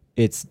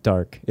 It's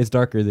dark. It's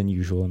darker than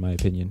usual, in my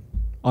opinion,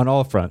 on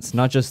all fronts,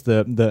 not just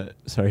the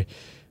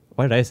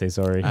Why did I say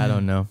sorry? I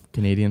don't know.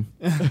 Canadian.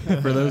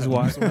 For those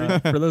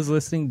for those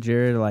listening,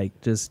 Jared like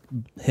just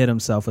hit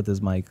himself with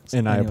his mic.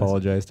 And I Anyways.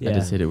 apologized. Yeah. I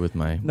just hit it with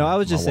my. No, I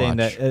was just my saying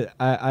watch. that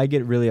I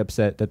get really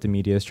upset that the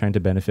media is trying to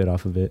benefit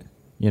off of it.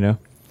 You know?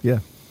 Yeah.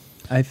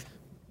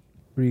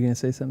 Were you gonna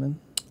say something?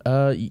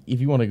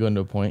 If you want to go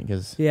into a point,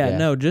 because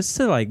No, just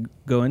to like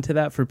go into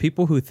that for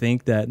people who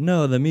think that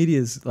no, the media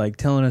is like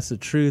telling us the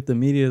truth, the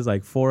media is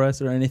like for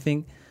us or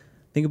anything.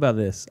 Think about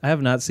this. I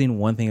have not seen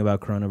one thing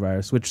about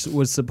coronavirus, which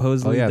was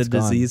supposedly the it's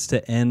gone. disease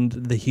to end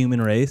the human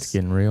race. it's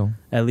getting real.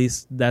 At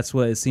least that's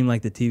what it seemed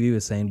like the TV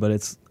was saying,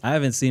 but I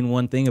haven't seen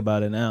one thing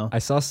about it now. I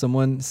saw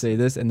someone say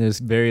this, and there's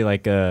very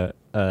like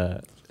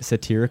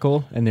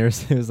satirical, and it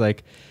was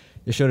like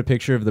they showed a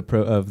picture of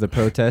the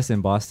protest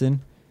in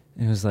Boston,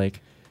 and it was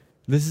like,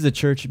 this is a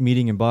church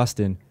meeting in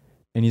Boston,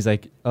 and he's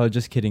like, oh,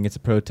 just kidding, it's a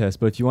protest,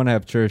 but if you want to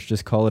have church,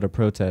 just call it a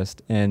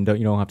protest, and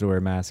you don't have to wear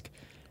a mask.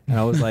 And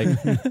I was like,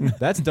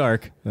 that's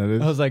dark. That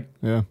is. I was like,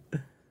 Yeah.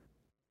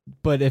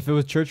 but if it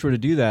was church were to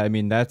do that, I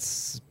mean,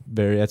 that's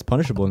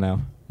punishable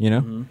now, you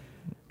know? Mhm.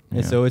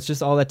 And so it's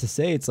just all that to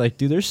say, it's like,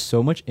 dude, there's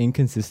so much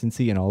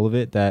inconsistency in all of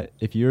it that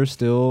if you're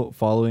still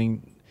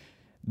following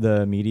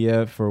the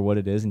media for what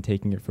it is and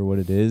taking it for what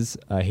it is,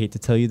 I hate to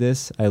tell you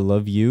this, I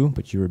love you,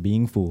 but you are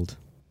being fooled.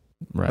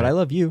 Right. But I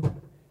love you.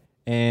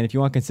 And if you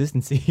want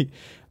consistency,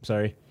 I'm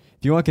sorry.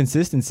 If you want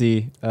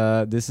consistency,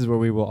 this is where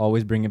we will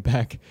always bring it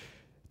back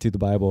to the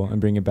Bible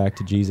and bring it back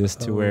to Jesus,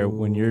 to where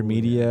when your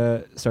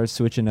media starts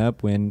switching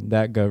up, when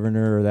that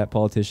governor or that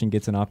politician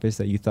gets in office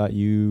that you thought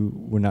you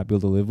would not be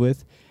able to live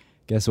with,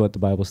 guess what? The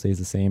Bible stays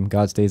the same.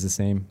 God stays the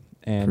same.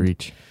 And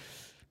Preach.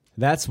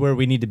 that's where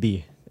we need to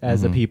be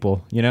as a Mhm.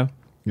 people, you know?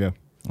 Yeah.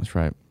 That's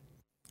right.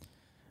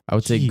 I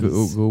would say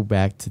go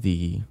back to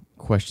the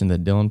question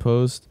that Dylan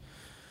posed.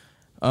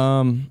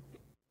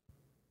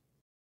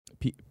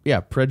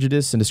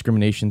 Prejudice and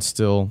discrimination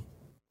still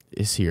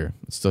is here.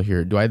 It's still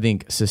here. Do I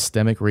think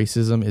systemic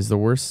racism is the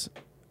worst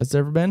it's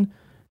ever been?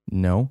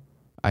 No.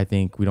 I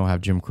think we don't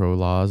have Jim Crow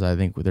laws. I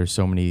think there's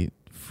so many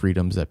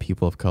freedoms that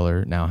people of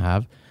color now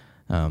have,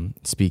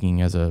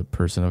 speaking as a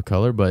person of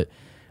color, but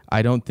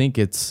I don't think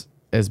it's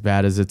as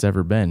bad as it's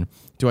ever been.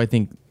 Do I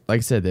think, like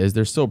I said, is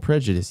there still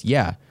prejudice?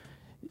 Yeah.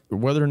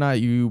 Whether or not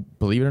you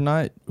believe it or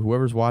not,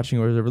 whoever's watching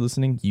or whoever's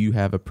listening, you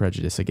have a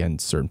prejudice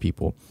against certain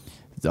people.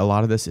 A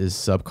lot of this is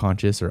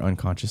subconscious or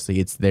unconsciously.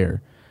 It's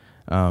there.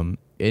 And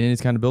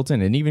it's kind of built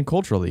in. And even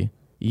culturally,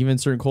 even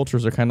certain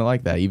cultures are kind of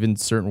like that. Even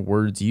certain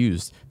words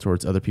used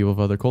towards other people of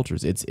other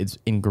cultures. It's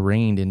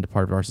ingrained into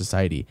part of our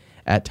society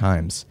at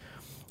times.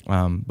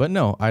 But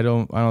no, I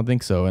don't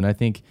think so. And I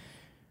think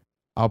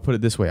I'll put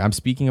it this way. I'm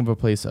speaking of a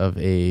place of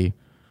a,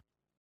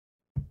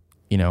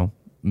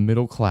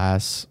 middle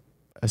class,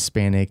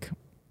 Hispanic,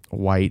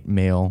 white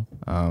male,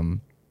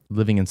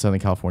 living in Southern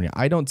California.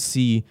 I don't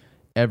see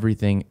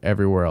everything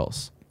everywhere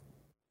else.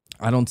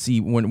 I don't see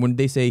when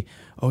they say,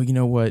 oh, you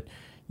know what,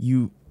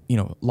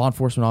 law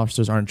enforcement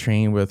officers aren't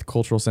trained with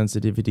cultural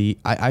sensitivity.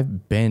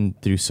 I've been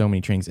through so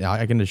many trainings.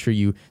 I can assure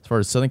you, as far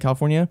as Southern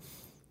California,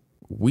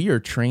 we are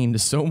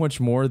trained so much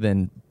more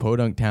than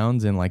podunk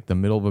towns in like the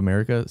middle of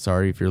America.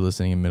 Sorry if you're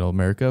listening in middle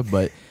America,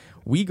 but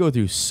we go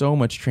through so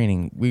much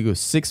training. We go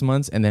 6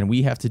 months and then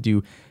we have to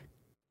do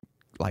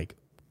like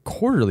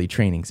quarterly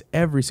trainings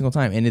every single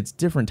time. And it's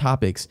different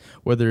topics,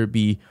 whether it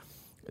be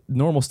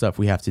normal stuff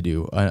we have to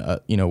do,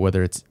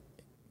 whether it's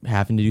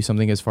having to do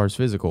something as far as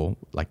physical,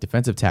 like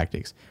defensive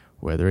tactics,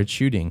 whether it's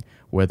shooting,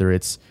 whether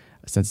it's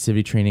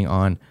sensitivity training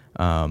on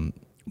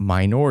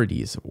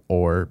minorities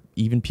or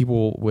even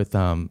people with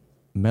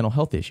mental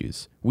health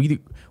issues. We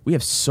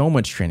have so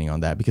much training on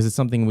that because it's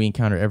something we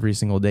encounter every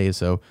single day.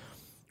 So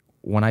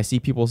when I see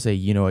people say,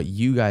 you know what,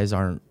 you guys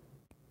aren't,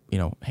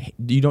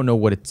 you don't know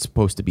what it's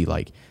supposed to be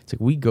like. It's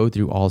like we go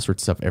through all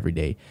sorts of stuff every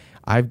day.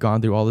 I've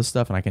gone through all this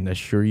stuff, and I can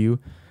assure you,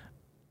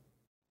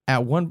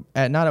 not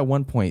at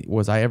one point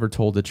was I ever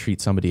told to treat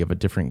somebody of a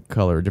different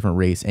color, a different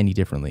race, any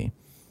differently.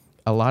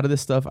 A lot of this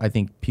stuff, I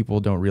think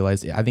people don't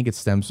realize. I think it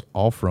stems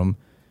all from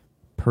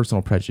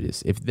personal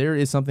prejudice. If there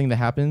is something that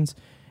happens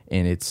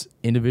and it's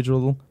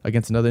individual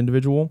against another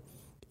individual,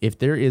 if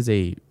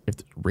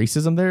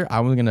racism there,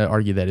 I'm going to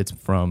argue that it's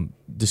from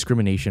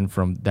discrimination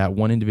from that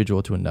one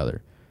individual to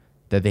another,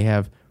 that they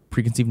have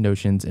preconceived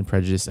notions and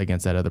prejudice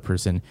against that other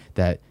person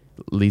that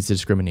leads to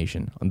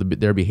discrimination on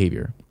their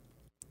behavior.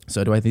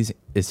 So do I think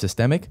it's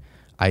systemic?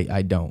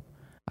 I don't.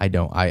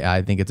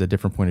 I think it's a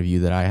different point of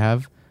view that I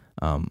have.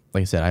 Like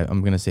I said,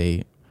 I'm going to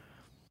say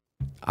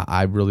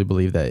I really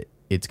believe that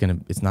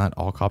it's not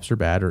all cops are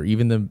bad, or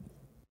even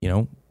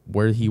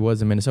where he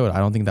was in Minnesota. I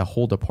don't think that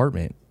whole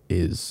department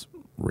is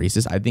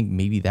racist. I think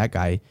maybe that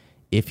guy,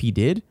 if he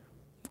did,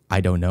 I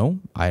don't know.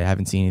 I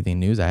haven't seen anything in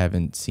the news. I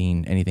haven't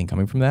seen anything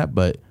coming from that,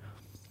 but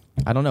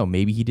I don't know.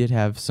 Maybe he did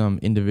have some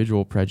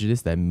individual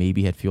prejudice that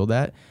maybe had fueled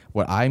that.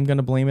 What I'm going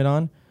to blame it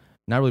on,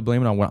 not really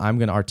blame it on, what I'm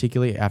going to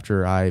articulate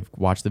after I've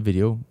watched the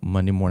video,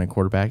 Monday morning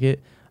quarterback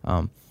it,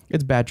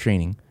 it's bad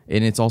training,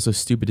 and it's also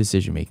stupid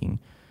decision making.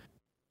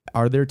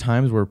 Are there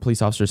times where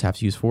police officers have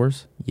to use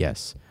force?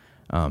 Yes.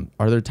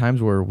 Are there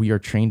times where we are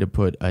trained to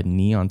put a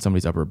knee on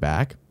somebody's upper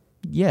back?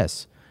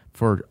 Yes.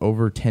 For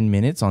over 10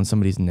 minutes on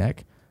somebody's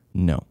neck?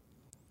 No.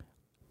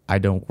 I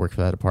don't work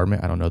for that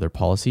department. I don't know their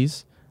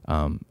policies.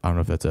 I don't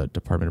know if that's a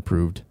department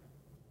approved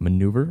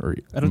maneuver or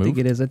I don't think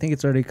it is. I think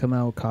it's already come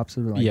out. Cops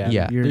are like,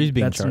 Yeah. He's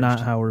being that's charged. not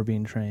how we're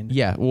being trained.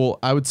 Yeah, well,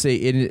 I would say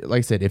it. Like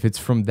I said, if it's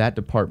from that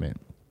department,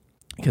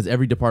 because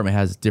every department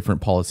has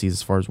different policies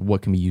as far as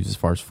what can be used as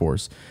far as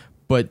force,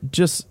 but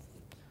just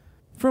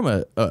from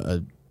a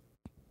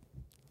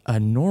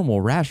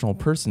normal, rational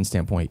person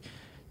standpoint,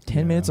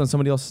 10 minutes on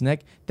somebody else's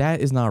neck,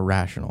 that is not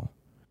rational.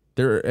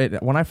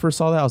 When I first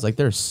saw that, I was like,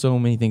 there's so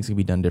many things that can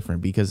be done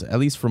different, because at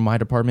least from my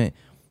department,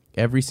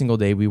 every single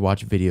day we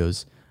watch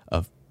videos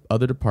of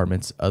other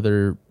departments,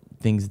 other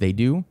things they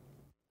do,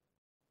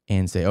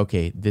 and say,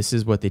 okay, this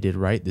is what they did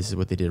right, this is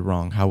what they did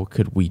wrong. How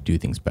could we do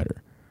things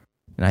better?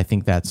 And I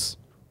think that's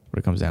what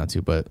it comes down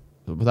to. But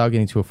without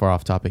getting too far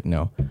off topic,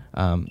 no,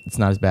 it's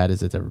not as bad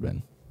as it's ever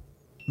been.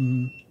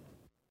 Mm-hmm.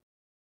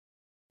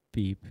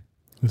 Beep.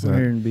 Is We're that,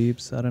 hearing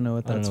beeps. I don't know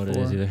what I don't that's know what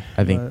for. it is either.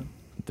 I think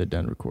but- they're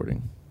done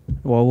recording.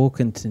 Well, we'll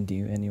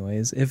continue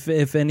anyways.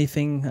 If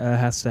anything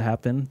has to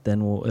happen, then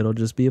it'll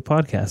just be a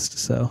podcast.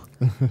 So,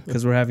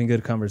 because we're having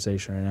good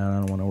conversation right now, and I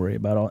don't want to worry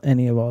about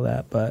any of all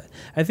that. But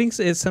I think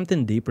it's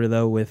something deeper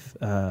though with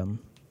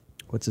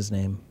what's his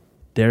name,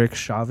 Derek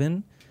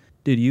Chauvin.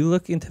 Dude, you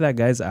look into that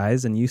guy's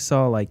eyes and you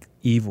saw like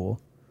evil.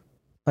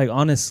 Like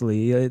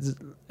honestly,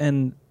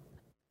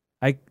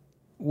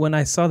 when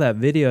I saw that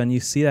video and you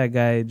see that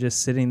guy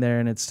just sitting there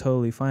and it's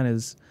totally fine,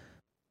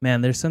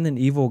 man, there's something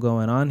evil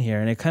going on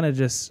here. And it kind of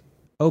just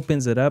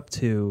opens it up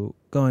to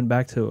going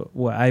back to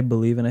what I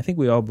believe, and I think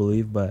we all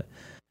believe, but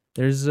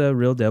there's a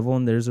real devil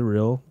and there's a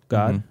real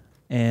God. Mhm.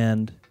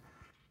 And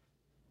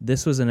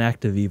this was an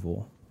act of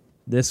evil.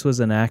 This was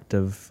an act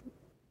of,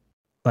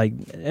 like,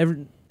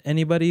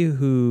 anybody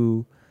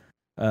who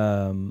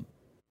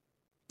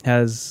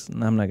has,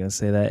 I'm not going to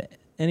say that,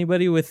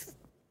 anybody with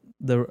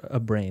a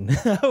brain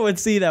would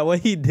see that what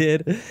he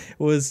did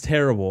was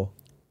terrible.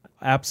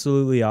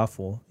 Absolutely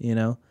awful, you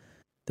know?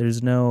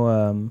 There's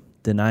no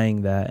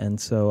denying that. And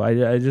so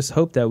I just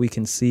hope that we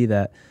can see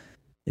that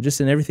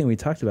just in everything we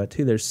talked about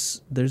too,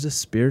 there's a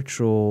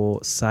spiritual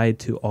side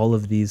to all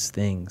of these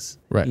things,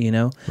 Right. you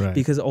know? right.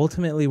 Because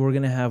ultimately we're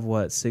going to have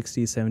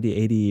 60, 70,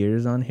 80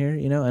 years on here,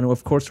 you know? And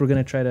of course we're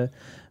going to try to,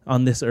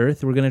 on this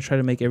earth, we're going to try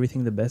to make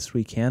everything the best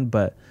we can,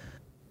 but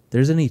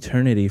there's an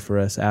eternity for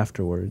us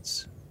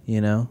afterwards,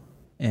 you know?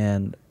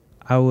 And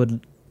I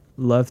would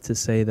love to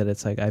say that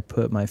it's like I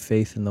put my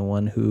faith in the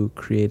one who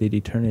created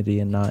eternity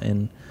and not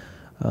in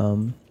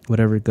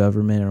whatever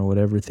government or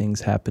whatever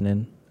thing's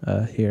happening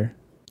here.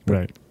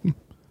 Right.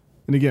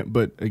 And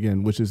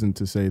again, which isn't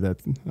to say that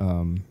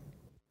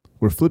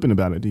we're flippant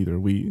about it either.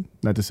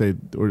 Not to say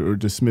or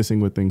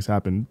dismissing what things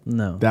happen.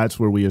 No. That's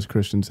where we as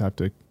Christians have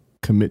to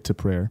commit to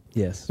prayer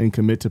Yes. and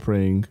commit to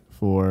praying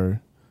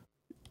for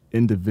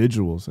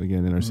individuals,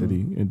 again, in our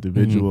city,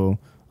 individual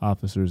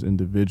officers,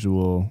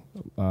 individual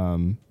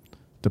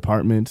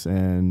departments,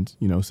 and,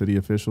 city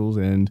officials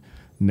and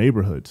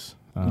neighborhoods.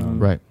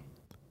 Right.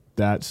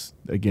 That's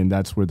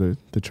where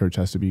the church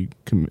has to be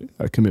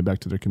commit back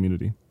to their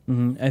community.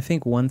 I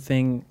think one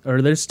thing,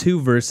 or there's two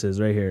verses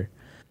right here.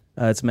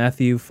 It's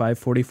Matthew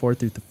 5:44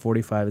 through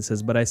 45. It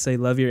says, "But I say,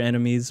 love your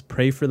enemies,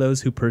 pray for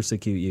those who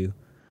persecute you."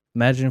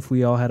 Imagine if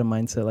we all had a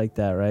mindset like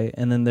that, right?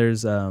 And then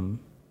there's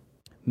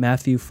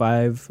Matthew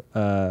 5.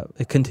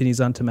 It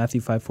continues on to Matthew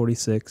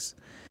 5:46.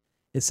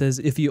 It says,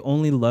 "If you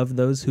only love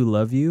those who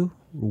love you,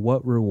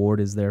 what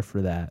reward is there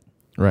for that?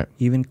 Right.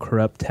 Even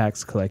corrupt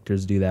tax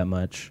collectors do that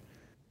much.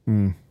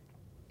 Mm.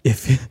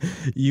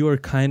 If you are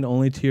kind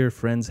only to your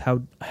friends,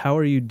 how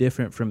are you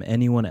different from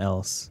anyone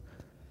else?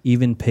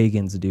 Even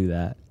pagans do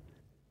that."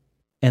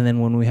 And then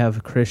when we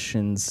have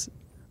Christians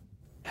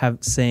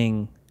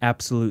saying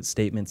absolute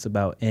statements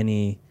about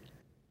any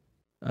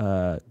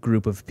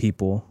group of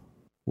people,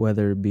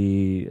 whether it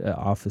be an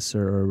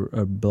officer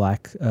or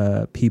black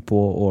people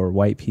or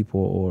white people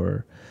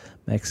or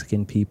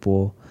Mexican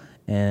people,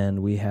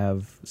 and we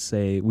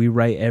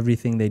write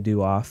everything they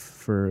do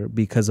off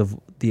because of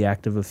the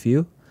act of a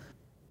few.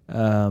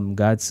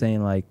 God's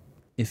saying, like,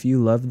 if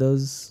you love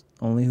those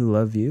only who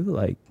love you,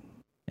 like,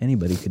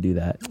 anybody could do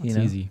that. It's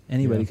easy.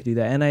 Anybody could do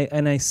that.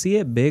 And I see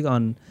it big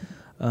on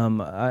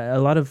a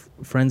lot of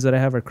friends that I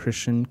have are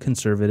Christian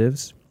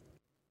conservatives,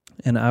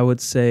 and I would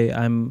say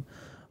I'm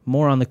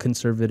more on the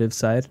conservative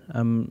side.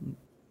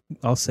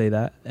 I'll say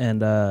that.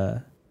 And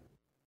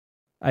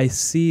I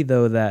see,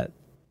 though, that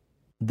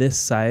this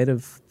side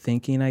of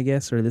thinking, I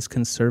guess, or this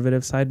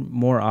conservative side,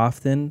 more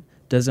often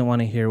doesn't want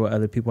to hear what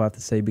other people have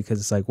to say,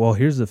 because it's like, well,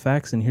 here's the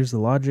facts and here's the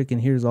logic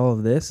and here's all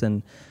of this.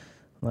 And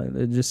like,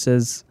 it just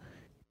says,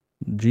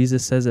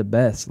 Jesus says it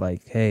best,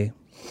 like, hey,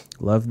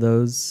 love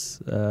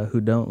those who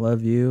don't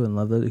love you and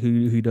love those who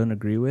you don't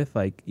agree with.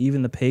 Like,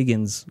 even the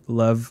pagans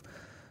love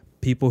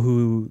people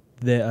who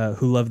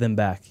love them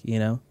back,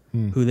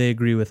 who they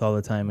agree with all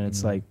the time. And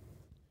it's like,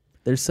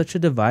 there's such a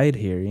divide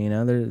here.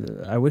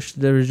 I wish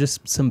there was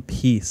just some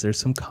peace. There's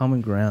some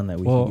common ground that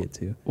we can get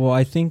to. Well,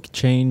 I think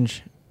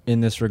change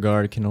in this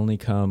regard can only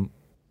come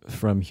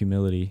from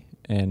humility.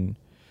 And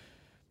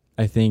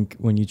I think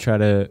when you try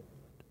to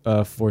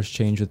force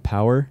change with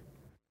power,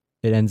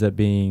 it ends up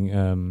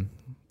being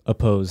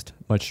opposed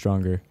much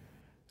stronger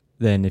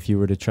than if you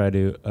were to try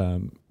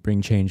to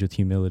bring change with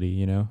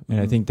humility, And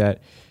I think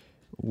that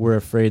we're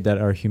afraid that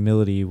our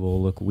humility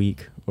will look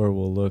weak or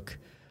will look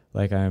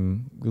like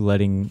I'm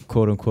letting,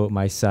 quote unquote,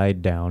 my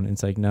side down. And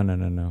it's like, no.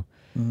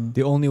 Mm-hmm.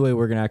 The only way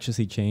we're going to actually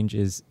see change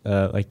is,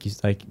 like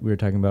we were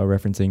talking about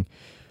referencing,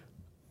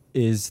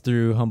 is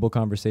through humble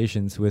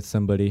conversations with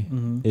somebody.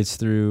 Mm-hmm. It's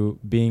through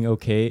being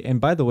okay. And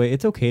by the way,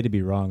 it's okay to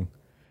be wrong.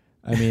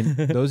 I mean,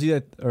 those of you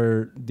that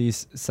are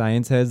these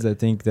science heads that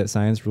think that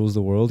science rules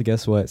the world,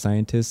 guess what?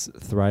 Scientists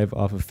thrive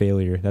off of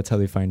failure. That's how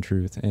they find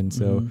truth. And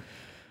so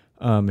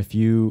if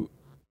you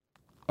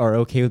are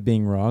okay with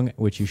being wrong,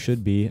 which you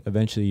should be,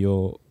 eventually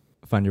you'll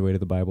find your way to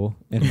the Bible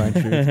and find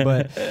truth.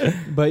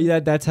 But yeah,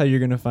 that's how you're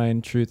going to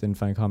find truth and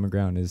find common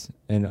ground,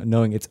 and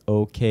knowing it's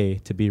okay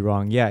to be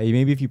wrong. Yeah,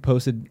 maybe if you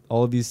posted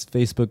all of these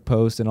Facebook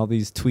posts and all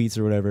these tweets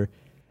or whatever,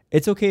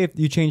 it's okay if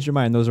you change your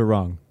mind. Those are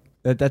wrong.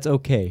 That's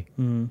okay.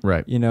 Mm-hmm.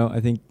 Right. I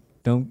think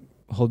don't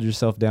hold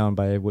yourself down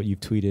by what you've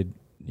tweeted,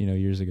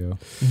 years ago.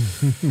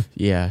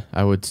 Yeah,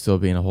 I would still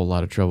be in a whole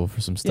lot of trouble for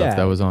some stuff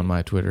that was on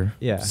my Twitter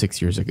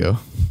 6 years ago.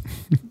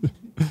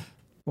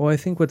 Well, I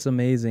think what's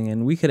amazing,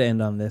 and we could end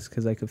on this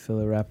because I could feel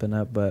it wrapping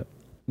up, but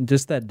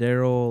just that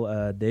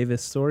Daryl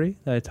Davis story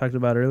that I talked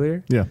about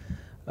earlier. Yeah.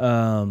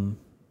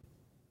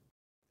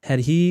 Had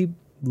he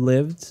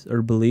lived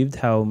or believed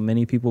how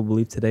many people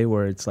believe today,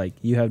 where it's like,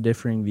 you have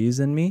differing views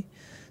than me,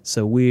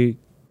 so we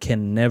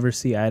can never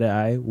see eye to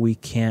eye. We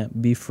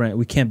can't be friends.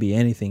 We can't be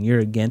anything. You're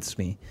against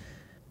me.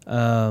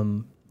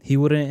 He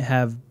wouldn't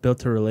have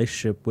built a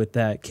relationship with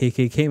that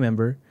KKK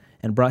member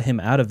and brought him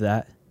out of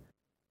that.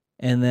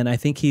 And then I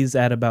think he's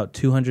at about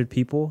 200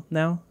 people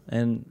now.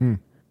 And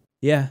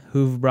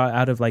who've brought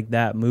out of like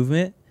that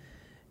movement.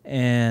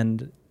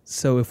 And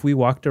so if we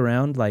walked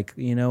around like,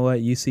 you know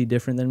what, you see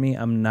different than me,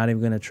 I'm not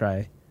even going to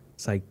try.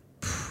 It's like,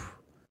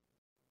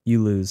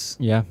 you lose.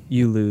 Yeah.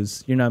 You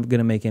lose. You're not going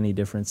to make any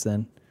difference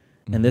then.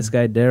 Mm-hmm. And this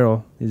guy,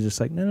 Daryl, is just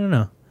like,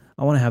 no.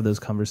 I want to have those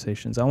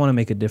conversations. I want to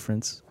make a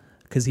difference.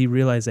 Because he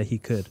realized that he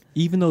could.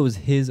 Even though it was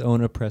his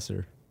own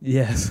oppressor.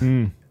 Yes.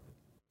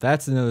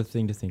 That's another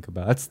thing to think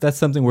about. That's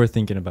something worth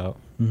thinking about.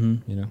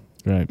 Mm-hmm.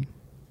 Right.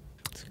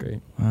 It's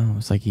great. Wow,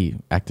 it's like he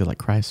acted like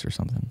Christ or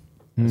something.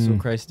 That's what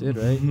Christ did,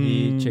 right?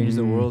 He changed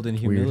the world in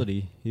humility.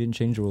 Weird. He didn't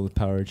change the world with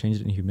power. He changed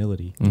it in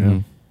humility. Mm-hmm. Yeah.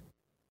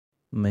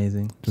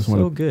 Amazing.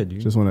 Good,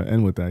 dude. Just want to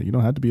end with that. You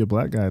don't have to be a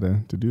black guy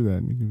to do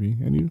that. You can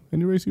be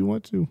any race you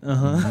want to.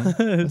 Uh-huh.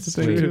 That's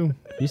the thing too.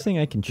 You saying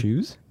I can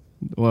choose?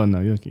 Well, no,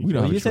 you We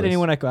don't have you a said choice.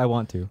 anyone I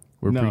want to.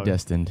 We're No.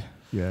 predestined.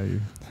 Yeah,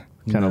 you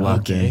kind of No.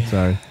 locked in.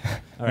 Sorry.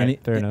 All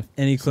right, fair enough.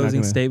 Any It's not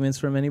closing gonna- statements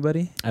from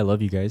anybody? I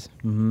love you guys.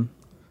 Mm-hmm.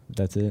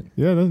 That's it.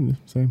 Yeah,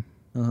 that's same.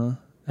 Uh-huh.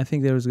 I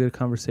think there was a good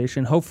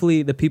conversation.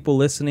 Hopefully the people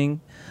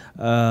listening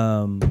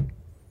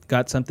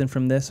got something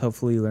from this.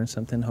 Hopefully you learned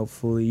something.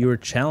 Hopefully you were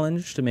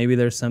challenged. Maybe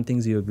there's some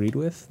things you agreed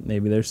with.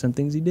 Maybe there's some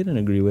things you didn't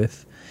agree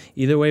with.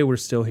 Either way, we're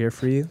still here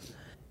for you.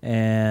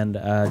 And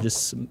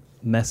just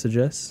message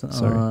us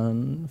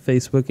on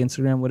Facebook,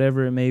 Instagram,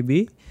 whatever it may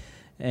be.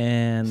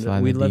 And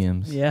Slide we'd in love,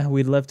 DMs.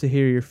 we'd love to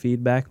hear your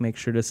feedback. Make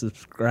sure to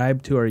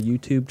subscribe to our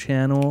YouTube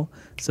channel,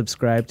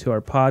 subscribe to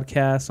our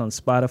podcast on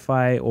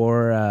Spotify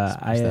or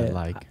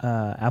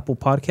Apple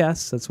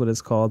Podcasts. That's what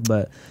it's called.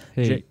 But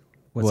Hey, Jake,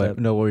 what's what? up?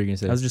 No, what were you gonna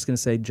say? I was just gonna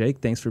say, Jake,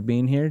 thanks for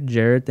being here.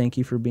 Jared, thank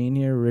you for being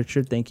here.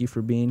 Richard, thank you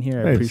for being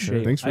here. I Hey,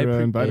 appreciate. thanks for I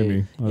appre- inviting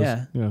me. I was,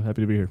 Yeah.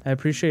 happy to be here. I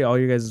appreciate all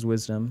your guys'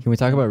 wisdom. Can we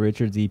talk about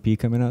Richard's EP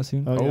coming out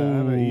soon? Oh,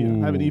 yeah,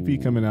 I have an EP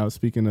coming out.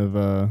 Speaking of,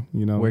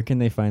 Where can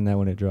they find that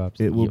when it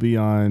drops? it will be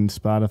on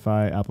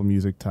Spotify, Apple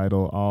Music,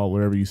 Tidal, all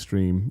wherever you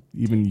stream,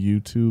 even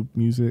YouTube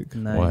Music.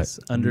 Nice.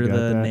 Under You got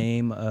the that?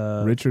 name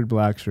of Richard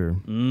Blacksher.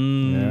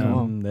 Yeah. Come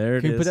on. There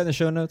it Can is. we put that in the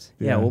show notes?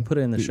 Yeah, we'll put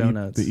it in the show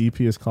notes. The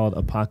EP is called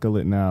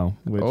Apocalypse Now.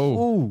 Which,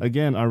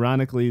 again,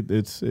 ironically,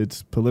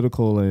 it's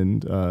political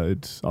and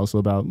it's also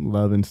about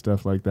love and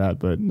stuff like that.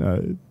 But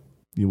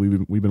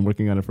we've been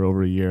working on it for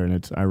over a year, and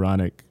it's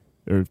ironic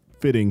or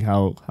fitting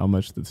how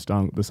much the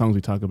songs we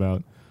talk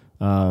about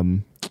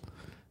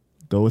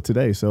go with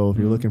today. So if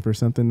you're looking for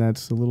something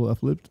that's a little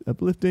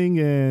uplifting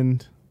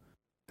and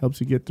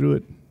helps you get through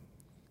it,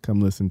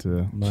 come listen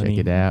to Check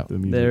it out. the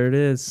music. There it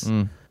is.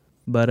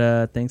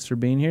 But thanks for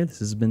being here. This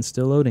has been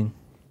Still Loading.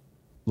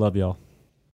 Love y'all.